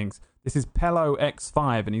change his things. This is Pello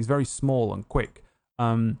X5, and he's very small and quick.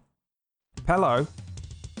 Pello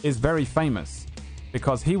is very famous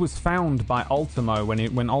because he was found by Ultimo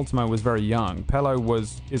when Ultimo was very young. Pello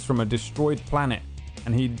is from a destroyed planet,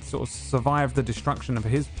 and he sort of survived the destruction of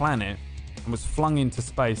his planet and was flung into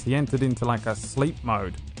space. He entered into like a sleep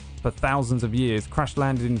mode for thousands of years, crash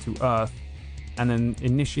landed into Earth, and then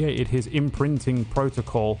initiated his imprinting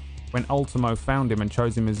protocol when Ultimo found him and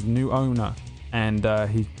chose him as new owner, and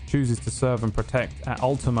he chooses to serve and protect at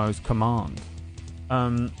Ultimo's command.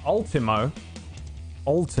 Ultimo,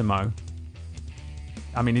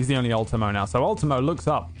 I mean, he's the only Ultimo now, so Ultimo looks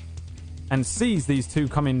up and sees these two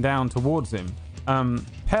coming down towards him.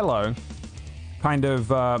 Pello kind of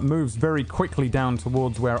moves very quickly down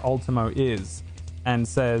towards where Ultimo is and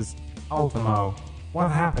says, "Ultimo, what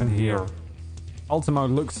happened here?" Ultimo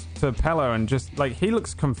looks to Pello and just like he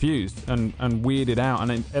looks confused and weirded out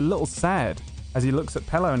and a little sad as he looks at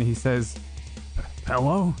Pello, and he says,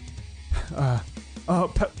 "Pello,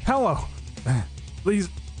 Pello,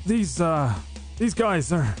 these guys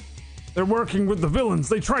they're working with the villains.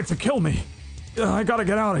 They tried to kill me. I gotta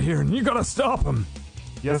get out of here, and you gotta stop them."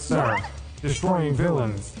 "Yes, sir. Destroying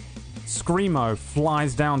villains." Screamo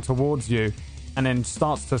flies down towards you and then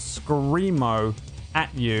starts to screamo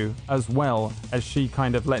at you as well, as she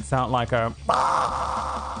kind of lets out like a...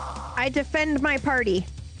 I defend my party.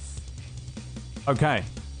 Okay.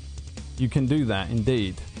 You can do that,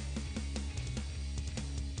 indeed.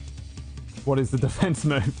 What is the defense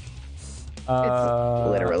move? It's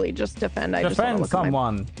literally just defend. I defend just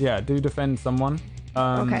someone. Yeah, do defend someone.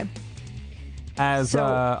 Okay. As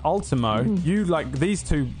Ultimo, you like these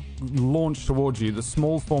two launch towards you. The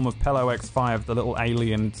small form of Pello X5, the little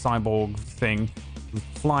alien cyborg thing,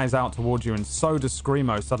 flies out towards you, and so does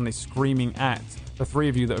Screamo, suddenly screaming at the 3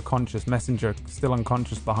 of you that are conscious. Messenger still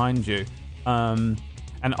unconscious behind you. And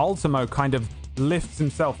Ultimo kind of lifts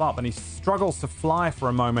himself up, and he struggles to fly for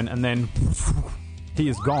a moment, and then he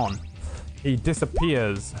is gone. He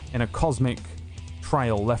disappears in a cosmic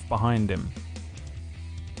trail left behind him,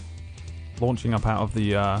 launching up out of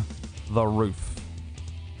the roof,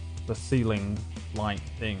 the ceiling light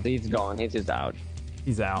thing. He's gone. He's just out.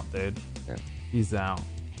 He's out, dude. Yeah. He's out.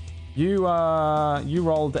 You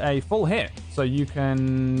rolled a full hit. So you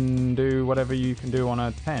can do whatever you can do on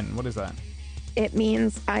a 10. What is that? It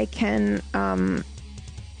means I can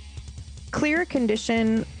clear a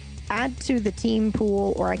condition, add to the team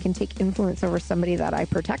pool, or I can take influence over somebody that I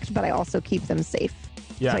protect, but I also keep them safe.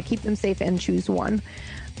 Yeah. So I keep them safe and choose one.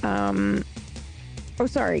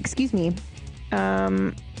 Excuse me.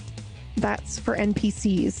 That's for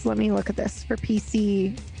NPCs. Let me look at this. For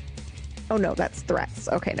PC. Oh no, that's threats.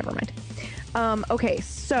 Okay, never mind. Okay,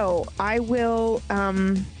 so I will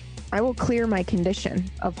clear my condition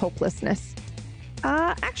of hopelessness.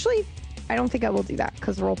 Actually, I don't think I will do that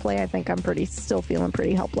because roleplay, I think I'm still feeling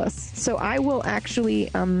pretty helpless. So I will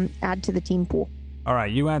actually add to the team pool. All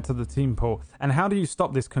right, you add to the team pool. And how do you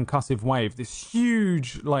stop this concussive wave? This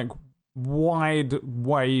huge, like, wide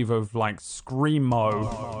wave of, like,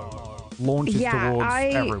 screamo launches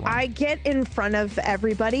towards everyone. I get in front of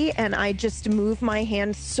everybody and I just move my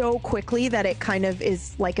hand so quickly that it kind of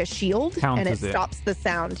is like a shield. Counters and it stops the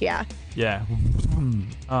sound. Yeah. Yeah.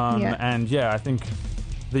 And yeah, I think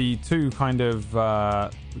the two kind of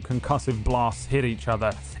concussive blasts hit each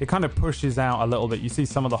other. It kind of pushes out a little bit. You see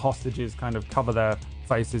some of the hostages kind of cover their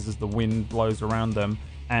faces as the wind blows around them.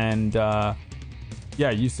 And yeah,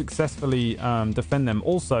 you successfully defend them.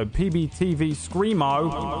 Also, PBTV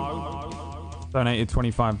Screamo donated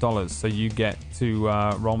 $25, so you get to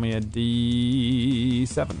roll me a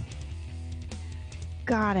D7.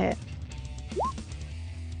 Got it.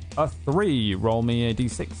 A 3, roll me a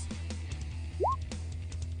D6.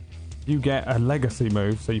 You get a legacy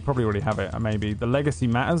move, so you probably already have it. Maybe the legacy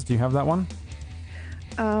matters. Do you have that one?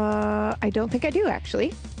 I don't think I do,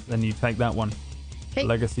 actually. Then you take that one. Okay.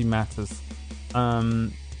 Legacy matters.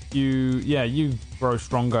 You grow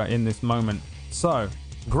stronger in this moment. So,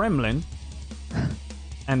 Gremlin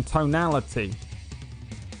and Tonality.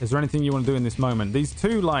 Is there anything you want to do in this moment? These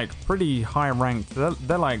two, like, pretty high ranked.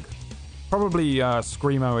 They're like, probably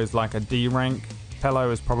Screamo is like a D rank.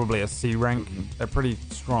 Pello is probably a C rank. They're pretty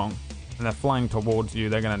strong, and they're flying towards you.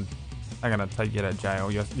 They're gonna take you to jail.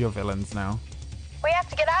 You're villains now. We have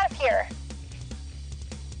to get out of here.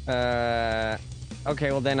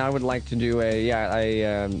 Okay, well then I would like to do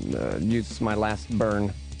use my last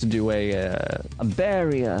burn to do a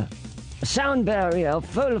barrier. A sound barrier,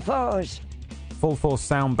 full force. Full force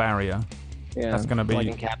sound barrier. Yeah, that's gonna be like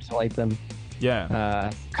encapsulate them.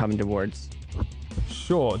 Yeah. Coming towards.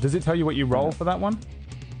 Sure. Does it tell you what you roll for that one?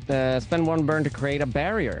 Spend one burn to create a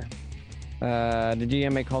barrier. The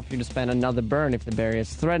GM may call for you to spend another burn if the barrier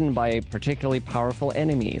is threatened by particularly powerful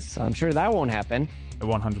enemies. I'm sure that won't happen. It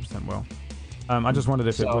 100% will. I just wondered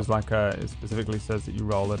if it was like it specifically says that you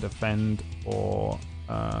roll a defend or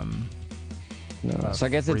no. So I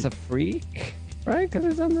guess it's a freak, right? Because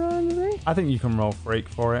it's under the thing. I think you can roll freak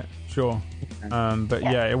for it. Sure. But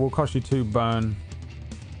yeah, it will cost you 2 burn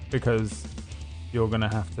because you're gonna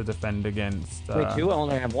have to defend against. Wait, 2? I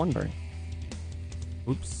only have 1 burn.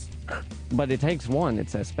 Oops. But it takes 1. It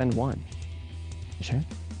says spend 1. You sure?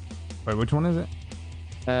 Wait, which one is it?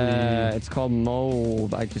 It's called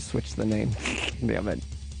Mold. I just switched the name. Damn it.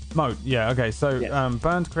 Mode. Yeah. Okay. So yes.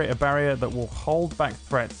 burn to create a barrier that will hold back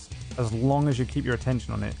threats as long as you keep your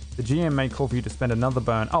attention on it. The GM may call for you to spend another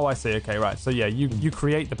burn. Oh, I see. Okay, right. So yeah, you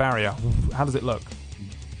create the barrier. How does it look?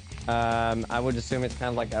 I would assume it's kind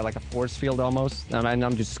of like a force field almost, and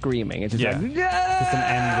I'm just screaming. It's just like, just an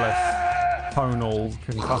endless tonal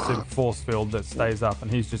concussive force field that stays up,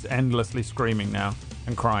 and he's just endlessly screaming now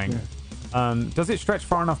and crying. Does it stretch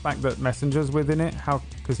far enough back that Messenger's within it? How?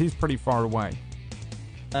 Because he's pretty far away.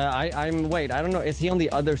 Wait, I don't know. Is he on the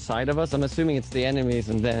other side of us? I'm assuming it's the enemies,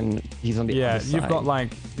 and then he's on the other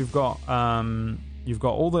side. You've got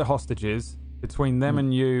all the hostages. Between them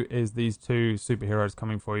and you is these 2 superheroes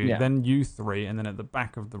coming for you. Yeah. Then you 3, and then at the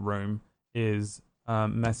back of the room is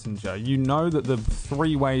Messenger. You know that the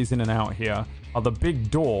 3 ways in and out here are the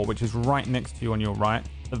big door, which is right next to you on your right,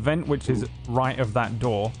 the vent, which is right of that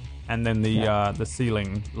door, and then the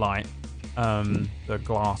ceiling light, the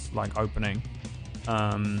glass like opening.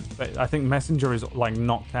 But I think Messenger is like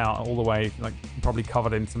knocked out all the way, like probably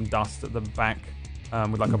covered in some dust at the back,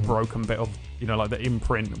 with like a broken bit of, like the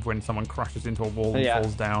imprint of when someone crashes into a wall and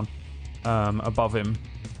falls down above him.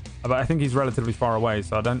 But I think he's relatively far away,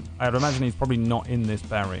 so I'd imagine he's probably not in this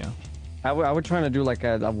barrier. I would try to do like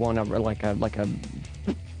a one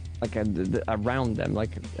around them,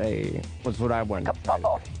 like what's what I want. A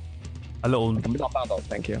bubble. A little bubble.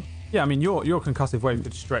 Thank you. Yeah, I mean your concussive wave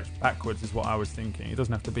could stretch backwards, is what I was thinking. It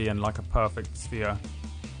doesn't have to be in like a perfect sphere,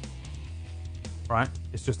 right?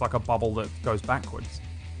 It's just like a bubble that goes backwards.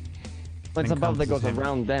 But it's a bubble that goes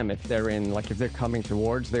around them. If they're if they're coming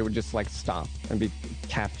towards, they would just like stop and be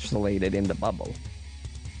encapsulated in the bubble.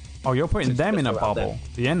 Oh, you're putting them in a around bubble.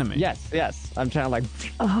 The enemy. Yes. I'm trying to like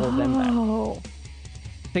hold them back. Oh.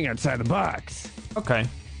 Think outside the box. Okay.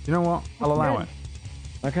 You know what? I'll allow it.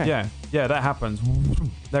 Okay. Yeah, that happens.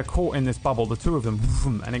 They're caught in this bubble, the two of them,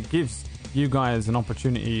 and it gives you guys an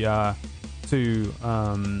opportunity to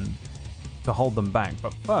hold them back.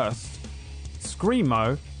 But first,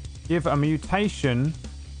 Screamo, give a mutation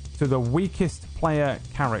to the weakest player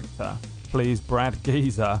character. Please, Brad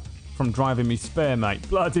Geezer from Driving Me Spare, mate.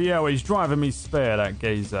 Bloody hell, he's driving me spare, that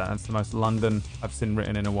geezer. That's the most London I've seen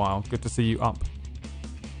written in a while. Good to see you up.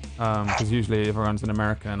 Because usually everyone's in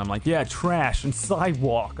America and I'm like, yeah, trash and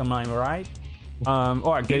sidewalk. I'm like, all right. All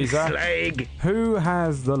right, geezer. Slag. Who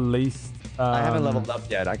has the least... I haven't leveled up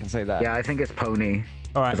yet, I can say that. Yeah, I think it's Pony.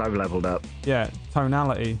 All right. Because I've leveled up. Yeah,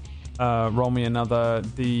 tonality. Roll me another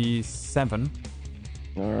D7.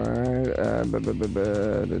 Alright,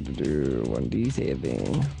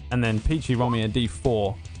 1d7. And then Peachy, roll me a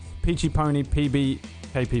D4. Peachy Pony, PB,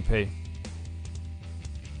 KPP.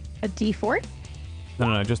 A D4?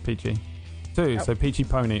 No, just Peachy. 2, so Peachy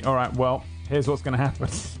Pony. All right, well, here's what's going to happen.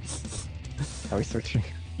 Are we switching?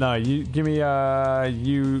 No, you give me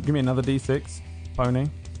another D6, Pony.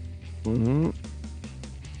 Mm-hmm.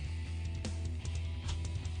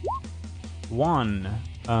 1.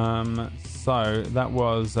 So that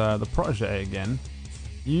was the protege again.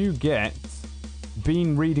 You get,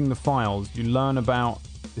 been reading the files, you learn about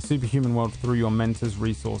the superhuman world through your mentor's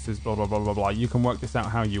resources, blah, blah, blah, blah, blah. You can work this out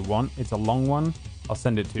how you want. It's a long one. I'll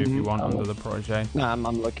send it to you if you want under the protege. No, I'm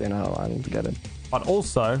looking. I need to get it. But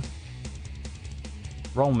also,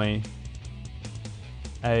 roll me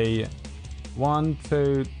a 1,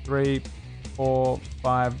 2, 3, 4,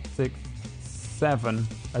 5, 6, 7,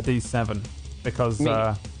 a D7. Because,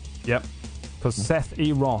 because Seth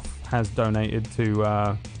E. Roth has donated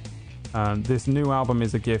to this new album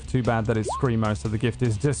is a gift. Too bad that it's Screamo, so the gift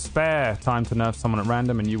is Despair. Time to nerf someone at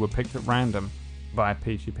random, and you were picked at random by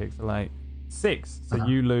Peachy Pixelate. 6, so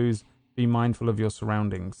you lose. Be mindful of your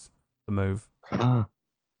surroundings. The move. I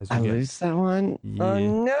lose that one? Yeah.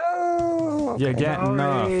 Oh, no! You get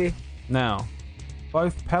nerfed. Now,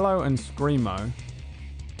 both Pello and Screamo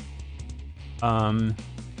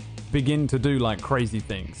begin to do like crazy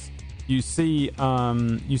things. You see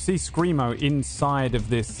Screamo inside of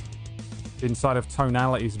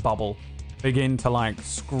Tonality's bubble begin to like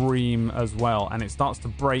scream as well, and it starts to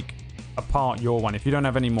break apart your one. If you don't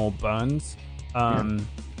have any more burns,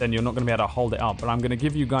 then you're not going to be able to hold it up. But I'm going to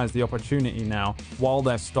give you guys the opportunity now, while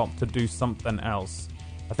they're stopped, to do something else.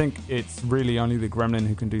 I think it's really only the gremlin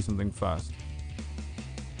who can do something first.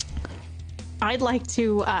 I'd like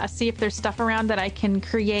to see if there's stuff around that I can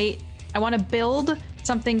create. I want to build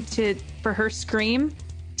something for her scream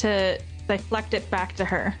to deflect it back to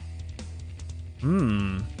her.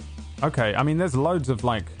 Okay, I mean, there's loads of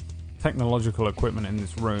like technological equipment in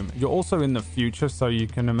this room. You're also in the future, so you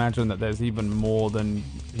can imagine that there's even more than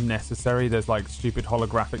necessary. There's like stupid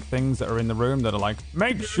holographic things that are in the room that are like,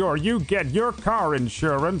 make sure you get your car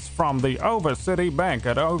insurance from the Overcity Bank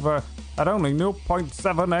at only 0.7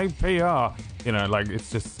 APR. You know, like it's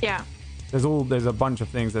just There's a bunch of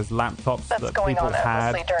things. There's laptops That's that going people on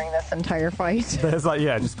had endlessly during this entire fight. There's like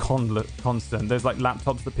just constant. There's like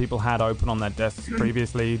laptops that people had open on their desks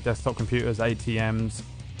previously, desktop computers, ATMs.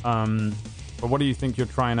 But what do you think you're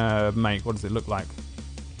trying to make? What does it look like?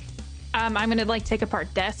 I'm gonna like take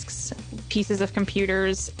apart desks, pieces of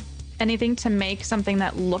computers, anything to make something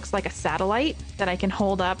that looks like a satellite that I can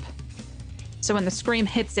hold up. So when the scream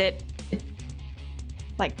hits it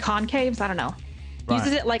like concaves, I don't know. Right.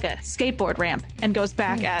 Uses it like a skateboard ramp and goes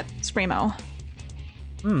back at Screamo.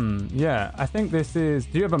 Yeah, I think this is...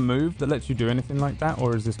 Do you have a move that lets you do anything like that,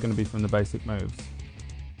 or is this going to be from the basic moves?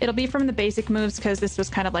 It'll be from the basic moves because this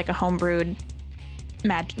was kind of like a homebrewed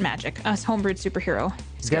magic, a homebrewed superhero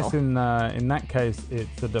skill. I guess in that case,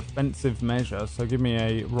 it's a defensive measure, so give me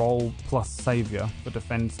a roll plus savior for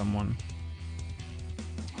defend someone.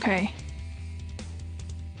 Okay.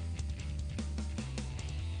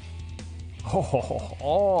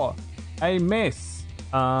 A miss.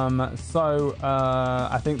 So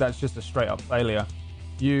I think that's just a straight up failure.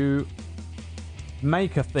 You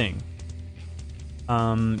make a thing.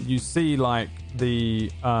 You see like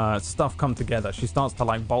the stuff come together. She starts to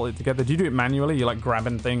like bolt it together. Do you do it manually? You're like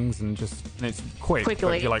grabbing things and it's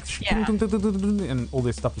quickly. You're like and all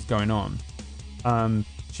this stuff is going on.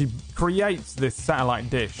 She creates this satellite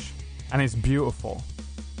dish and it's beautiful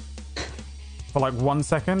for like 1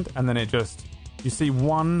 second, and then you see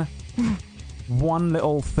one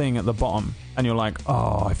little thing at the bottom, and you're like,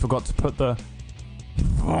 oh, I forgot to put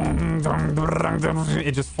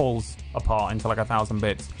it just falls apart into like 1,000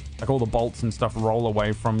 bits. like all the bolts and stuff roll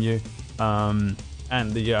away from you, and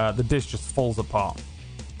the dish just falls apart.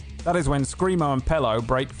 That is when Screamo and Pello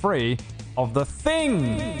break free of the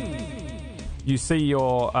thing. You see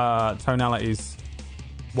your tonalities,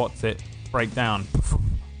 break down.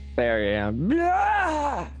 There I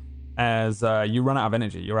am. As you run out of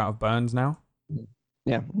energy. You're out of burns now.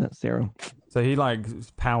 Yeah, that's 0. So he like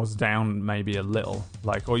powers down maybe a little,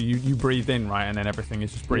 like, or you breathe in, right, and then everything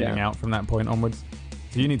is just breathing out from that point onwards.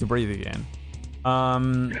 So you need to breathe again.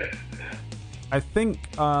 I think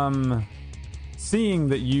seeing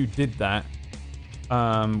that you did that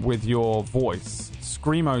with your voice,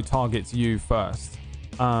 Screamo targets you first.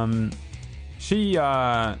 She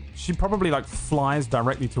probably like flies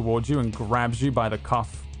directly towards you and grabs you by the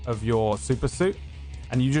cuff of your super suit,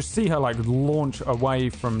 and you just see her like launch away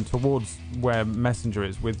from towards where Messenger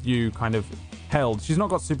is, with you kind of held. She's not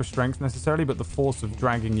got super strength necessarily, but the force of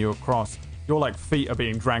dragging you across, your like feet are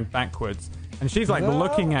being dragged backwards, and she's like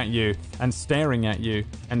looking at you and staring at you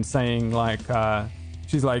and saying like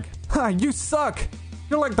she's like, "Ha, you suck,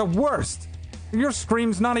 you're like the worst, your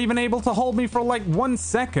scream's not even able to hold me for like 1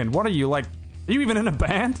 second. What are you, like, are you even in a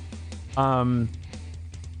band?"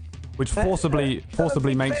 Which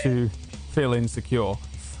forcibly makes you feel insecure,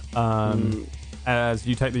 as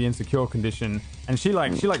you take the insecure condition, and she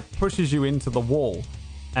pushes you into the wall,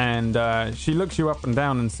 and she looks you up and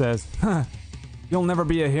down and says, "Huh, you'll never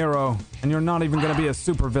be a hero, and you're not even going to be a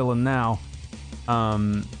supervillain now.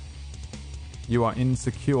 You are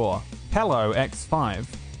insecure." Pello X5,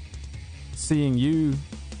 seeing you,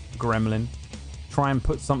 Gremlin, try and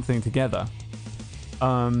put something together,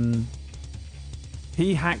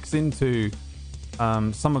 he hacks into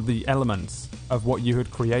some of the elements of what you had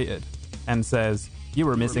created and says, "You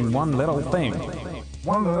were missing one little thing."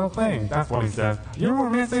 One little thing, that's what he says. You were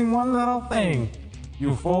missing one little thing,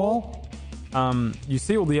 you fool. You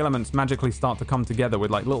see all the elements magically start to come together with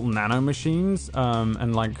like little nano machines,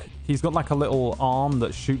 and like he's got like a little arm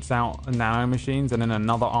that shoots out nano machines, and then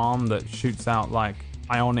another arm that shoots out like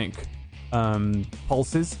ionic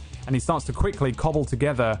pulses, and he starts to quickly cobble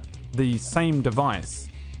together the same device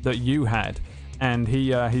that you had, and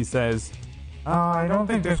he says, I don't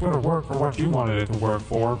think this would have worked for what you wanted it to work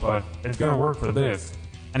for, but it's gonna work for this.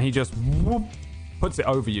 And he just puts it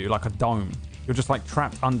over you like a dome. You're just like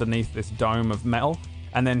trapped underneath this dome of metal,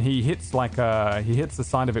 and then he hits the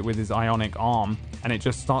side of it with his ionic arm, and it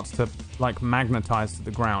just starts to like magnetize to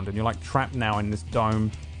the ground, and you're like trapped now in this dome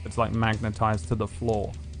that's like magnetized to the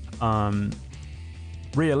floor.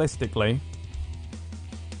 Realistically,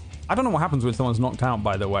 I don't know what happens when someone's knocked out,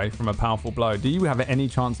 by the way, from a powerful blow. Do you have any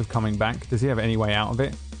chance of coming back? Does he have any way out of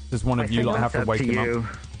it? Does one of you lot have to wake him up?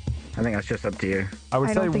 I think that's just up to you.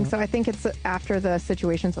 I don't think so. I think it's after the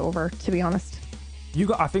situation's over, to be honest.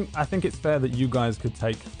 I think it's fair that you guys could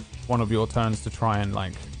take one of your turns to try and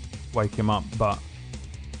like wake him up, but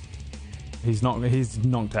he's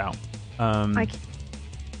knocked out. I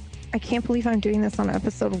can't believe I'm doing this on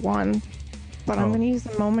episode 1. But I'm going to use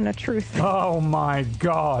the moment of truth. Oh my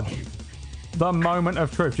god. The moment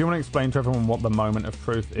of truth. Do you want to explain to everyone what the moment of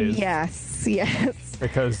truth is? Yes.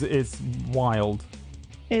 Because it's wild.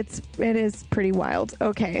 It is pretty wild.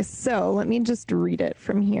 Okay, so let me just read it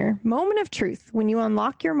from here. Moment of truth. When you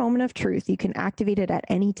unlock your moment of truth, you can activate it at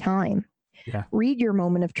any time. Yeah. Read your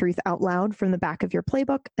moment of truth out loud from the back of your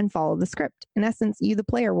playbook and follow the script. In essence, you, the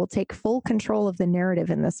player, will take full control of the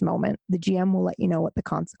narrative in this moment. The GM will let you know what the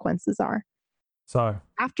consequences are. So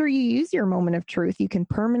after you use your moment of truth, you can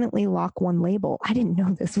permanently lock one label. I didn't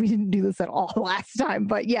know this. We didn't do this at all last time,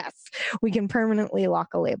 but yes, we can permanently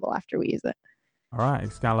lock a label after we use it. All right,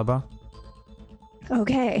 Excalibur.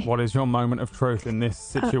 Okay. What is your moment of truth in this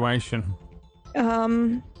situation?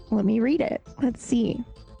 Let me read it. Let's see.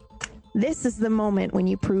 This is the moment when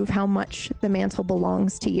you prove how much the mantle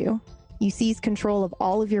belongs to you. You seize control of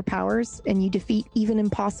all of your powers, and you defeat even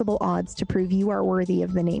impossible odds to prove you are worthy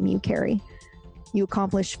of the name you carry. You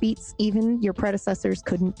accomplish feats even your predecessors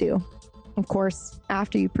couldn't do. Of course,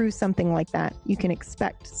 after you prove something like that, you can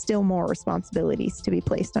expect still more responsibilities to be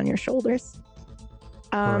placed on your shoulders.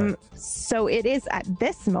 So it is at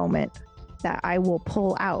this moment that I will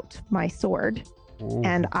pull out my sword. Ooh.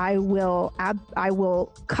 And I will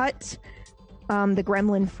cut the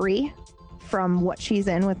gremlin free from what she's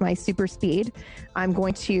in with my super speed. I'm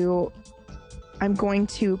going to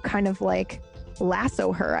kind of like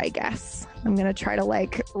lasso her, I guess. I'm going to try to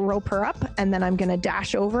like rope her up, and then I'm going to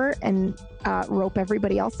dash over and rope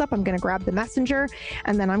everybody else up. I'm going to grab the messenger,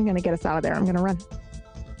 and then I'm going to get us out of there. I'm going to run.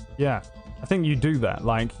 Yeah, I think you do that.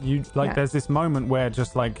 There's this moment where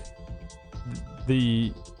just like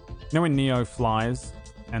you know when Neo flies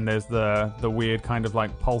and there's the weird kind of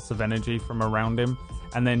like pulse of energy from around him,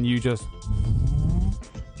 and then you just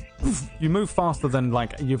you move faster than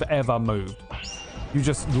like you've ever moved. You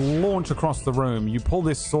just launch across the room. You pull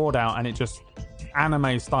this sword out, and it just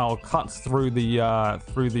anime style cuts through the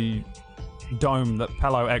dome that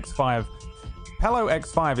Pello X5. Pello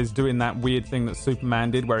X5 is doing that weird thing that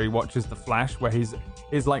Superman did, where he watches the Flash, where his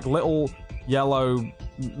like little yellow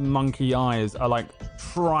monkey eyes are like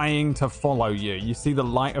trying to follow you. You see the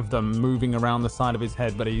light of them moving around the side of his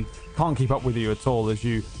head, but he can't keep up with you at all as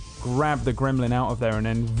you grab the gremlin out of there and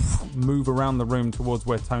then move around the room towards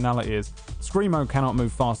where Tonality is. Screamo cannot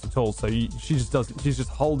move fast at all, so she's just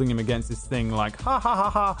holding him against this thing like, ha ha ha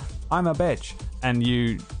ha, I'm a bitch. And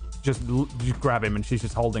you grab him and she's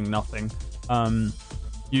just holding nothing.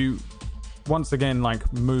 You once again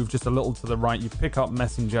like move just a little to the right. You pick up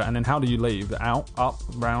Messenger, and then how do you leave? Out, up,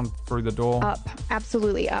 round, through the door? Up,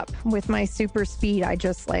 absolutely up. With my super speed, I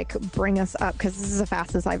just like bring us up because this is the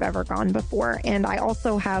fastest I've ever gone before, and I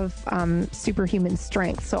also have superhuman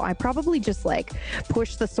strength, so I probably just like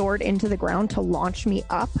push the sword into the ground to launch me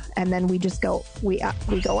up, and then we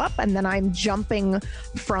go up, and then I'm jumping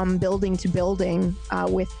from building to building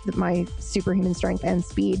with my superhuman strength and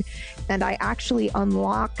speed, and I actually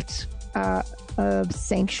unlocked a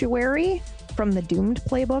sanctuary from the Doomed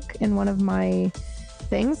playbook in one of my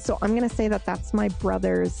things, so I'm gonna say that that's my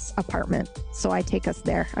brother's apartment, so I take us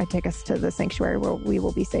there. I take us to the sanctuary where we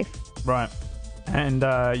will be safe. Right. And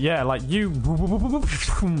yeah, like you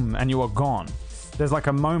and you are gone. There's like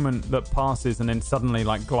a moment that passes, and then suddenly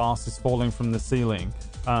like glass is falling from the ceiling.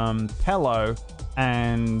 Pello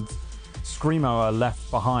and Screamo are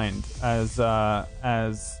left behind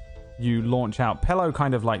as you launch out. Pello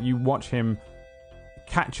kind of like, you watch him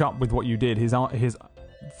catch up with what you did. His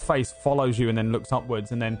face follows you and then looks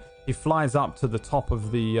upwards, and then he flies up to the top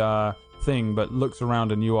of the thing, but looks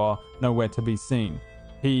around and you are nowhere to be seen.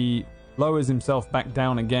 He lowers himself back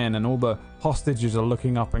down again, and all the hostages are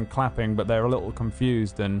looking up and clapping, but they're a little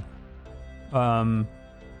confused, and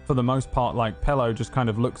for the most part, like, Pello just kind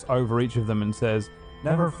of looks over each of them and says,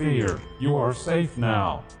 "Never fear, you are safe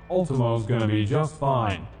now. Ultimo's gonna be just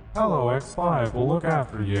fine. Pello X5 will look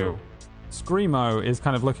after you." Screamo is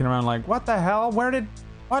kind of looking around like, what the hell? What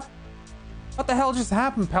the hell just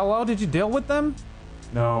happened, Pello? Did you deal with them?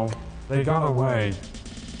 No, they got away.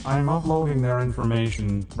 I'm uploading their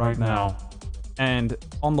information right now. And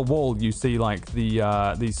on the wall, you see like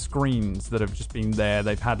these screens that have just been there.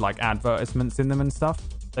 They've had like advertisements in them and stuff.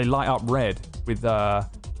 They light up red with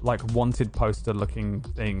like wanted poster looking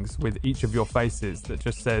things with each of your faces that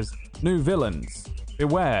just says, "New villains,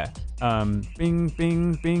 beware." Bing,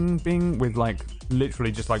 bing, bing, bing, with like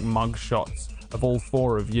literally just like mug shots of all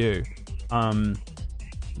four of you.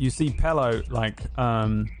 You see Pello, like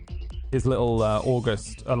his little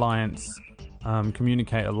August Alliance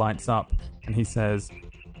communicator lights up, and he says,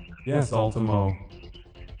 "Yes, Ultimo.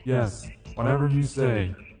 Yes, whatever you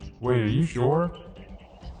say. Wait, are you sure?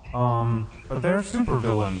 But they're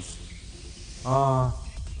supervillains.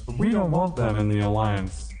 But we don't want them in the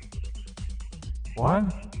Alliance."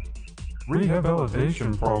 "What?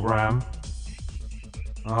 Rehabilitation program?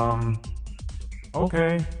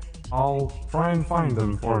 Okay, I'll try and find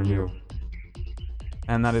them for you."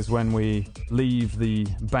 And that is when we leave the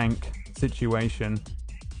bank situation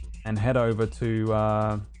and head over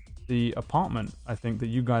to the apartment, I think, that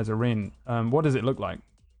you guys are in. What does it look like,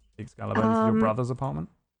 Excalibur? This is your brother's apartment?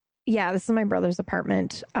 Yeah, this is my brother's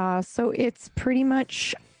apartment. So it's pretty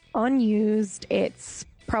much unused. It's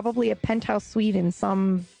probably a penthouse suite in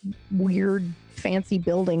some weird fancy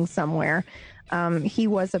building somewhere. He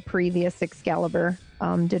was a previous Excalibur,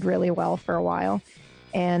 did really well for a while.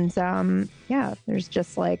 And yeah, there's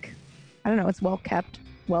just like, I don't know, it's well kept,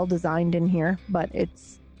 well designed in here, but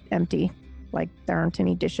it's empty. Like there aren't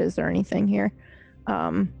any dishes or anything here.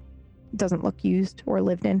 Doesn't look used or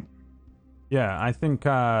lived in. Yeah, I think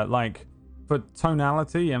like for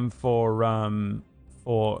Tonality and for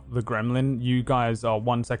the Gremlin, you guys are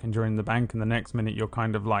 1 second you're in the bank, and the next minute you're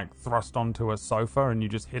kind of like thrust onto a sofa, and you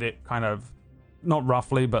just hit it kind of, not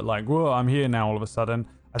roughly, but like, whoa, I'm here now all of a sudden.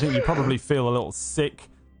 I think you probably feel a little sick.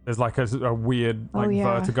 There's like a weird like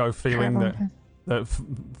vertigo feeling that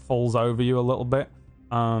falls over you a little bit.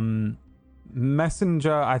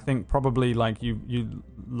 Messenger, I think probably like you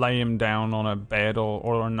lay him down on a bed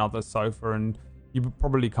or another sofa, and you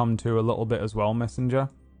probably come to a little bit as well, Messenger.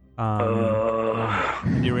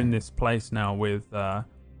 You're in this place now with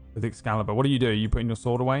Excalibur. What do? You putting your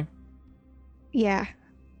sword away? Yeah,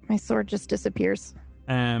 my sword just disappears.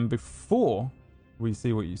 And before we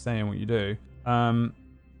see what you say and what you do,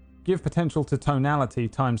 give potential to Tonality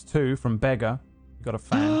 ×2 from Beggar. Got a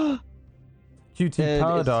fan. QT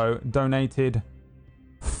Perdo donated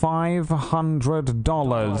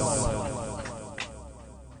 $500.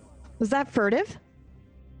 Was that furtive?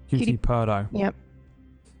 QT Perdo. Yep.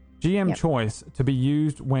 GM choice to be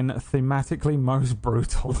used when thematically most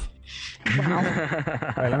brutal. Wow.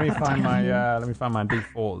 Wait, let me find my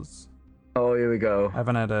D4s. Oh, here we go. I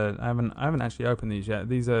haven't actually opened these yet.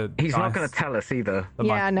 These are He's not dice. going to tell us either.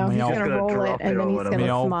 Yeah, no, he's going to roll it and then he's going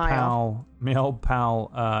to smile. My old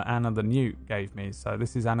pal Anna the Newt gave me. So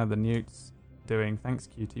this is Anna the Newt's doing. Thanks,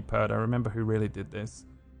 QT Perdo. Remember who really did this?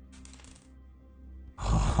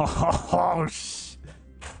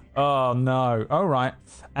 Oh no! All right,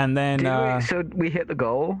 and then so we hit the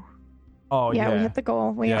goal. Oh yeah, we hit the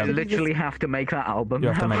goal. We have to literally have to make that album. You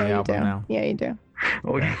have to make the album now. Yeah, you do.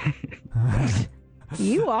 Okay.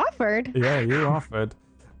 You offered. Yeah, you offered.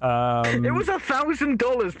 It was $1,000,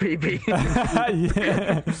 PB.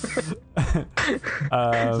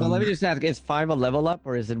 Yeah. So let me just ask: is 5 a level up,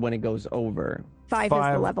 or is it when it goes over? 5 is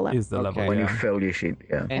the level up. Is the level when yeah. you fill your sheet?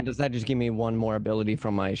 Yeah. And does that just give me one more ability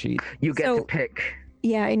from my sheet? You get to pick.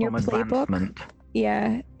 Yeah, in your from playbook. advancement.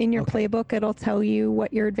 Yeah, in your playbook, it'll tell you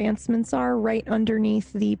what your advancements are right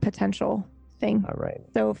underneath the potential thing. All right.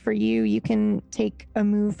 So for you, you can take a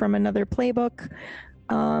move from another playbook.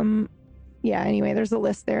 Yeah, anyway, there's a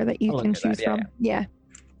list there that you can choose from. Yeah.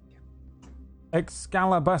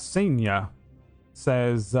 Excalibur Senior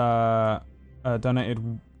says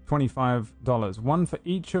donated $25. 1 for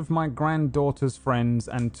each of my granddaughter's friends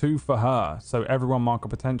and 2 for her. So everyone mark a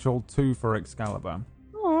potential, 2 for Excalibur.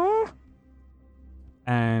 Aww.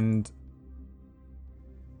 And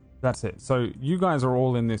that's it. So you guys are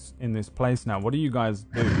all in this place now. What do you guys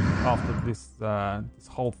do after this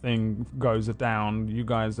whole thing goes down? You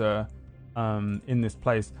guys are in this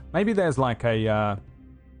place. Maybe there's like a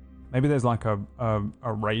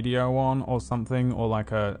radio on or something, or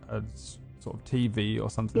like a sort of TV or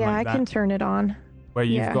something like that. Yeah, I can turn it on. Where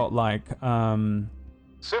you've got like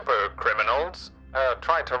super criminals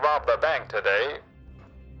tried to rob the bank today.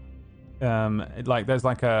 Like there's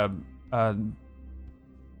like a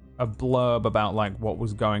blurb about like what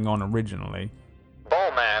was going on originally.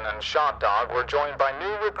 Ballman and Shot Dog were joined by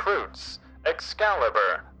new recruits: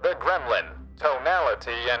 Excalibur, the Gremlin,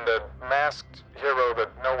 Tonality, and a masked hero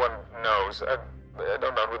that no one knows. I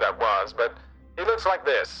don't know who that was, but he looks like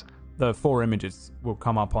this. The 4 images will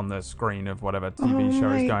come up on the screen of whatever TV show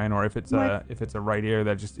is going, or if it's a radio,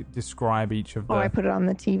 they just describe each of the. Oh, I put it on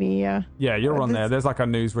the TV. Yeah. Yeah, you're on there. There's like a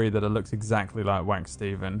newsreader that looks exactly like Wax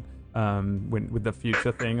Steven, with the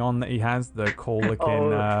future thing on that he has, the cool looking,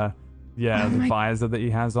 the visor that he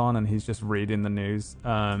has on, and he's just reading the news.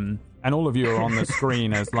 And all of you are on the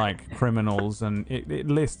screen as like criminals, and it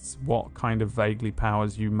lists what kind of vaguely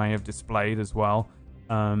powers you may have displayed as well.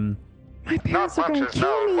 My parents are going to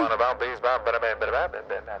kill me. About these.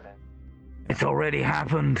 It's already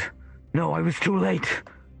happened. No, I was too late.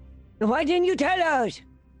 Why didn't you tell us?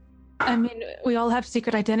 I mean, we all have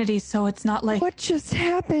secret identities, so it's not like... What just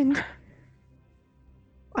happened?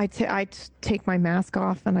 I take my mask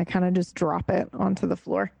off and I kind of just drop it onto the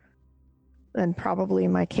floor. And probably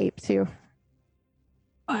my cape too.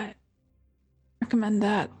 I recommend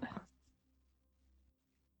that.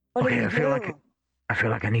 Okay, I feel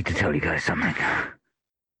like I need to tell you guys something.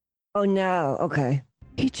 Oh no, okay.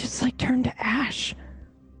 He just like turned to ash.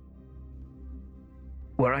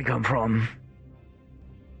 Where I come from,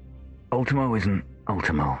 Ultimo isn't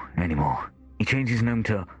Ultimo anymore. He changed his name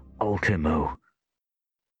to Ultimo.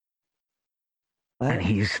 What? And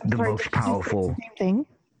he's the most powerful. Same thing.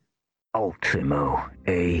 Ultimo.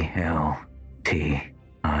 A-L-T-I-M.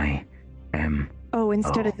 Oh,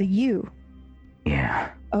 instead of the U.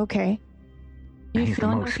 Yeah. Okay. You He's the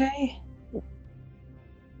feeling most- okay?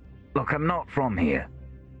 Look, I'm not from here.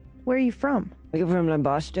 Where are you from? Are you from like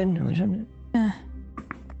Boston or something?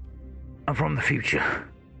 I'm from the future.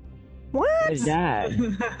 What? What is that?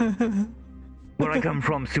 Where I come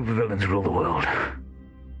from, supervillains rule the world.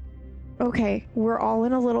 Okay, we're all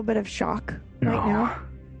in a little bit of shock No, right now.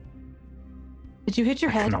 Did you hit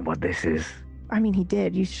your that's head? not what this is. I mean, he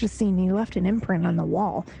did. You should have seen. He left an imprint on the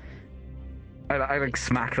wall. I like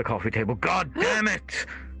smack the coffee table. God damn it!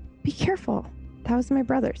 Be careful. That was my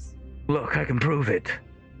brother's. Look, I can prove it.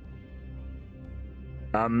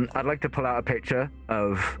 I'd like to pull out a picture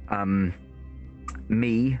of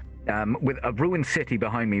me with a ruined city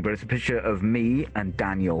behind me, but it's a picture of me and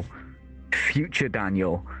Daniel, future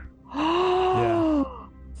Daniel. Yeah.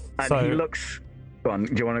 And So- he looks. Go on.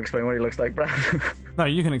 Do you want to explain what he looks like, Brad? No,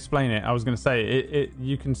 you can explain it. I was going to say it.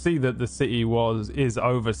 You can see that the city is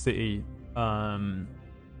over city,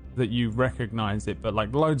 that you recognize it, but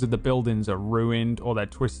like loads of the buildings are ruined or they're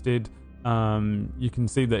twisted. You can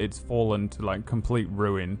see that it's fallen to like complete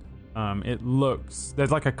ruin. It looks,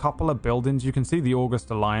 there's like a couple of buildings. You can see the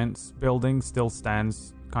August Alliance building still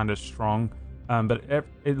stands kind of strong, but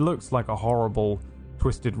it looks like a horrible,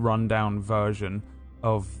 twisted, rundown version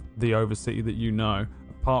of the Overcity that you know,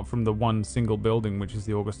 apart from the one single building, which is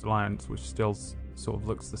the August Alliance, which still sort of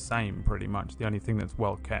looks the same pretty much. The only thing that's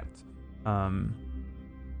well kept.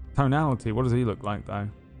 Tonality, what does he look like though?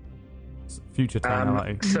 Future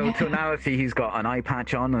Tonality. So Tonality, he's got an eye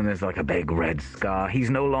patch on and there's like a big red scar. He's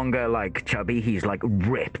no longer like chubby, he's like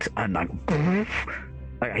ripped and like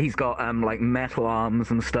he's got like metal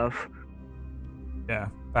arms and stuff. Yeah,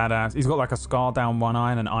 badass. He's got like a scar down one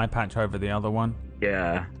eye and an eye patch over the other one.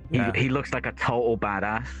 Yeah. He looks like a total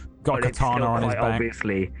badass. Got a katana on his back.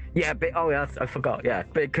 Obviously. Yeah, I forgot. Yeah,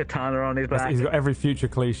 big katana on his back. He's got every future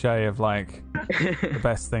cliche of like the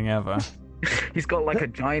best thing ever. He's got like a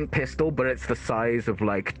giant pistol, but it's the size of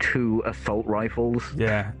like 2 assault rifles.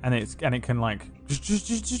 Yeah, and it can like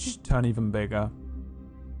just turn even bigger.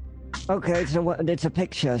 Okay, so what? It's a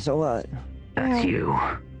picture. So what? That's you.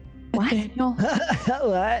 What? Daniel?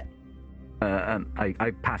 What? And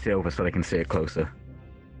I pass it over so they can see it closer.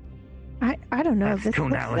 I don't know. That's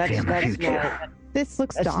Tonality in the future. This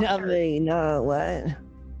looks That's dark. not me. No, what?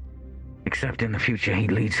 Except in the future, he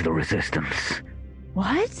leads the resistance.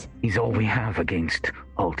 What? He's all we have against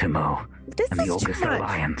Ultimo and the August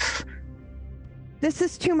Alliance. This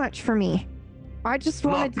is too much for me. I just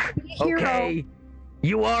wanted to be a hero. Okay,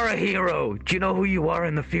 you are a hero. Do you know who you are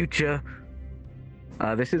in the future?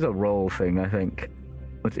 This is a role thing, I think.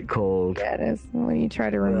 What's it called? Yeah, it is. When you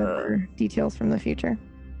try to remember details from the future.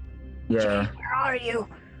 Yeah. Where are you?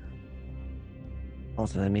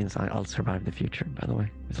 Also, that means I'll survive the future, by the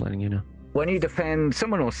way. Just letting you know. When you defend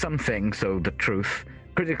someone or something, so the truth,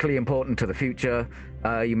 critically important to the future,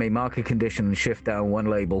 you may mark a condition and shift down 1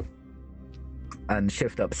 label. And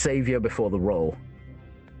shift up Savior before the roll.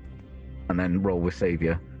 And then roll with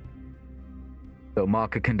Savior. So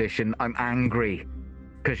mark a condition, I'm angry,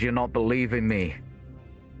 because you're not believing me.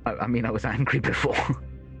 I mean, I was angry before.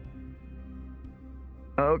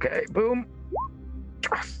 Okay, boom.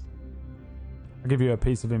 I'll give you a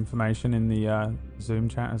piece of information in the Zoom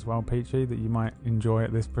chat as well, Peachy, that you might enjoy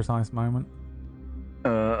at this precise moment.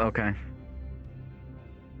 Okay.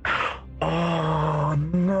 Oh,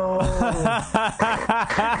 no.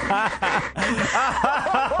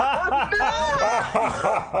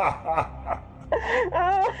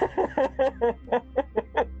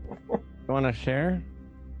 You want to share?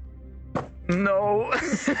 No.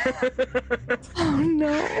 Oh,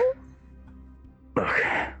 no. Look,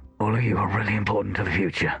 all of you are really important to the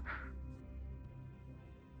future.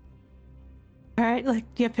 All right, like,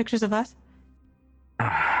 do you have pictures of us?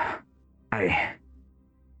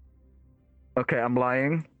 Okay, I'm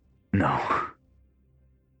lying. No.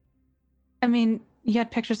 I mean, you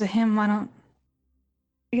had pictures of him. Why don't?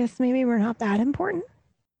 I guess maybe we're not that important.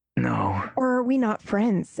 No. Or are we not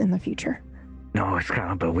friends in the future? No,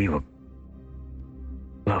 Excalibur, we were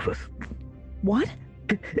lovers. What?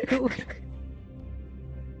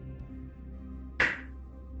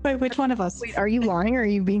 Wait, which one of us? Wait, are you lying or are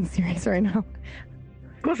you being serious right now?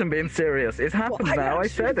 I wasn't being serious. It's happened now. I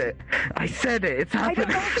said it. I said it. It's happened.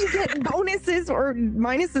 I don't know if you get bonuses or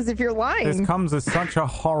minuses if you're lying. This comes as such a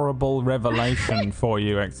horrible revelation for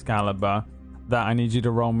you, Excalibur, that I need you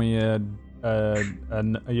to roll me you're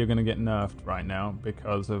going to get nerfed right now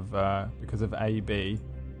because of AB.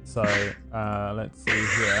 So let's see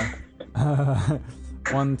here.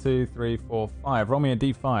 1, 2, 3, 4, 5. Roll me a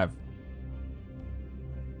D5.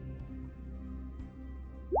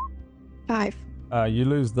 5. You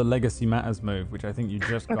lose the Legacy Matters move, which I think you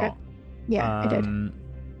just got. Yeah, I did.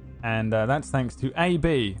 And that's thanks to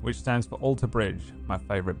AB, which stands for Alter Bridge, my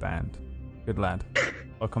favourite band. Good lad.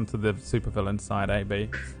 Welcome to the supervillain side, AB.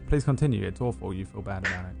 Please continue. It's awful. You feel bad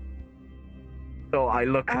about it. So I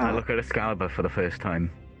look at Excalibur for the first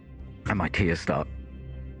time, and my tears start,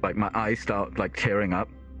 like my eyes start like tearing up.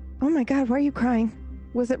 Oh my god, why are you crying?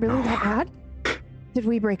 Was it really that bad? Did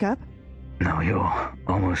we break up? No, you're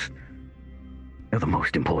the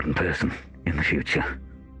most important person in the future.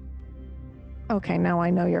 Okay, now I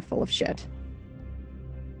know you're full of shit.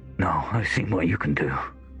 No, I've seen what you can do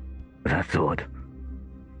with that sword.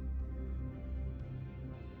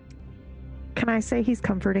 Can I say he's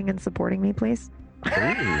comforting and supporting me, please?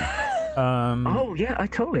 Oh yeah, I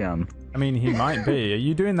totally am. I mean, he might be. Are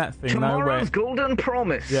you doing that thing Tomorrow's golden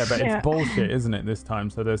promise. Yeah, but it's bullshit, isn't it, this time?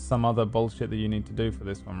 So there's some other bullshit that you need to do for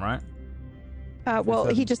this one, right? Well,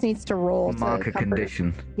 he just needs to roll. Mark a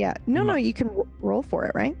condition. Yeah. No, you can roll for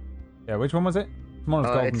it, right? Yeah, which one was it? Tomorrow's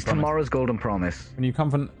Golden It's Promise. Tomorrow's Golden Promise. When you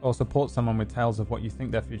comfort or support someone with tales of what you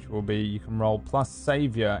think their future will be, you can roll plus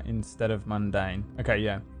Savior instead of Mundane. Okay,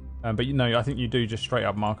 yeah. But I think you do just straight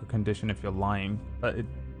up mark a condition if you're lying. But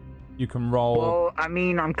you can roll... Well, I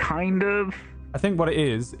mean, I'm kind of... I think what it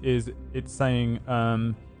is it's saying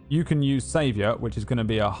you can use Savior, which is going to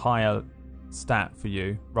be a higher stat for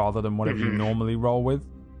you, rather than whatever you normally roll with.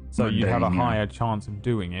 So you have a higher chance of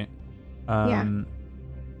doing it.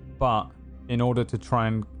 But in order to try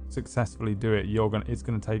and successfully do it, it's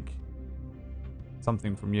going to take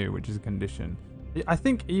something from you, which is a condition. I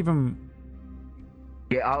think even...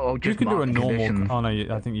 Yeah, I'll just you can do a normal... condition. Oh, no,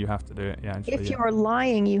 I think you have to do it. Yeah, actually, If you're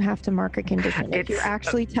lying, you have to mark a condition. If you're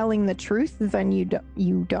actually telling the truth, then you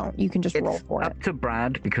don't. You can just roll for it. It's up to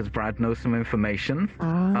Brad, because Brad knows some information.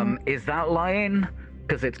 Ah. Is that lying?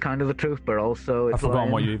 Because it's kind of the truth, but also it's I've forgotten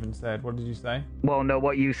lying. what you even said. What did you say? Well, no,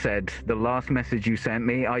 what you said. The last message you sent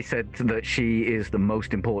me, I said that she is the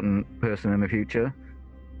most important person in the future.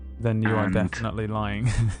 Then you are definitely lying.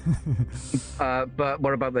 But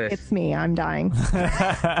what about this? It's me. I'm dying.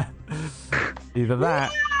 Either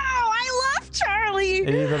that. I love Charlie.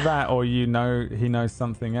 Either that, or he knows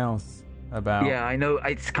something else about. Yeah, I know.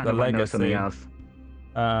 It's kind the of like legacy. something else.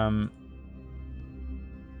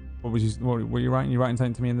 What were you writing? You writing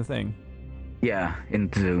something to me in the thing? Yeah, in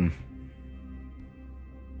Zoom.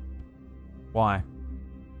 Why?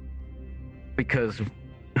 Because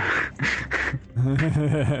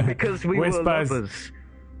we Whispers. were lovers.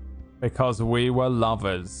 Because we were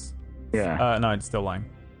lovers. Yeah. No, it's still lying.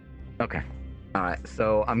 Okay. All right.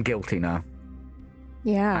 So I'm guilty now.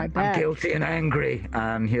 Yeah, I bet. I'm guilty and angry.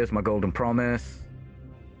 And here's my Golden Promise.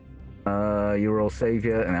 You roll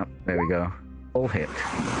Savior, and there we go. All hit.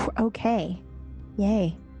 Okay.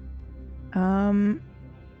 Yay.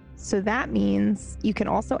 So that means you can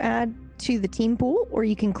also add to the team pool, or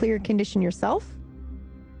you can clear a condition yourself.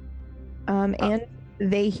 And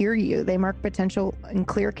they hear you. They mark potential and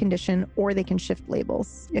clear condition, or they can shift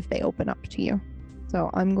labels if they open up to you. So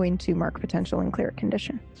I'm going to mark potential and clear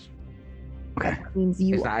condition. Okay. That means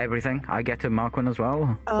you. Is that everything? I get to mark one as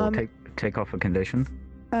well, or take off a condition.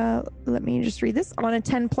 Let me just read this. On a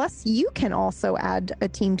 10+, you can also add a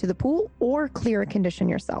team to the pool or clear a condition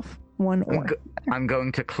yourself. One or. I'm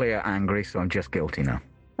going to clear angry, so I'm just guilty now.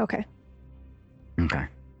 Okay. Okay.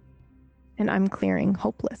 And I'm clearing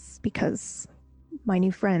hopeless because my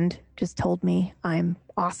new friend just told me I'm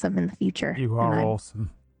awesome in the future. You are awesome.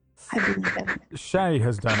 I believe it. Shay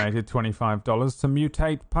has donated $25 to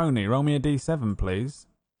mutate Pony. Roll me a D7, please.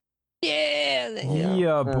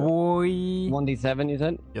 Yeah, boy. 1d7, you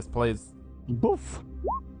said? Yes, please. Boof.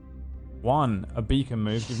 1. A beacon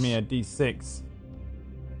move. Give me a D6.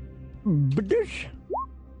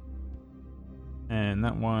 And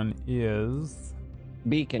that one is...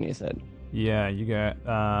 Beacon, you said? Yeah, you get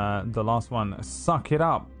the last one. Suck it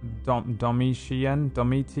up, Domitian.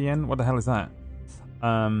 What the hell is that?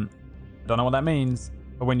 Don't know what that means.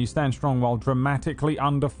 But when you stand strong while dramatically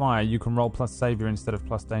under fire, you can roll plus Savior instead of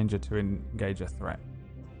plus Danger to engage a threat.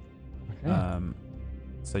 Okay.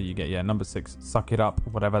 So you get, number 6. Suck it up,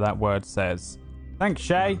 whatever that word says. Thanks,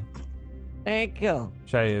 Shay. Thank you.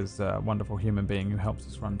 Shay is a wonderful human being who helps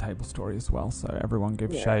us run Table Story as well. So everyone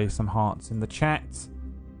give Shay some hearts in the chat.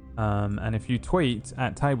 And if you tweet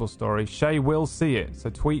at Table Story, Shay will see it.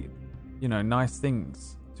 So tweet, nice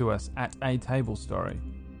things to us at a Table Story.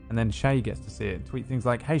 And then Shay gets to see it. Tweet things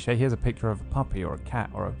like, hey Shay, here's a picture of a puppy or a cat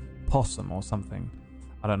or a possum or something.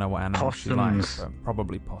 I don't know what animals she likes, but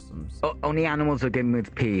probably possums. Only animals are given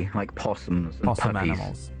with P, like possums and Possum puppies.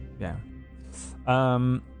 animals, yeah.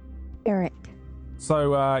 Eric.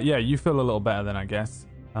 So, you feel a little better then, I guess.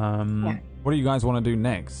 What do you guys want to do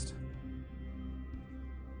next?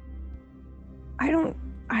 I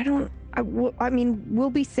mean, we'll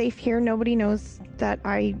be safe here. Nobody knows that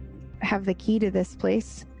I have the key to this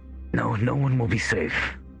place. No one will be safe.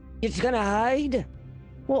 It's gonna hide?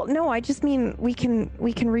 Well, no, I just mean we can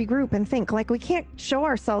regroup and think. Like, we can't show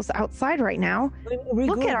ourselves outside right now.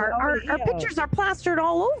 Look at our pictures are plastered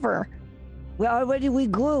all over. We already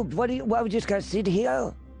regrouped. What, we just gotta sit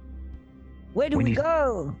here? Where do we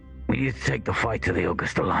go? We need to take the fight to the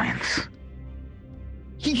August Alliance.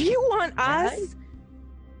 You want us,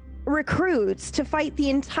 recruits, to fight the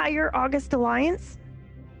entire August Alliance?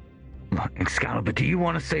 Excalibur, do you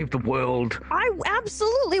want to save the world? I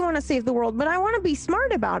absolutely want to save the world, but I want to be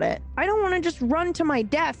smart about it. I don't want to just run to my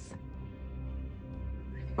death.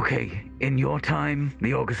 Okay, in your time,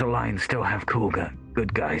 the August Alliance still have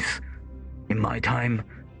good guys. In my time,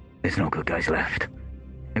 there's no good guys left.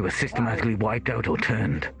 It was systematically wiped out or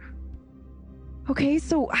turned. Okay,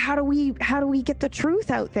 so how do we get the truth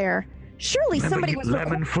out there? Surely somebody was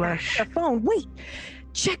lemon flesh. Their phone. Wait,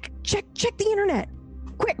 check the internet,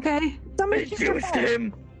 quick. Okay. Somebody check your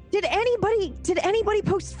phone. Did anybody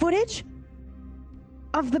post footage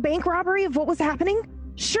of the bank robbery, of what was happening?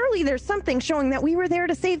 Surely there's something showing that we were there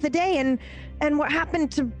to save the day, and what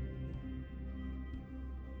happened to.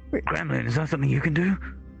 Gremlin, is that something you can do?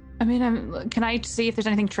 I mean, can I see if there's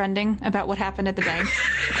anything trending about what happened at the bank?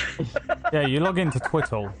 Yeah, you log into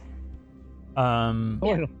Twiddle,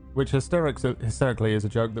 which hysterically is a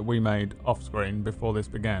joke that we made off screen before this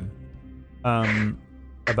began.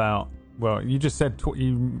 About, well, you just said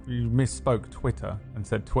you misspoke Twitter and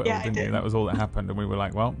said Twiddle, Yeah, didn't I did. you? That was all that happened, and we were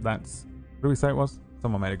like, well, that's. What did we say it was?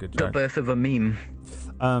 Someone made a good The joke. birth of a meme.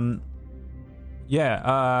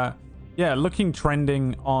 Looking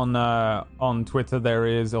trending on Twitter there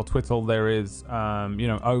is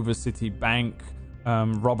Overcity Bank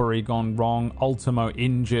robbery gone wrong, Ultimo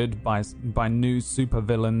injured by new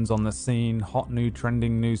supervillains on the scene, hot new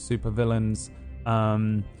trending new supervillains,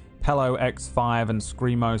 Pello X5 and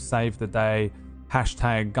Screamo save the day,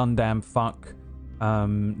 hashtag Gundam fuck,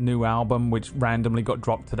 new album which randomly got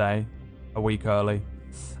dropped today, a week early.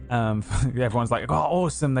 Everyone's like, oh,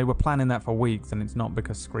 awesome, they were planning that for weeks, and it's not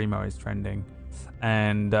because Screamo is trending.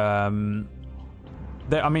 And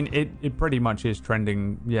it pretty much is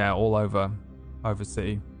trending, all over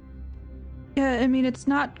overseas. Yeah, I mean, it's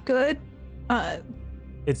not good.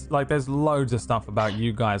 It's like there's loads of stuff about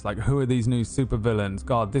you guys, like, who are these new supervillains?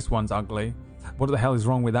 God, this one's ugly. What the hell is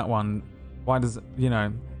wrong with that one? Why does,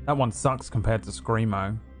 that one sucks compared to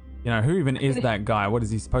Screamo. Who even is that guy? What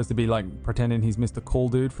is he supposed to be, like, pretending he's Mr. Cool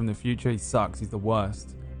Dude from the future? He sucks. He's the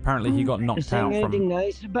worst. Apparently he got knocked out from... anything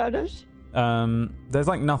nice about us? There's,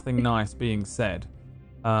 like, nothing nice being said.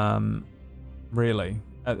 Really.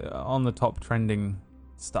 On the top trending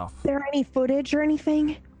stuff. Is there any footage or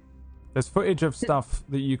anything? There's footage of stuff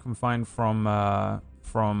that you can find from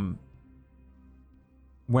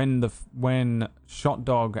when Shot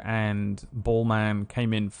Dog and Ballman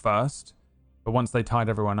came in first. But once they tied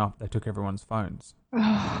everyone up, they took everyone's phones.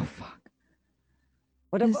 Oh, fuck.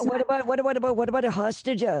 What about the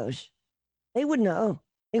hostages? They would know.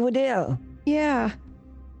 They were there. Yeah.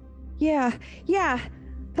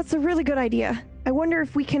 That's a really good idea. I wonder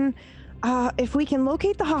if we can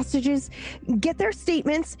locate the hostages, get their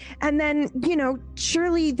statements, and then,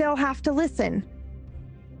 surely they'll have to listen.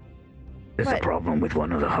 There's a problem with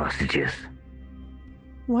one of the hostages.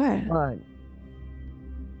 What? What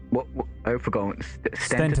I forgot.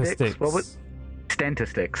 Stentosticks. What was?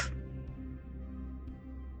 Stentosticks.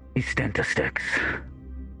 He's Stentosticks.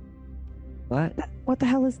 What? What the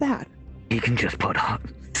hell is that? He can just put hot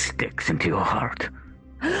sticks into your heart.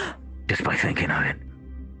 Just by thinking of it.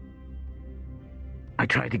 I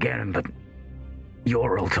tried to get him, but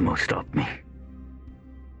your Ultimo stopped me.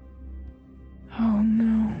 Oh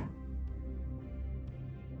no.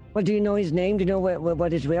 Well, do you know his name? Do you know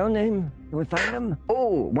what his real name? Can we find him?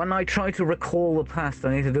 Oh, when I try to recall the past,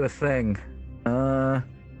 I need to do a thing. The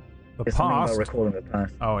it's something past? about recalling the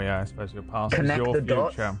past. Oh, yeah, I suppose your past Connect is your the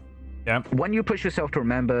future. dots. Yep. When you push yourself to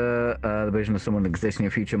remember the version of someone that exists in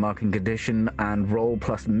your future, marking condition and roll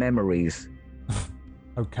plus memories.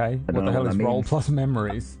 Okay, what the hell is roll plus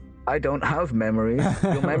memories? I don't have memories.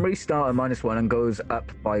 Your memories start at -1 and goes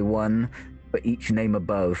up by 1 for each name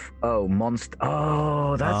above. Oh, monster.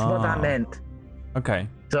 Oh, that's what that meant. Okay.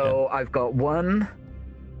 So I've got 1,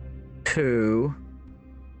 2,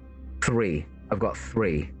 3. I've got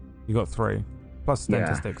 3. You got 3. Plus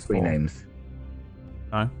statistics. 3 names.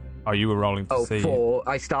 No? Oh, you were rolling to see. 4.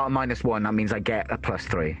 I start at -1. That means I get a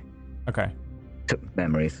 +3. Okay. To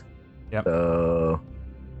memories. Yep. So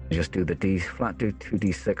I just do the D flat, do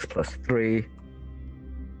 2d6 plus 3.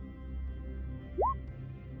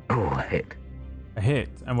 Oh, a hit. A hit.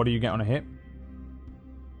 And what do you get on a hit?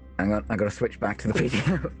 Hang on, I gotta switch back to the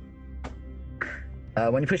PDF.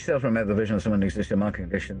 When you push yourself to remember the vision of someone who exists in market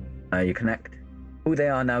condition, you connect who they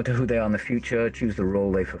are now to who they are in the future, choose the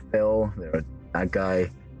role they fulfill. They're a bad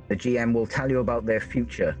guy. The GM will tell you about their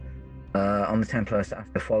future. On the 10 plus,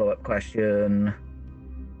 ask the follow-up question.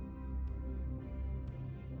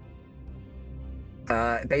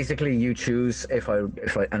 Basically, you choose if I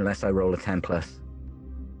unless I roll a 10 plus.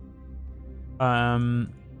 All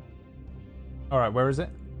right, where is it?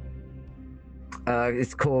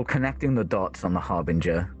 It's called Connecting the Dots on the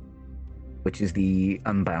Harbinger, which is the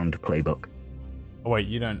Unbound playbook. Oh wait,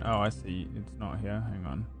 you don't. Oh, I see. It's not here. Hang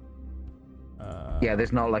on. Yeah,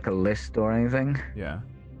 there's not like a list or anything. Yeah.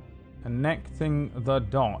 Connecting the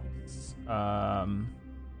dots.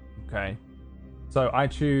 Okay. So I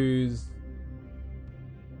choose.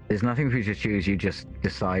 There's nothing for you to choose. You just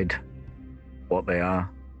decide what they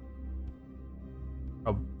are.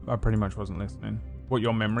 Oh, I pretty much wasn't listening. What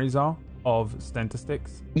your memories are of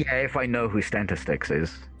Stentastix? Yeah, if I know who Stentastix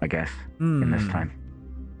is, I guess, in this time.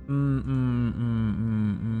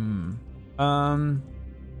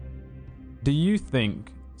 Do you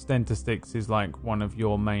think Stentastix is like one of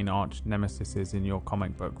your main arch nemesises in your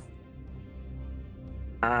comic book?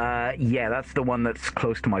 Yeah, that's the one that's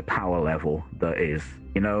close to my power level. That is,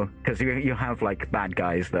 you know, because you have like bad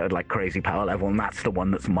guys that are like crazy power level, and that's the one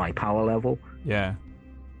that's my power level. Yeah.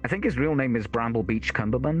 I think his real name is Bramble Beach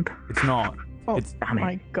Cumberbund. It's not. Oh it's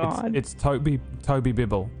my god. It's Toby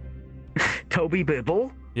Bibble. Toby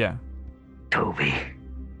Bibble? Yeah. Toby.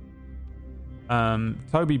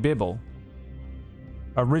 Toby Bibble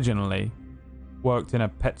originally worked in a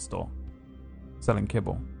pet store selling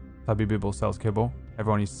kibble. Toby Bibble sells kibble.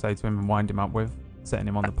 Everyone used to say to him and wind him up with, setting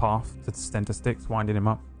him on the path to Stentastix, winding him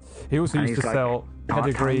up. He also used to sell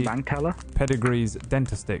Pedigree's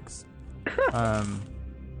Dentastix.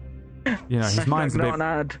 You know, his mind's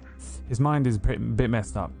his mind is a bit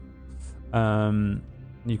messed up.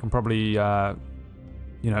 You can probably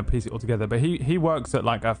piece it all together. But he works at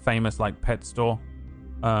like a famous like pet store,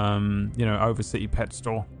 Overcity pet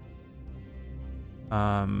store.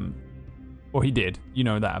 Or he did. You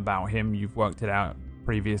know that about him. You've worked it out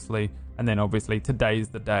previously. And then obviously today's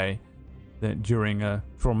the day that during a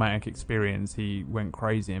traumatic experience he went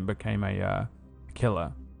crazy and became a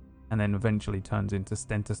killer, and then eventually turns into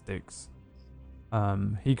Stentastix.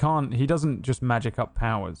 He doesn't just magic up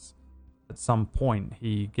powers. At some point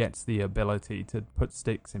he gets the ability to put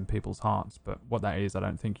sticks in people's hearts, but what that is I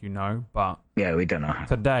don't think you know. But yeah, we don't know.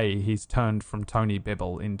 Today he's turned from Tony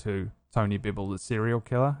Bibble into Tony Bibble the serial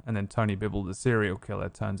killer, and then Tony Bibble the serial killer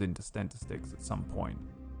turns into Stentastix at some point.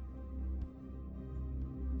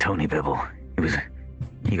 Tony Bibble,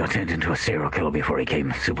 he got turned into a serial killer before he became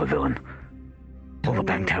a supervillain. All the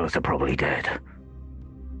bank tellers are probably dead.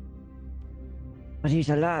 But he's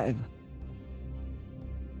alive.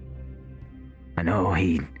 I know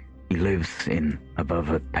he lives above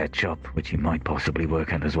a pet shop, which he might possibly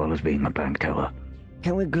work at as well as being a bank teller.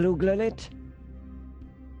 Can we Google it?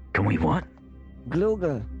 Can we what?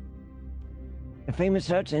 Google. A famous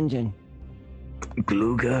search engine.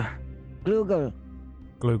 Glooga? Google.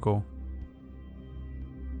 Gloogle.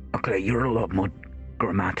 Okay, you're a lot more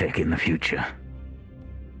grammatic in the future.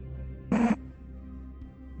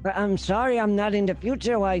 But I'm sorry, I'm not in the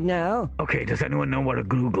future right now. Okay, does anyone know what a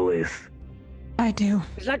Google is? I do.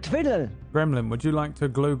 It's like fiddle. Gremlin, would you like to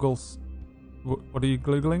Google... What are you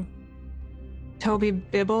Googling? Toby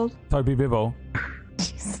Bibble. Toby Bibble.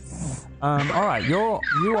 All right, you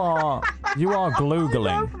are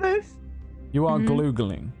Gloogling. You are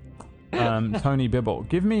Gloogling. Tony Bibble.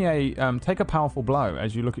 Give me a take a powerful blow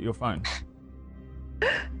as you look at your phone.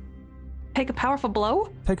 Take a powerful blow?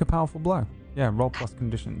 Take a powerful blow. Yeah, roll plus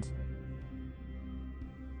conditions.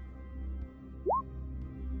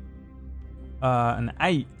 An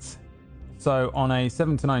 8. So on a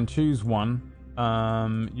 7 to 9, choose one.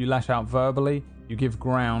 You lash out verbally. You give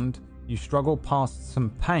ground. You struggle past some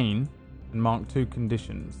pain and mark 2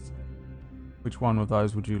 conditions. Which one of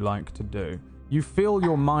those would you like to do? You feel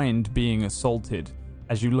your mind being assaulted.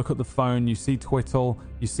 As you look at the phone, you see Twittle,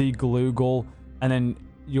 you see Gloogle, and then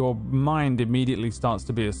your mind immediately starts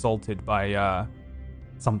to be assaulted by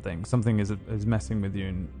something. Something is messing with you.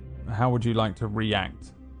 And how would you like to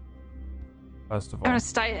react? First of all,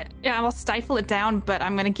 I'll stifle it down, but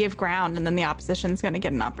I'm gonna give ground, and then the opposition's gonna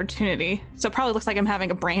get an opportunity. So it probably looks like I'm having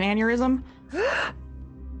a brain aneurysm.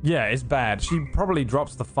 Yeah, it's bad. She probably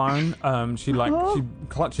drops the phone. She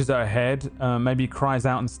clutches her head, maybe cries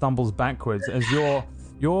out and stumbles backwards as your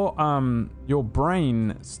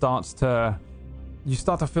brain starts to. You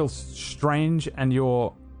start to feel strange, and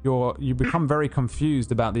you become very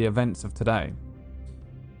confused about the events of today.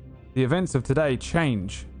 The events of today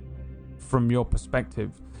change from your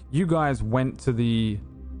perspective. You guys went to the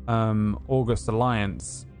August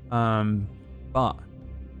Alliance, but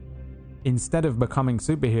instead of becoming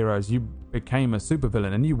superheroes, you became a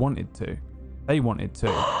supervillain, and you wanted to. They wanted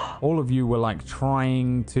to. All of you were like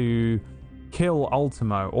trying to kill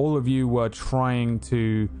Ultimo. All of you were trying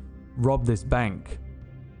to rob this bank.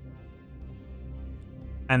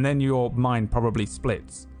 And then your mind probably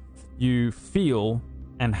splits. You feel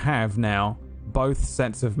and have now both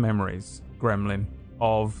sets of memories, Gremlin,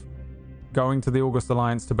 of going to the August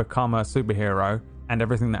Alliance to become a superhero and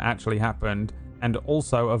everything that actually happened, and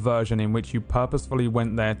also a version in which you purposefully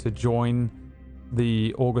went there to join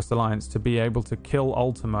the August Alliance to be able to kill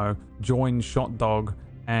Ultimo, join Shot Dog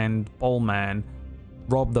and Bowlman,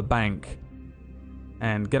 rob the bank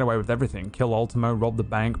and get away with everything. Kill Ultimo, rob the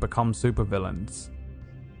bank, become supervillains.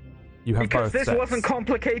 You have because both this sets. wasn't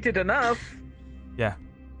complicated enough. Yeah.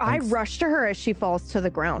 I Thanks. rush to her as she falls to the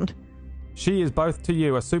ground. She is both to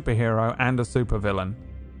you a superhero and a supervillain.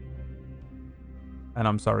 And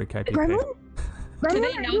I'm sorry, KPP. Gremlin? Do Gremlin,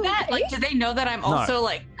 they are know you that? okay? Like, do they know that I'm also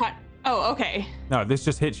like cut? Oh, okay. No, this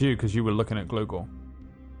just hits you because you were looking at Glugel.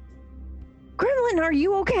 Gremlin, are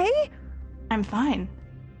you okay? I'm fine.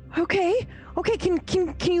 Okay. Okay, can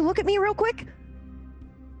you look at me real quick?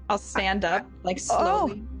 I'll stand up, like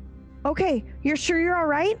slowly. Okay, you're sure you're all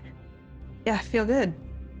right? Yeah, I feel good.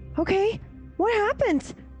 Okay. What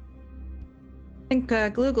happened? I think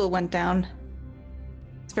Glugel went down.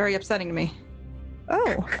 It's very upsetting to me.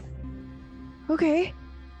 Oh. Okay.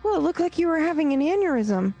 Well, it looked like you were having an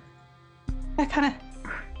aneurysm. I kind of...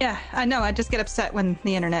 Yeah, I know. I just get upset when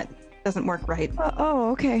the internet doesn't work right.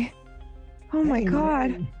 Okay. Oh my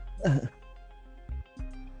god.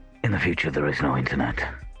 In the future, there is no internet.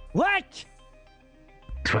 What?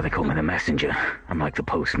 That's why they call me the messenger. I'm like the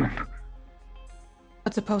postman.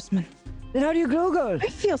 What's a postman? Then how do you Google? I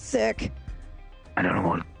feel sick. I don't know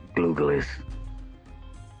what Glugel is.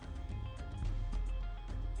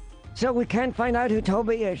 So we can't find out who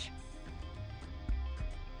Toby is.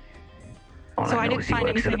 All So I I know didn't is he find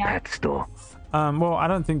works at a anything out? pet store. Well, I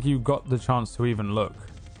don't think you got the chance to even look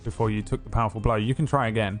before you took the powerful blow. You can try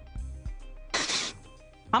again.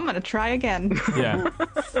 I'm gonna try again. Yeah.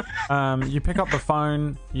 You pick up the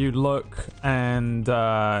phone, you look, and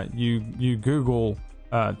you Google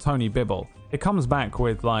Tony Bibble. It comes back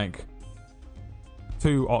with like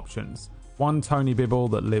two options. One Tony Bibble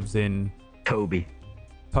that lives in Toby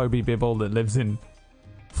Bibble that lives in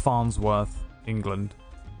Farnsworth, England,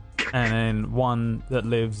 and then one that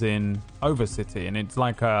lives in Overcity, and it's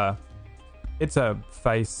like a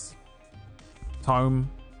face tome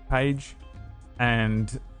page,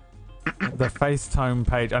 and the face tome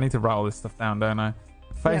page. I need to write all this stuff down, don't I?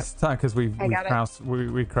 Face tome, because we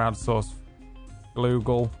crowdsourced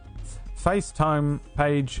Google. FaceTime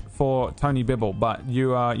page for Tony Bibble, but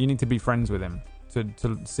you need to be friends with him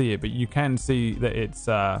to see it. But you can see that it's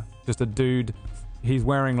just a dude. He's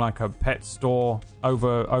wearing like a pet store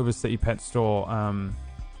Overcity pet store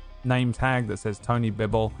name tag that says Tony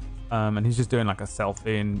Bibble, and he's just doing like a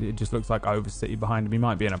selfie, and it just looks like Overcity behind him. He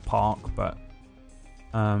might be in a park, but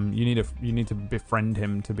you need to befriend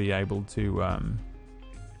him to be able to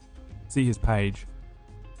see his page.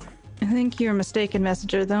 I think you're mistaken,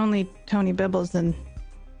 Messenger. The only Tony Bibble's in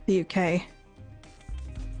the UK. I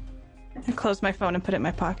closed my phone and put it in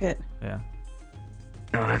my pocket. Yeah.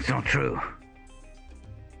 No, that's not true.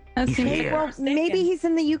 That's Well, maybe he's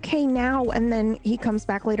in the UK now and then he comes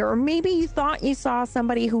back later. Or maybe you thought you saw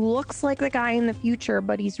somebody who looks like the guy in the future,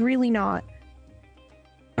 but he's really not.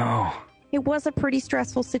 No. It was a pretty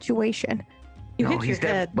stressful situation. You No, hit your he's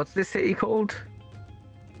dead. head. What's this city called?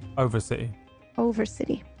 Overcity.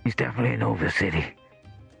 Overcity. He's definitely in Overcity.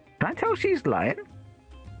 Can I tell she's lying?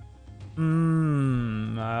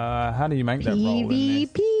 How do you make that roll in this?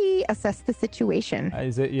 PvP. Assess the situation.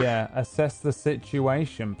 Is it, yeah, assess the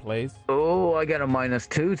situation, please. Oh, I get a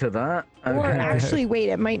 -2 to that. Or Okay. actually, wait,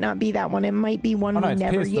 it might not be that one. It might be one Oh, no, we it's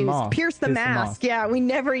never Pierce the used. Mask. Pierce the mask. Yeah, we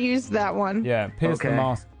never used that one. Yeah, pierce the Okay.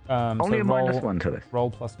 mask. Only so a roll, -1 to this. Roll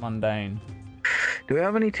plus mundane. Do we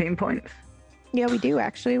have any team points? Yeah, we do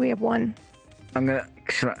actually. We have one. I'm gonna.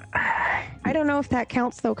 I don't know if that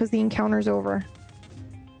counts though, because the encounter's over.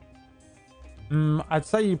 I'd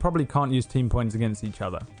say you probably can't use team points against each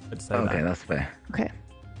other. I'd say Okay, that. that's fair. Okay.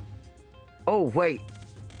 Oh wait,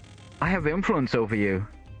 I have influence over you,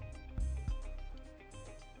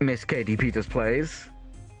 Miss Katie Peters plays.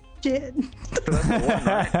 Shit. So that's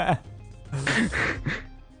a 1,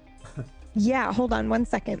 right? Yeah, hold on 1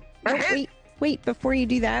 second. Oh, wait, before you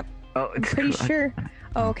do that, Oh, I'm pretty sure.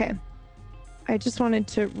 Oh, okay. I just wanted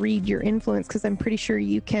to read your influence because I'm pretty sure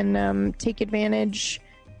you can take advantage.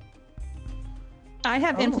 I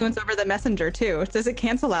have influence over the messenger too. Does it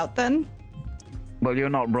cancel out then? Well, you're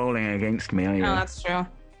not rolling against me, are you? Oh, that's true.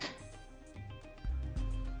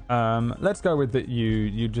 Let's go with that.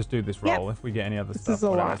 You just do this roll. If we get any other stuff. is a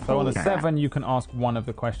whatever. lot. So on a Okay. 7, you can ask one of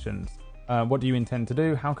the questions. What do you intend to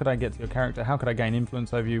do? How could I get to your character? How could I gain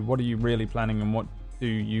influence over you? What are you really planning, and what do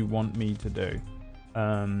you want me to do?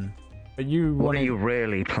 But you. What are you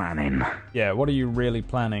really planning? Yeah, what are you really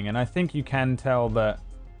planning? And I think you can tell that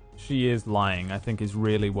she is lying. I think is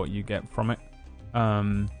really what you get from it.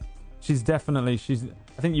 She's definitely.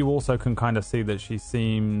 I think you also can kind of see that she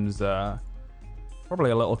seems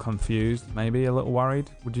probably a little confused, maybe a little worried.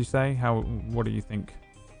 Would you say? What do you think?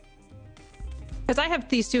 Because I have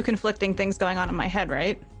these two conflicting things going on in my head,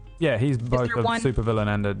 right? Yeah, he's both a one-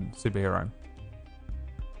 supervillain and a superhero.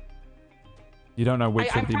 You don't know which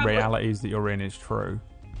I'm of the probably- realities that you're in is true.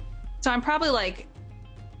 So I'm probably like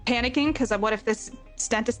panicking because what if this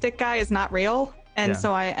Stentistic guy is not real? And Yeah.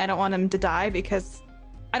 so I don't want him to die because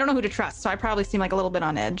I don't know who to trust. So I probably seem like a little bit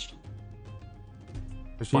on edge.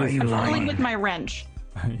 But she Why are is you I'm supervillain. fiddling lying? with my wrench.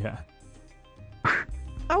 Yeah.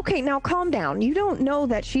 Okay, now calm down. You don't know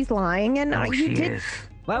that she's lying, and Oh, you she did. is.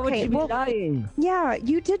 Why would Okay, she be well- lying? Yeah,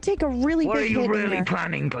 you did take a really What are big you hit in really there.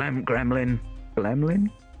 planning, Gremlin? Gremlin?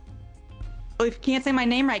 Well, if you can't say my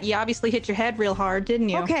name right, you obviously hit your head real hard, didn't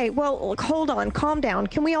you? Okay, well, look, hold on, calm down.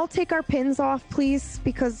 Can we all take our pins off, please?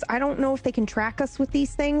 Because I don't know if they can track us with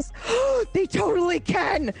these things. They totally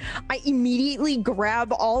can! I immediately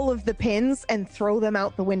grab all of the pins and throw them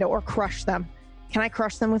out the window or crush them. Can I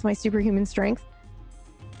crush them with my superhuman strength?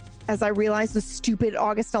 As I realize the stupid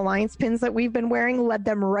August Alliance pins that we've been wearing led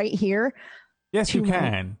them right here. Yes, you To-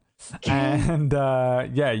 can. And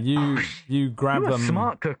yeah, you grab You're a them.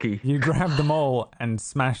 smart cookie. You grab them all and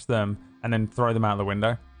smash them, and then throw them out the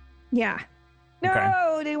window. Yeah. No,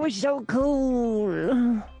 Okay. they were so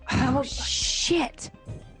cool. Oh, shit.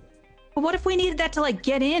 But what if we needed that to like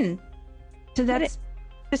get in to that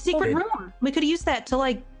the secret room? We could use that to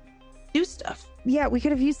like do stuff. Yeah, we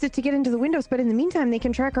could have used it to get into the windows, but in the meantime, they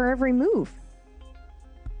can track our every move.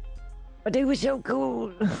 But they were so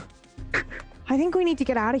cool. I think we need to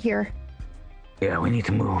get out of here. Yeah, we need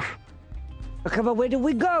to move. Okay, but where do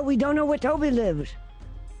we go? We don't know where Toby lives.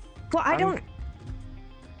 Well, I don't.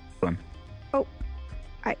 Go on. Oh,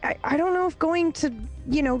 I don't know if going to,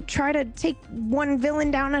 try to take one villain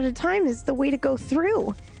down at a time is the way to go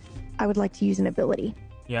through. I would like to use an ability.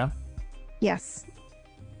 Yeah. Yes.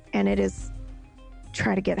 And it is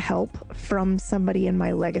try to get help from somebody in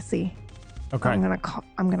my legacy. Okay. I'm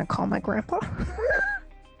gonna call my grandpa.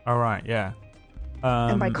 All right. Yeah.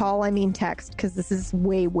 And by call, I mean text, because this is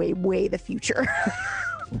way, way, way the future.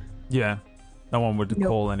 Yeah. No one would No-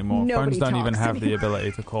 call anymore. nobody Phones don't even talks have the anymore.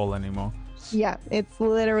 ability to call anymore. Yeah, it's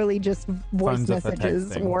literally just voice Phones are for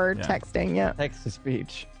messages texting, or yeah. texting. Yeah. Text to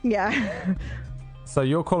speech. Yeah. So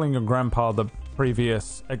you're calling your grandpa the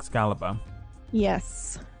previous Excalibur.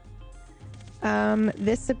 Yes.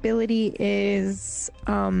 This ability is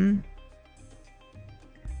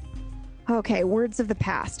okay, words of the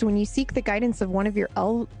past. When you seek the guidance of one of your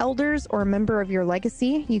elders or a member of your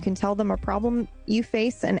legacy, you can tell them a problem you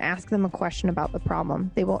face and ask them a question about the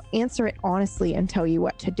problem. They will answer it honestly and tell you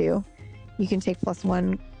what to do. You can take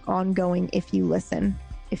 +1 ongoing if you listen.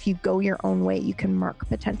 If you go your own way, you can mark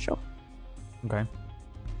potential. Okay.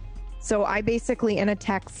 So I basically, in a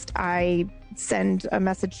text, I send a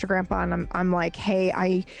message to Grandpa, and I'm like, "Hey,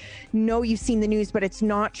 I know you've seen the news, but it's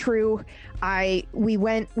not true. We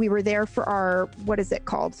were there for our, what is it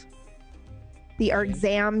called? Our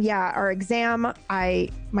exam. Yeah, our exam.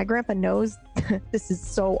 My grandpa knows this is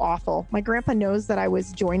so awful. My grandpa knows that I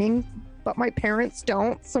was joining, but my parents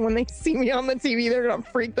don't. So when they see me on the TV, they're gonna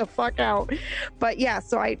freak the fuck out. But yeah,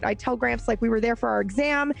 so I tell Gramps like we were there for our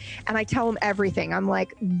exam, and I tell him everything. I'm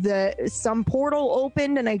like, some portal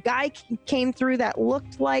opened and a guy came through that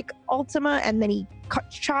looked like Ultima, and then he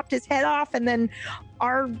chopped his head off, and then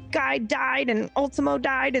our guy died and Ultimo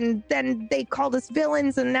died, and then they called us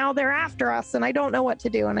villains, and now they're after us, and I don't know what to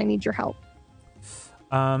do, and I need your help.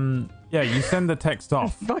 Yeah, you send the text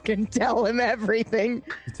off. Fucking tell him everything.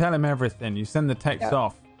 You tell him everything. You send the text Yeah.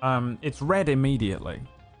 off. It's read immediately.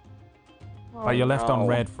 But you're left on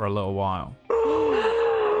red for a little while.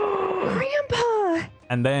 Grandpa!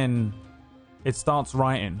 And then it starts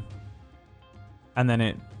writing. And then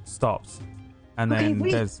it stops. And Okay, then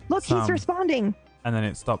wait. there's Look, he's some, responding. and then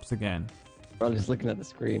it stops again. We're all just looking at the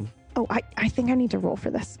screen. Oh, I think I need to roll for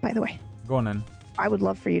this, by the way. Go on then. I would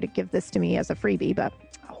love for you to give this to me as a freebie, but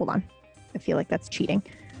hold on. I feel like that's cheating.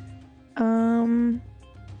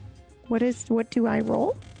 What do I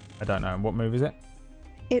roll? I don't know. What move is it?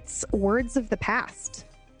 It's Words of the Past.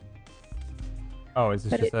 Oh, is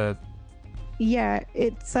this But just a... Yeah,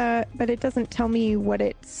 it's but it doesn't tell me what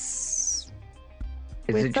it's.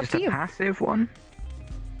 Is It's it up just to a you. passive one?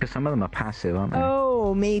 Because some of them are passive, aren't they?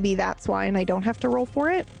 Oh, maybe that's why, and I don't have to roll for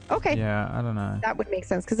it. Okay, Yeah, I don't know. that would make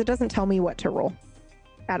sense because it doesn't tell me what to roll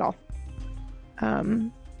at all.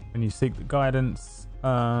 When you seek the guidance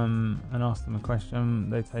and ask them a question,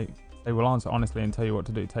 they will answer honestly and tell you what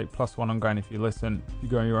to do. Take +1 on going if you listen. If you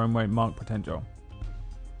go your own way, mark potential.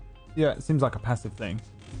 Yeah, it seems like a passive thing.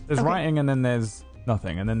 There's Okay. writing and then there's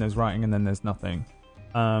nothing, and then there's writing and then there's nothing.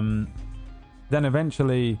 Then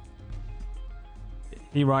eventually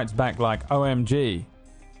he writes back like OMG,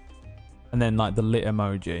 and then like the lit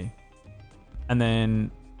emoji, and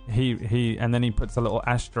then he puts a little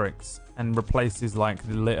asterisk and replaces like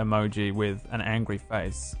the lit emoji with an angry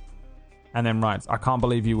face, and then writes, "I can't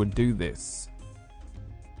believe you would do this.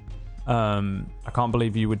 I can't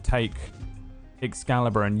believe you would take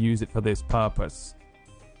Excalibur and use it for this purpose."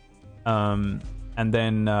 And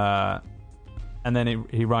then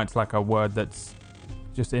he writes like a word that's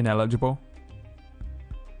just ineligible.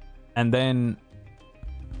 And then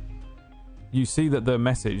you see that the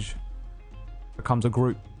message becomes a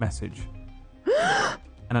group message.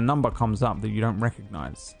 And a number comes up that you don't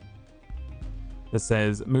recognize that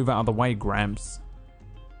says, "Move out of the way, Gramps."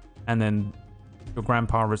 And then your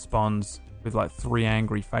grandpa responds with like 3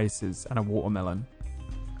 angry faces and a watermelon.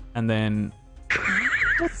 And then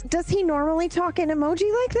Does he normally talk in emoji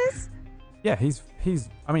like this? yeah, he's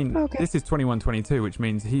I mean, Okay. this is 2122, which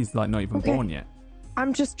means he's like not even Okay. born yet.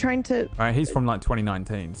 I'm just trying to. Right, he's from like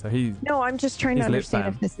 2019, so he's No, I'm just trying to He's lit understand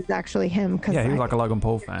fan. if this is actually him. Cause yeah, he was like a Logan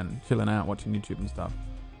Paul fan, chilling out, watching YouTube and stuff.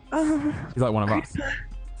 He's like one of us.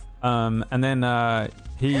 And then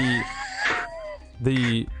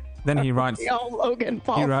then he writes. Logan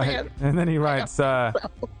Paul fan. And then he writes.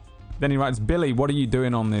 Then he writes, "Billy, what are you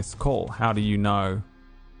doing on this call? How do you know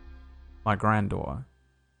my granddaughter?"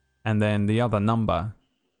 And then the other number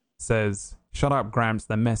says, "Shut up, Gramps.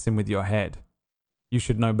 They're messing with your head. You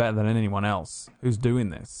should know better than anyone else. Who's doing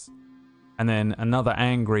this?" And then another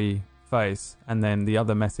angry face. And then the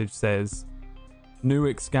other message says, "New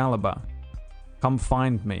Excalibur. Come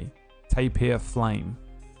find me. Tape here flame."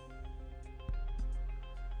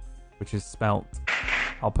 Which is spelt.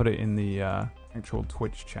 I'll put it in the actual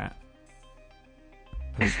Twitch chat.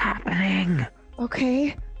 What's happening?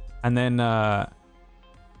 Okay. And then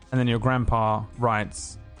your grandpa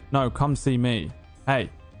writes, "No, come see me. Hey,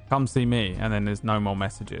 come see me." And then there's no more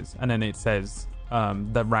messages. And then it says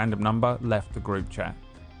the random number left the group chat.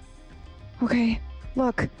 Okay.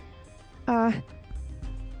 Look.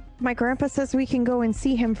 My grandpa says we can go and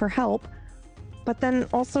see him for help. But then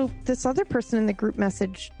also this other person in the group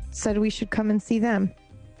message said we should come and see them.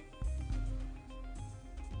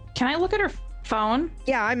 Can I look at her phone?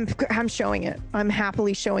 Yeah, I'm showing it. I'm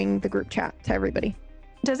happily showing the group chat to everybody.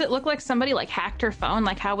 Does it look like somebody like hacked her phone?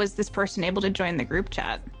 Like, how was this person able to join the group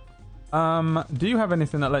chat? Do you have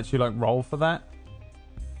anything that lets you like roll for that?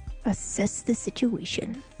 Assess the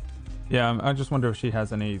situation. Yeah, I just wonder if she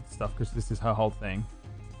has any stuff because this is her whole thing.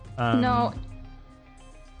 No.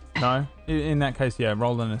 No? In that case, yeah,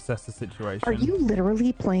 roll and assess the situation. Are you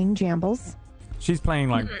literally playing Jambles? She's playing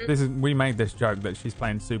like we made this joke that she's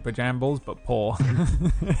playing Super Jambles, but poor.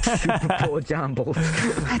 Super poor Jambles.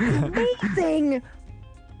 That's amazing.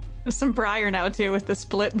 There's some Briar now too with the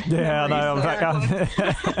split. Yeah, I know.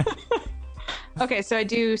 Okay, so I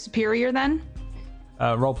do superior then.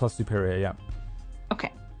 Roll plus superior, yeah.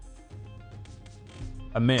 Okay.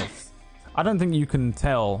 A miss. I don't think you can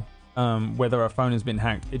tell whether a phone has been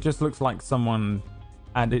hacked. It just looks like someone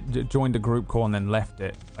joined a group call and then left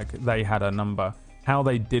it. Like they had a number. How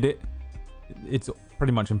they did it, it's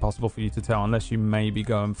pretty much impossible for you to tell unless you maybe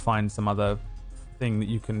go and find some other thing that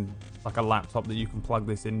you can, like a laptop that you can plug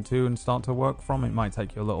this into and start to work from. It might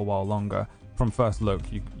take you a little while longer. From first look,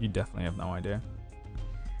 you definitely have no idea.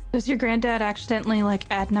 Does your granddad accidentally like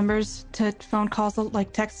add numbers to phone calls,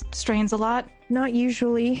 like text strains a lot? Not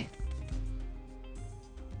usually.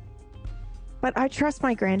 But I trust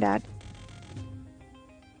my granddad.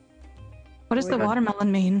 What does the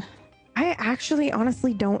watermelon mean? I actually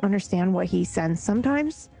honestly don't understand what he sends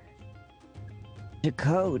sometimes. The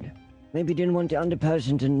code. Maybe didn't want the other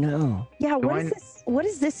person to know. Yeah, what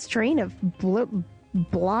is this strain of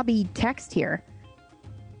blobby text here?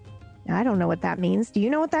 I don't know what that means. Do you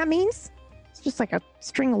know what that means? It's just like a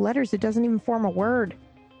string of letters. It doesn't even form a word.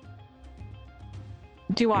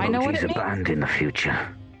 Do I know what it Emojis means? are banned in the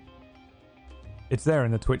future. It's there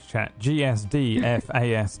in the Twitch chat.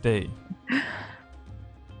 GSDFASD.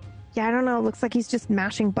 Yeah, I don't know. It looks like he's just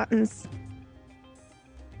mashing buttons.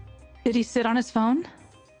 Did he sit on his phone?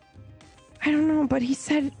 I don't know, but he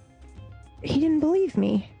said he didn't believe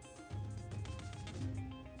me.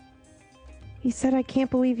 He said, "I can't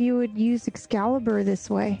believe you would use Excalibur this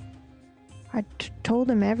way." I told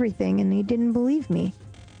him everything and he didn't believe me.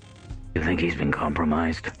 You think he's been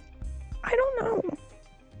compromised? I don't know.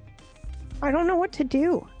 I don't know what to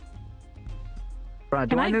do. Brad,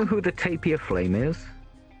 do I know who the Tapir Flame is?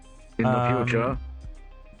 In the future?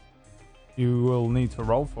 You will need to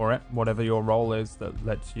roll for it, whatever your roll is that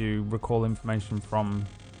lets you recall information from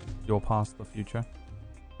your past or future.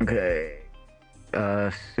 Okay.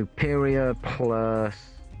 Superior plus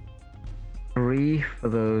 3 for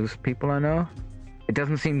those people I know. It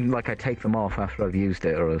doesn't seem like I take them off after I've used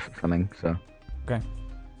it or something, so. Okay.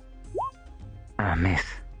 Miss.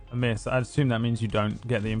 A miss. I assume that means you don't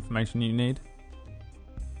get the information you need.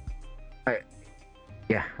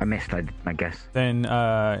 Yeah, I missed, I guess. Then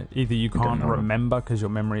either you can't know. remember because your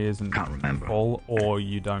memory isn't Can't remember. full, or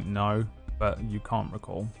you don't know, but you can't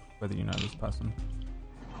recall whether you know this person.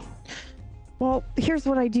 Well, here's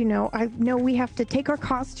what I do know. I know we have to take our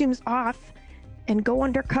costumes off and go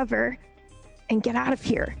undercover and get out of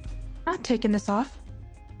here. I'm not taking this off.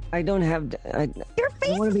 I don't have. Your wanna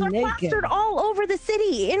faces be are naked. plastered all over the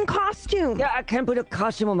city in costume. Yeah, I can't put a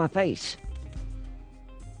costume on my face.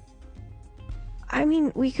 I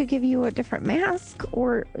mean, we could give you a different mask,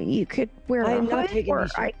 or you could wear a I'm not hood, taking or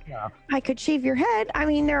this off. I could shave your head. I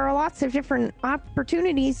mean, there are lots of different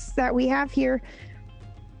opportunities that we have here.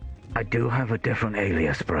 I do have a different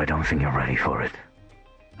alias, but I don't think you're ready for it.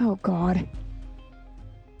 Oh, God.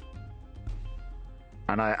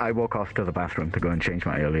 And I walk off to the bathroom to go and change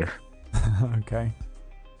my alias. Okay.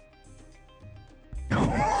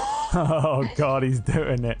 Oh God, he's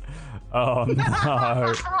doing it. Oh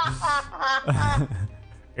no.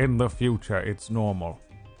 In the future, it's normal.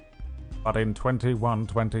 But in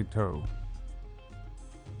 2122,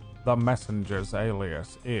 the messenger's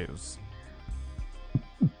alias is...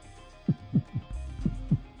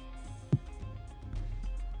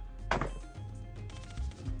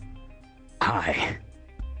 Hi,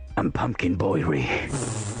 I'm Pumpkin Boy Ree.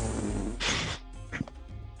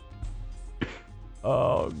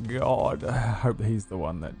 Oh God, I hope he's the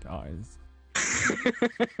one that dies.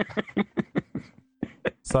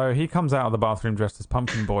 So he comes out of the bathroom dressed as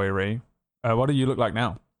Pumpkin Boy Ree. What do you look like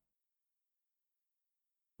now?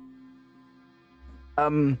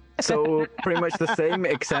 So pretty much the same,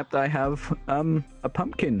 except I have a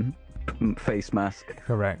pumpkin face mask.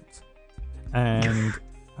 Correct. And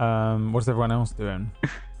what's everyone else doing?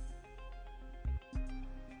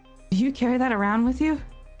 Do you carry that around with you?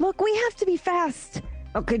 Look, we have to be fast.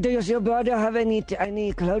 Okay, does your brother have any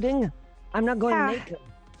clothing? I'm not going naked.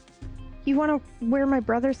 You want to wear my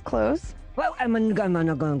brother's clothes? Well, I'm not going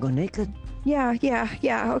to go naked. Yeah,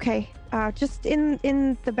 okay. Just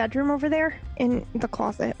in the bedroom over there, in the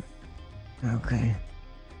closet. Okay.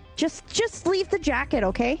 Just leave the jacket,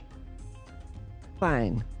 okay?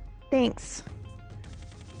 Fine. Thanks.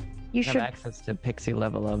 You have should access to pixie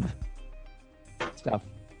level of stuff.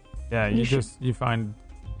 Yeah, you find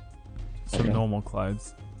some normal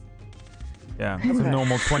clothes. Yeah, some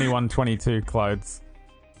normal 21, 22 clothes.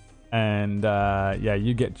 And yeah,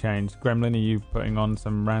 you get changed. Gremlin, are you putting on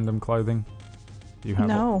some random clothing? Do you have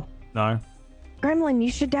No. No? Gremlin, you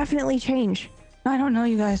should definitely change. I don't know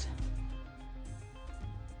you guys.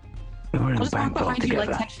 We're in I'll a just walk bank vault behind you like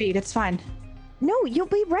together. 10 feet. It's fine. No, you'll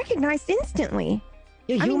be recognized instantly.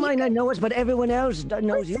 Yeah, you might not know us, but everyone else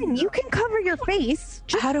knows you. Listen, you can cover your face.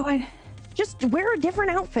 How do I? Just wear a different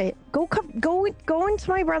outfit. Go into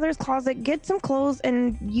my brother's closet, get some clothes,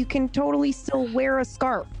 and you can totally still wear a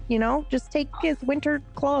scarf. You know, just take his winter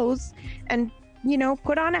clothes and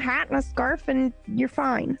put on a hat and a scarf, and you're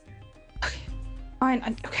fine.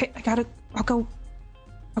 Fine. Okay, I'll go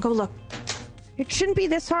look. It shouldn't be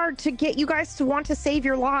this hard to get you guys to want to save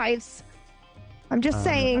your lives. I'm just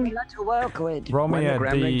saying. Not to work with. Roll me a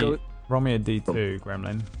Gremlin D2,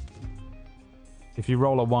 Gremlin. If you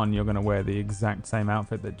roll a 1, you're going to wear the exact same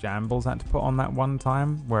outfit that Jambles had to put on that one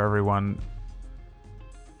time, where everyone...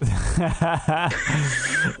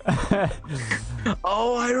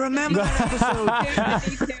 Oh, I remember that episode.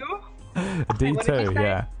 D2,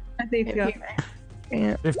 yeah. I think so.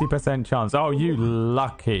 50% chance. Oh, you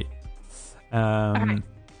lucky.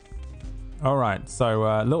 Alright,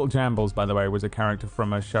 so Little Jambles, by the way, was a character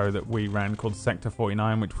from a show that we ran called Sector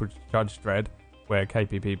 49, which was Judge Dredd, where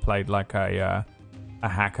KPP played like a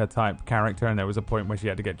hacker type character, and there was a point where she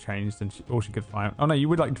had to get changed, and all she could find... Oh no, you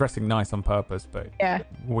were like dressing nice on purpose, but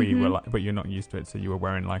we were like, but you're not used to it, so you were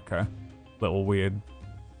wearing like a little weird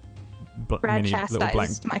Brad mini little black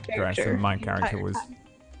chastised my dress, character and my the character entire was time.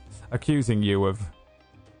 accusing you of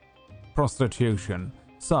prostitution.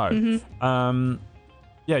 So,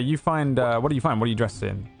 yeah, you find what do you find? What are you dressed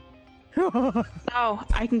in? Oh,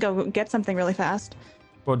 I can go get something really fast.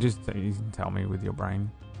 Well, just you can tell me with your brain.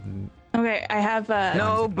 Okay, I have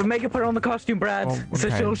No, but make her put on the costume, Brad. Oh, It's a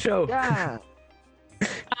okay. chill show. Yeah.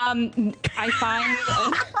 I find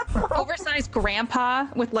an oversized grandpa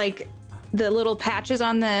with like the little patches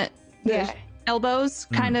on the elbows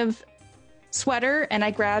kind of sweater, and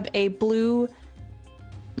I grab a blue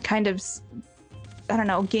kind of, I don't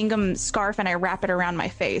know, gingham scarf, and I wrap it around my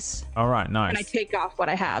face. All right, nice. And I take off what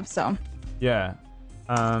I have, so. Yeah.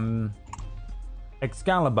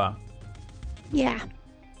 Excalibur. Yeah.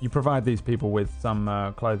 you provide these people with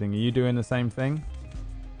some clothing. Are you doing the same thing?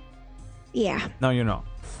 Yeah. No, you're not.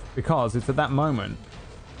 Because it's at that moment,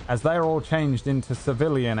 as they're all changed into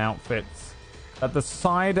civilian outfits, that the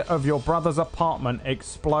side of your brother's apartment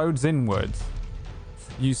explodes inwards.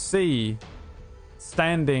 You see,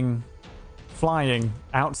 flying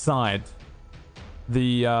outside,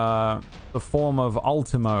 the form of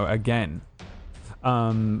Ultimo again.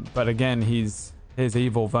 But again, he's his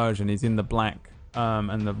evil version. He's in the black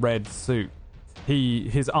and the red suit.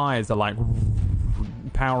 His eyes are like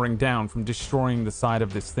powering down from destroying the side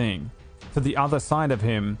of this thing. To the other side of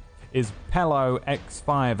him is Pello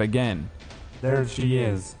X5 again. There she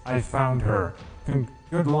is. I found her.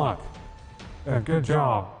 Good luck. Good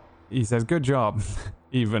job. He says, good job,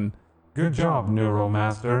 even. Good job,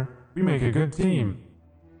 Neuromaster. We make a good team.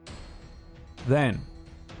 Then,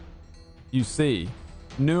 you see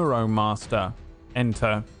Neuromaster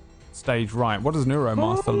enter stage right. What does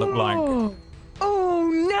Neuromaster look like? Oh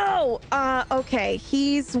no! Okay,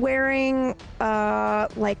 he's wearing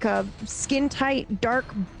like a skin tight dark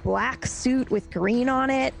black suit with green on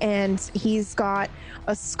it, and he's got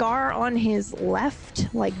a scar on his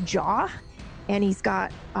left like jaw, and he's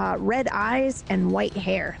got red eyes and white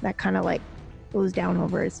hair that kind of like goes down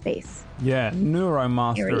over his face. Yeah,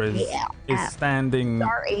 Neuromaster is standing.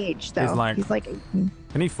 Our age though. He's like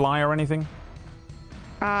can he fly or anything?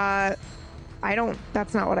 I don't.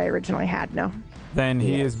 That's not what I originally had. No. Then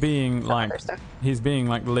he is being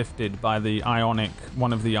lifted by the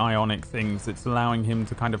one of the ionic things that's allowing him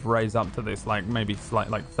to kind of raise up to this like maybe slight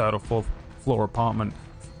like third or fourth floor apartment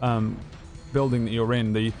building that you're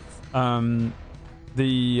in.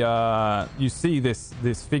 You see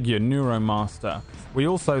this figure Neuromaster. We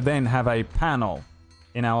also then have a panel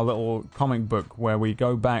in our little comic book where we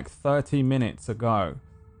go back 30 minutes ago,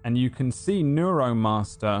 and you can see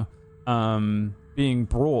Neuromaster being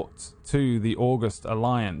brought to the August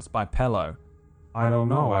Alliance by Pello. I don't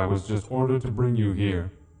know. I was just ordered to bring you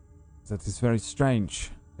here. That is very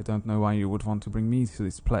strange. I don't know why you would want to bring me to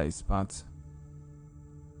this place, but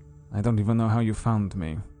I don't even know how you found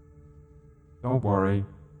me. Don't worry.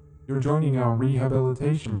 You're joining our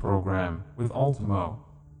rehabilitation program with Ultimo.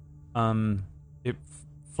 It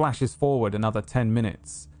flashes forward another 10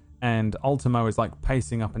 minutes, and Ultimo is like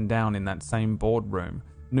pacing up and down in that same boardroom.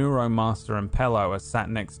 Neuromaster and Pello are sat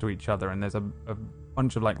next to each other, and there's a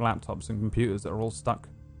bunch of like laptops and computers that are all stuck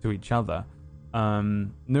to each other.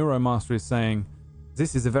 Neuromaster is saying,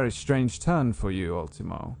 "This is a very strange turn for you,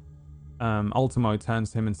 Ultimo." Ultimo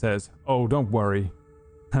turns to him and says, "Oh, don't worry.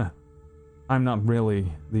 I'm not really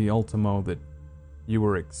the Ultimo that you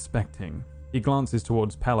were expecting." He glances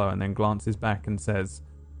towards Pello and then glances back and says,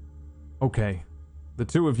 "Okay, the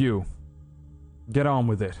two of you, get on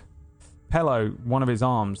with it." Pello, one of his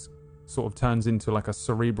arms, sort of turns into like a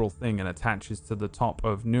cerebral thing and attaches to the top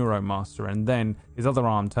of Neuromaster, and then his other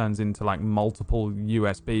arm turns into like multiple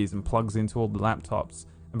USBs and plugs into all the laptops.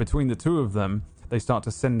 And between the two of them, they start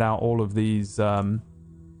to send out all of these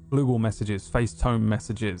Google messages, FaceTime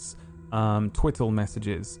messages, Twitter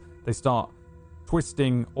messages. They start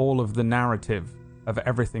twisting all of the narrative of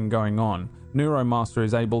everything going on. Neuromaster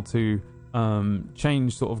is able to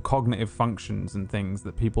change sort of cognitive functions and things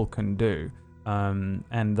that people can do,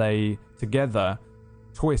 and they together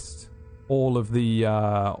twist all of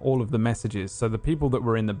the messages. So the people that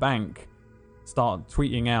were in the bank start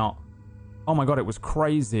tweeting out, "Oh my god, it was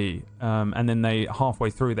crazy," and then they halfway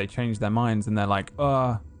through they change their minds and they're like,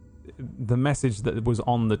 the message that was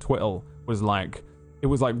on the Twitter was like, it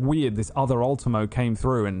was like weird. This other Ultimo came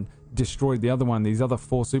through and destroyed the other one. These other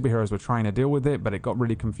 4 superheroes were trying to deal with it, but it got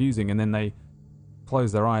really confusing, and then they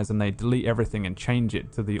close their eyes and they delete everything and change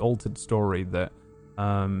it to the altered story that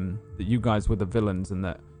that you guys were the villains and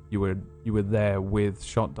that you were there with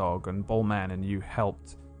Shot Dog and Bullman and you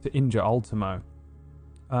helped to injure Ultimo.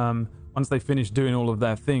 Once they finish doing all of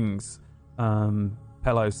their things,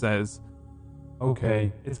 Pello says,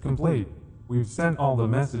 "Okay, it's complete. We've sent all the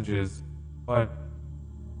messages, but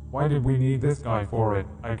why did we need this guy for it?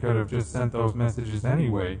 I could have just sent those messages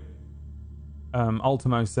anyway."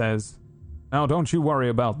 Ultimo says, "Now don't you worry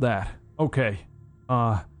about that. Okay.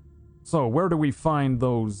 So where do we find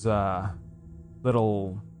those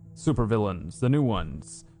little supervillains, the new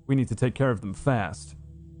ones? We need to take care of them fast."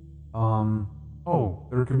 Oh,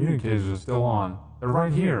 their communicators are still on. They're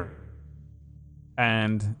right here.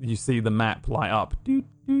 And you see the map light up. Doot,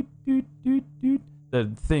 doot, doot, doot, doot.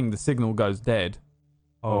 The signal goes dead.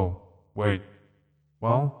 Oh, wait.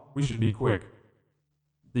 Well, we should be quick.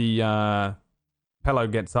 The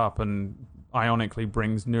Pello gets up and ionically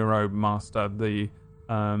brings Neuromaster. The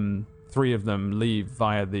 3 of them leave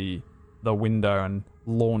via the the window and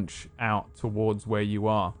launch out towards where you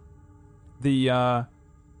are.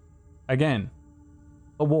 Again,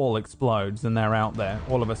 the wall explodes and they're out there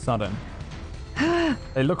all of a sudden.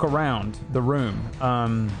 They look around the room.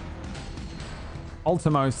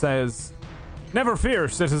 Ultimo says, "Never fear,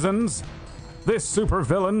 citizens. This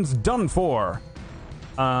supervillain's done for."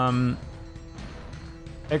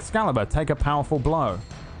 Excalibur, take a powerful blow.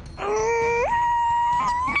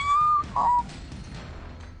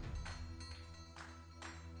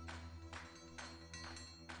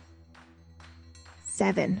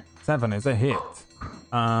 Seven. 7 is a hit.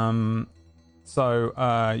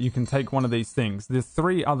 So you can take one of these things. The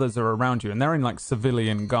 3 others are around you, and they're in like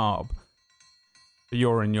civilian garb.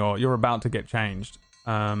 You're about to get changed.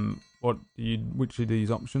 Which of these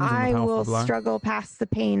options? I will blow? struggle past the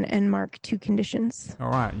pain and mark 2 conditions. All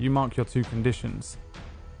right, you mark your 2 conditions.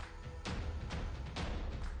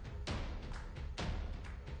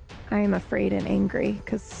 I am afraid and angry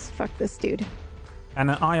because fuck this dude. And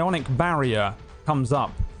an ionic barrier comes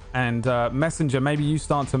up, and Messenger, maybe you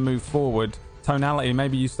start to move forward. Tonality,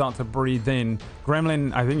 maybe you start to breathe in.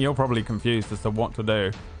 Gremlin, I think you're probably confused as to what to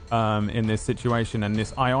do in this situation, and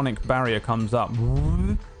this ionic barrier comes up.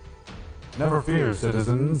 Never fear,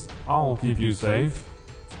 citizens. I'll keep you safe.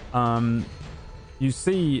 You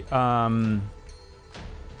see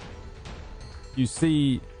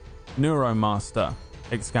Neuromaster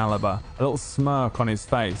Excalibur, a little smirk on his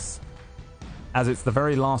face, as it's the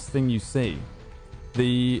very last thing you see.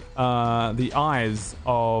 The eyes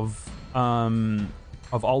of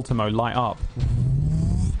Ultimo light up,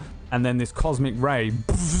 and then this cosmic ray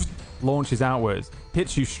launches outwards,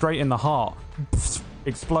 hits you straight in the heart,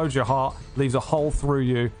 explodes your heart, leaves a hole through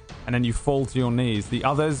you, and then you fall to your knees. The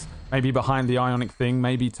others, maybe behind the ionic thing,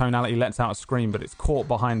 maybe Tonality lets out a scream, but it's caught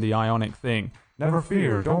behind the ionic thing. Never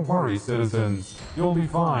fear, don't worry, citizens. You'll be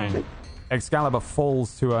fine. Excalibur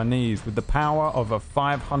falls to her knees with the power of a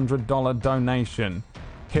 $500 donation.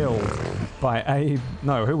 Killed by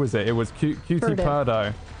who was it? It was Cutie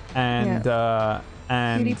Purdo and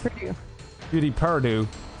Cutie Purdo,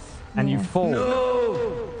 and you fall.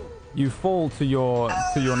 No! You fall to your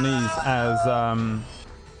knees as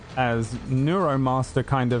Neuromaster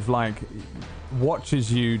kind of like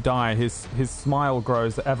watches you die. His smile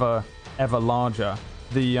grows ever larger.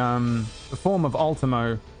 The form of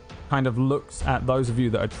Ultimo kind of looks at those of you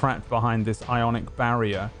that are trapped behind this ionic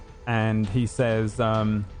barrier, and he says,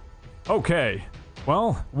 "Okay,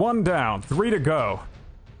 well, 1 down, 3 to go.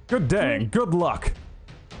 Good day, good luck."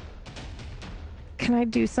 Can I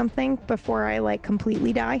do something before I like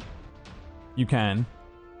completely die? You can.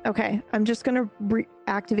 Okay, I'm just gonna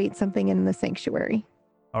activate something in the sanctuary.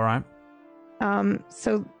 All right.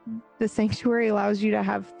 So the sanctuary allows you to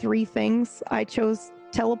have 3 things. I chose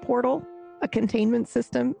teleportal, a containment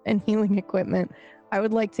system, and healing equipment. I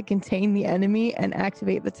would like to contain the enemy and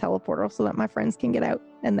activate the teleportal so that my friends can get out,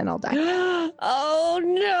 and then I'll die. Oh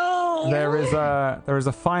no! There is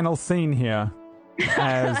a final scene here,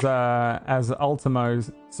 as Ultimo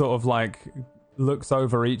sort of like looks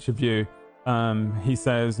over each of you. He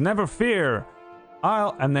says, "Never fear,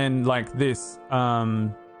 and then like this,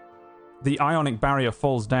 the ionic barrier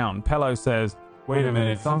falls down. Pello says, "Wait a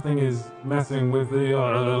minute, something is messing with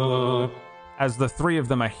the." As the 3 of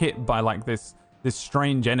them are hit by like this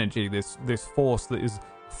strange energy, this force that is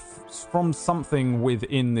from something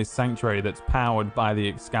within this sanctuary that's powered by the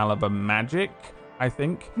Excalibur magic, I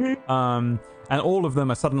think. And all of them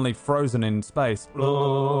are suddenly frozen in space.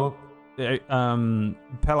 Pello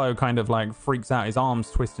kind of like freaks out. His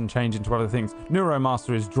arms twist and change into other things.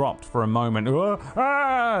 Neuromaster is dropped for a moment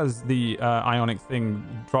as the ionic thing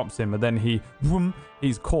drops him, but then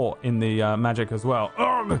he's caught in the magic as well.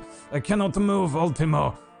 I cannot move,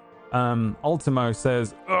 Ultimo. Ultimo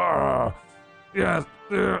says, "Yes,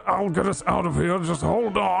 I'll get us out of here. Just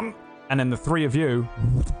hold on." And then the 3 of you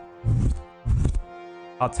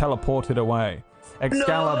are teleported away.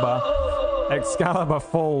 Excalibur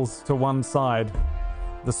falls to one side.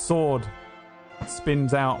 The sword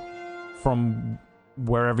spins out from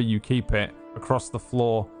wherever you keep it across the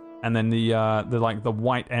floor, and then the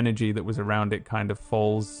white energy that was around it kind of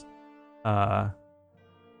falls.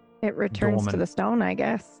 It returns dormant. to the stone, I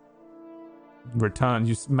guess.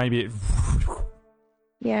 Returns. Maybe it.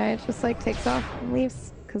 Yeah, it just like takes off and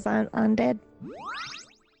leaves because I'm undead.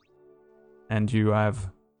 And you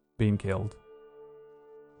have been killed.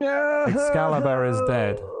 Excalibur is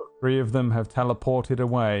dead. 3 of them have teleported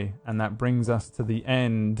away, and that brings us to the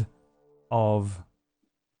end of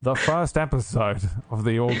the first episode of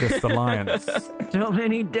the August Alliance. So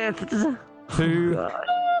many deaths. 2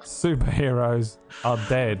 superheroes are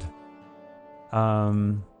dead.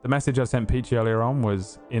 The message I sent Peachy earlier on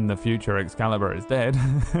was, in the future, Excalibur is dead.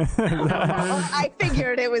 I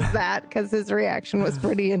figured it was that because his reaction was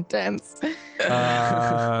pretty intense.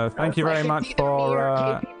 Thank you very much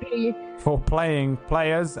for playing,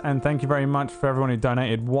 players, and thank you very much for everyone who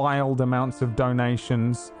donated wild amounts of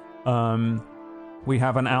donations. We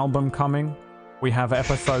have an album coming. We have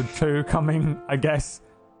episode 2 coming, I guess.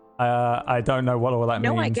 I don't know what all that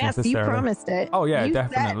means. No, I guess you promised it. Oh yeah, You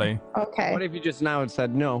definitely. said- okay. What if you just now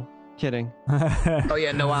said no? Kidding. Oh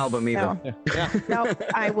yeah, no album either. No,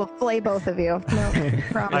 I will flay both of you. No,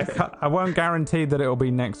 promise. I won't guarantee that it will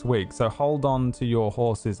be next week, so hold on to your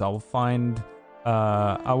horses. I'll find.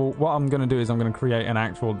 What I'm going to do is I'm going to create an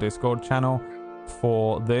actual Discord channel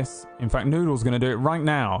for this. In fact, Noodle's going to do it right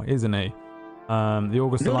now, isn't he? The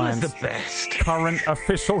August Alliance the best.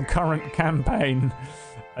 official current campaign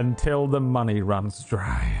until the money runs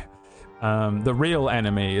dry. The real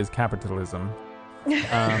enemy is capitalism.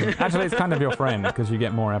 Actually, it's kind of your friend because you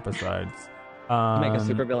get more episodes. Make a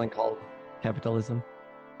supervillain called Capitalism.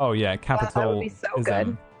 Oh yeah, capitalism. That would be so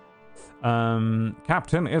good.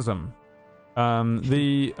 Capitalism.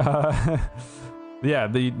 The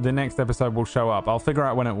next episode will show up. I'll figure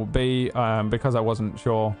out when it will be because I wasn't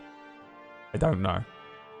sure. I don't know.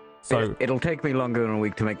 So it'll take me longer than a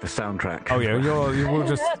week to make the soundtrack. Oh yeah, you will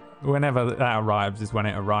just whenever that arrives is when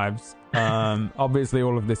it arrives. Obviously,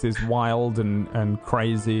 all of this is wild and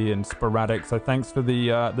crazy and sporadic. So thanks for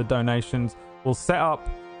the donations. We'll set up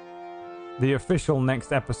the official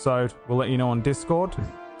next episode. We'll let you know on Discord.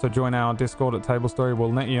 So join our Discord at Table Story.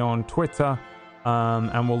 We'll let you know on Twitter,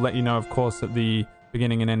 and we'll let you know, of course, at the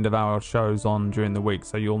beginning and end of our shows on during the week.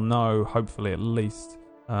 So you'll know, hopefully, at least.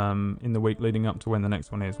 In the week leading up to when the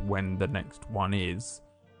next one is,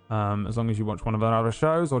 as long as you watch one of our other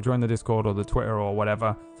shows or join the Discord or the Twitter or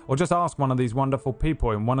whatever, or just ask one of these wonderful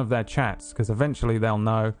people in one of their chats, because eventually they'll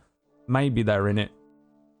know. Maybe they're in it.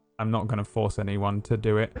 I'm not going to force anyone to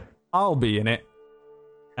do it. I'll be in it,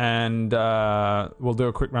 and we'll do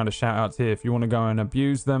a quick round of shout outs here. If you want to go and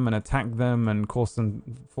abuse them and attack them and force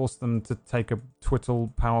them to take a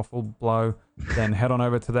twittle powerful blow, then head on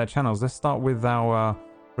over to their channels. Let's start with our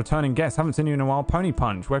returning guest. Haven't seen you in a while. Pony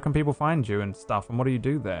Punch, where can people find you and stuff, and what do you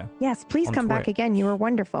do there? Yes, please come back again. You were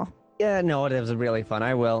wonderful. Yeah, no, it was really fun.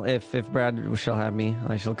 I will. If Brad shall have me,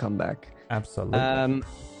 I shall come back. Absolutely.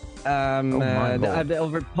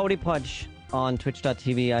 Over Pony Punch on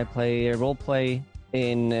twitch.tv, I play roleplay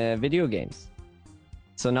in video games.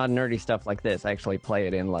 So not nerdy stuff like this. I actually play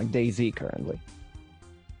it in like DayZ currently.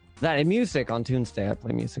 That and music on Tuesday. I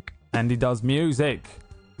play music. And he does music.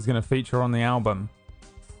 He's going to feature on the album.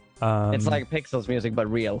 It's like Pixels music, but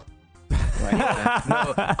real. Right.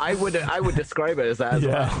 No, I would describe it as that as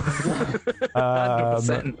well.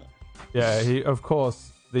 100%. Yeah, he of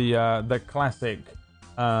course the classic.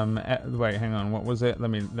 Wait, hang on. What was it?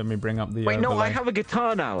 Let me bring up the. Wait, no, I have a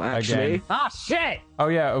guitar now. Actually. Again. Ah, shit. Oh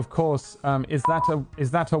yeah, of course. Is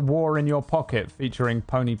that a War in Your Pocket featuring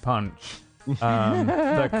Pony Punch?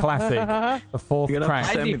 The classic, the fourth track.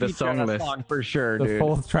 Send me the song list for sure. The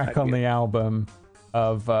fourth track on the album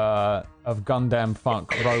of Gundam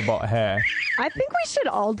Funk Robot Hair. I think we should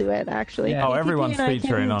all do it, actually. Yeah. Oh, everyone's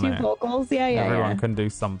featuring on it. Vocals. Yeah. Everyone can do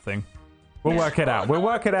something. We'll work it out.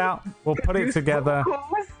 We'll put it together.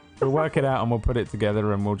 We'll work it out and we'll put it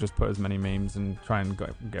together and we'll just put as many memes and try and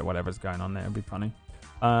get whatever's going on there. It'll be funny.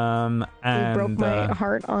 And you broke my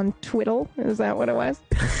heart on Twiddle. Is that what it was?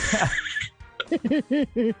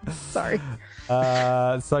 Sorry.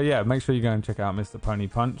 So yeah, make sure you go and check out Mr. Pony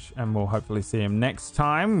Punch, and we'll hopefully see him next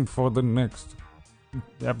time for the next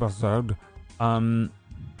episode.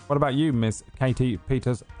 What about you, Miss Katie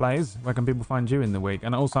Peters Plays? Where can people find you in the week?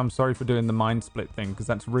 And also, I'm sorry for doing the mind split thing because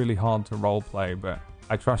that's really hard to role play, but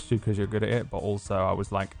I trust you because you're good at it. But also, I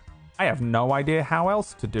was like, I have no idea how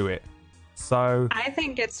else to do it. So I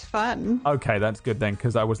think it's fun. Okay, that's good then,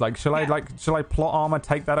 because I was like, shall I plot armor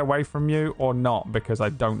take that away from you or not? Because I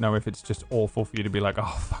don't know if it's just awful for you to be like,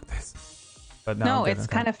 oh fuck this. But no, it's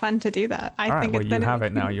kind of fun to do that. I think well, you have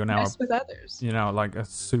it now. You're now with others. You know, like a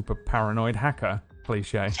super paranoid hacker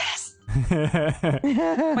cliche. Yes.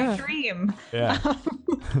 My dream. Yeah.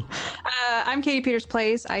 I'm Katie Peters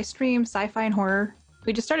Plays. I stream sci-fi and horror.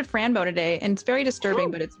 We just started Franbo today, and it's very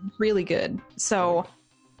disturbing, but it's really good. So,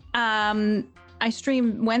 I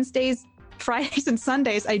stream Wednesdays, Fridays, and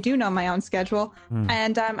Sundays. I do know my own schedule,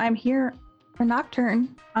 and I'm here for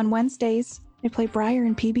Nocturne on Wednesdays. I play Briar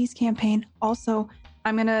in PB's campaign. Also,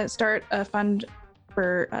 I'm gonna start a fund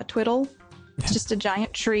for Twiddle. It's just a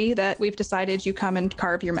giant tree that we've decided you come and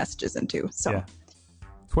carve your messages into. So, yeah.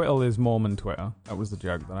 Twiddle is Mormon Twitter. That was the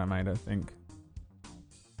joke that I made, I think.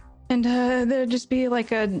 And there'd just be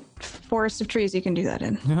like a forest of trees you can do that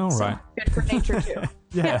in. All right. Good for nature too.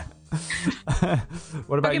 Yeah.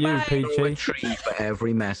 What about you, Peachy? A tree for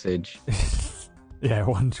every message. Yeah,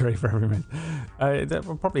 one tree for every minute. That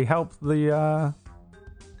will probably help the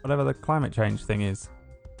whatever the climate change thing is.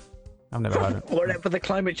 I've never heard it. Whatever the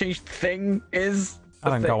climate change thing is.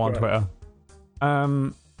 I don't go on Twitter.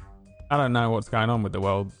 I don't know what's going on with the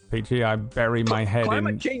world, Peachy. I bury my head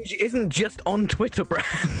Climate in... change isn't just on Twitter, Brad.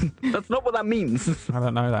 That's not what that means. I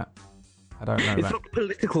don't know that. It's not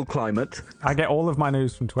political climate. I get all of my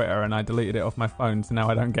news from Twitter, and I deleted it off my phone, so now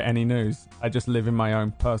I don't get any news. I just live in my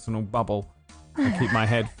own personal bubble. I keep my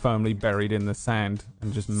head firmly buried in the sand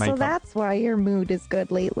and just make So up. that's why your mood is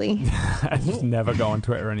good lately. I just never go on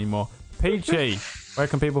Twitter anymore. Peachy, where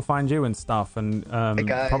can people find you and stuff, and Hey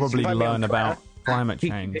guys, probably find me on learn Twitter about climate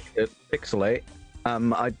change? Pixelate.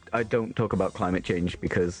 I don't talk about climate change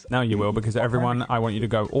because... No, you will, because everyone, I want you to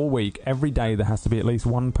go all week, every day, there has to be at least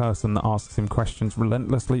one person that asks him questions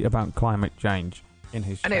relentlessly about climate change in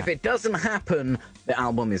his And chat. if it doesn't happen, the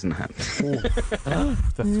album isn't happening.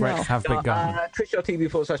 The threats have begun.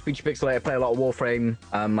 Twitch.tv/PeachyPixelate. I play a lot of Warframe,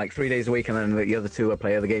 like 3 days a week, and then the other two I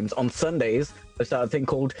play other games. On Sundays, I started a thing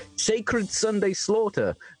called Sacred Sunday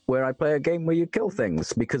Slaughter, where I play a game where you kill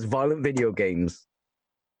things, because violent video games.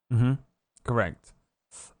 Mm-hmm. Correct.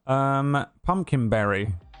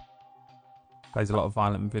 Pumpkinberry plays a lot of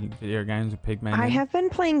violent video games with Pigman. I have been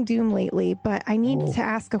playing Doom lately, but I need to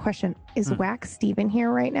ask a question. Is Wax Steven here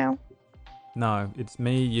right now? No, it's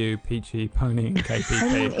me, you, Peachy, Pony, and KPP.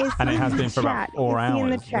 I mean, is and he it has in been the for about chat? 4 Is hours. he in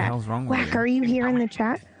the What the chat? hell's wrong with Wack, you? are you here in the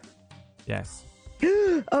chat? Yes.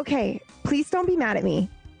 Okay, please don't be mad at me,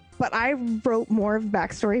 but I wrote more of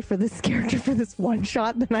backstory for this character for this one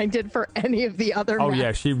shot than I did for any of the other. Oh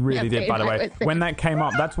yeah, she really did, by the way. When that came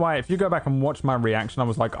up, that's why if you go back and watch my reaction, I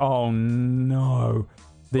was like, oh no.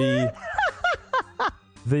 The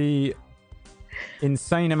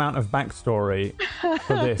insane amount of backstory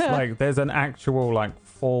for this. Like, there's an actual, like,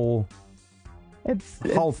 full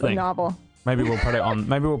whole thing. A novel. Maybe we'll put it on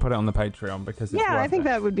the Patreon because it's Yeah, I worth think it.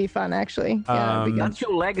 that would be fun, actually. Yeah, That's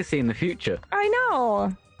your legacy in the future. I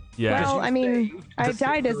know. Yeah. Well, I mean, I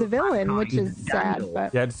died as a villain, which is sad,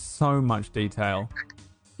 but Yeah, it's so much detail.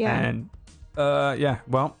 yeah. And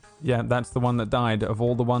that's the one that died. Of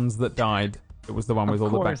all the ones that died, it was the one with all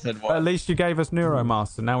the course it was. At least you gave us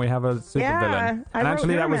Neuromaster. Now we have a super villain. I And wrote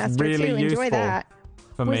actually, that was Neuromaster, really too. Enjoy useful that.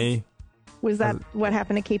 for me. Was that what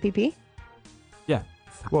happened to KPP? Yeah.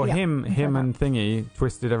 Well, Yeah. him and Thingy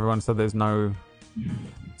twisted everyone so there's no.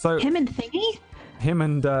 So Him and Thingy? him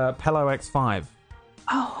and Pello X5.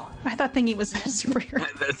 Oh, I thought Thingy was a superhero.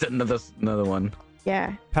 That's another one.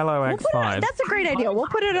 Yeah. Pello We'll put X5. it, that's a great idea. We'll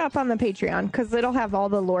put it up on the Patreon because it'll have all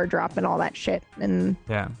the lore drop and all that shit. And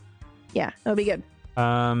Yeah. yeah, it'll be good.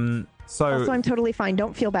 So Also, I'm totally fine.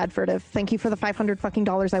 Don't feel bad, Furtive. Thank you for the $500 fucking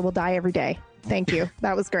dollars. I will die every day. Thank you.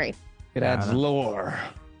 That was great. It adds lore.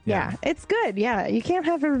 Yeah, it's good. Yeah, you can't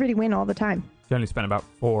have everybody win all the time. he only spent about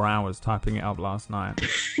 4 hours typing it up last night.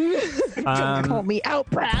 Don't call me out,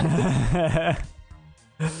 Brad.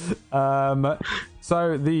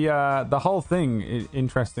 So the whole thing,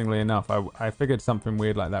 interestingly enough, I figured something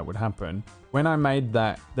weird like that would happen. When I made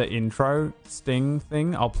the intro sting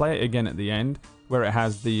thing, I'll play it again at the end, where it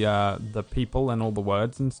has the people and all the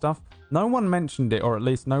words and stuff. No one mentioned it, or at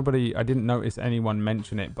least nobody, I didn't notice anyone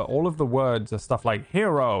mention it, but all of the words are stuff like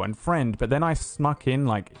hero and friend, but then I snuck in,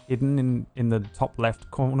 like, hidden in the top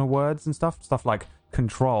left corner words and stuff like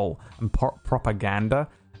control and propaganda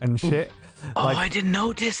and shit. Like, I didn't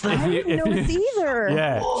notice that. I didn't notice either.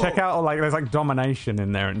 Yeah, check out, like, there's like domination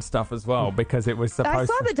in there and stuff as well, because it was I supposed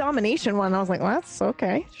saw to... the domination one. I was like, well, that's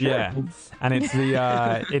okay. Sure. Yeah, and it's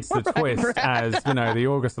the twist, Brad. as you know, the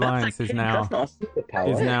August Alliance is now I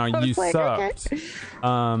was usurped. like, okay.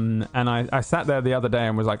 And I sat there the other day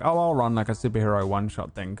and was like, oh, I'll run like a superhero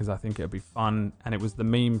one-shot thing because I think it'd be fun. And it was the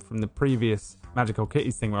meme from the previous Magical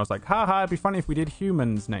Kitties thing where I was like, haha, it'd be funny if we did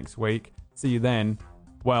humans next week. See you then.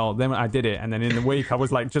 Well, then I did it, and then in the week I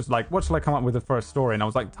was like, just like, what shall I come up with the first story? And I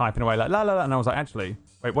was like typing away like la la la, and I was like, actually,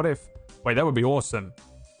 wait, that would be awesome.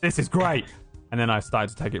 This is great. And then I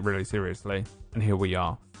started to take it really seriously, and here we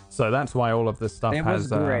are. So that's why all of this stuff was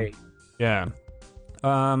great. Yeah.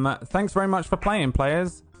 Thanks very much for playing,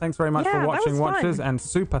 players. Thanks very much for watching, watchers, and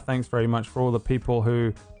super thanks very much for all the people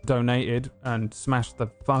who donated and smashed the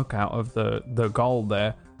fuck out of the goal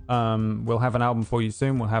there. We'll have an album for you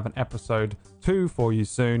soon. We'll have an episode 2 for you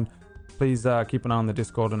soon. Please keep an eye on the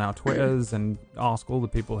Discord and our Twitters and ask all the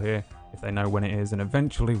people here if they know when it is. And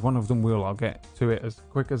eventually one of them will. I'll get to it as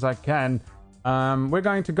quick as I can. We're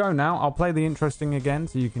going to go now. I'll play the interesting again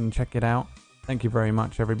so you can check it out. Thank you very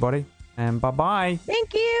much, everybody. And bye-bye.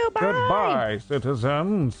 Thank you. Bye. Goodbye,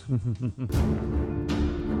 citizens.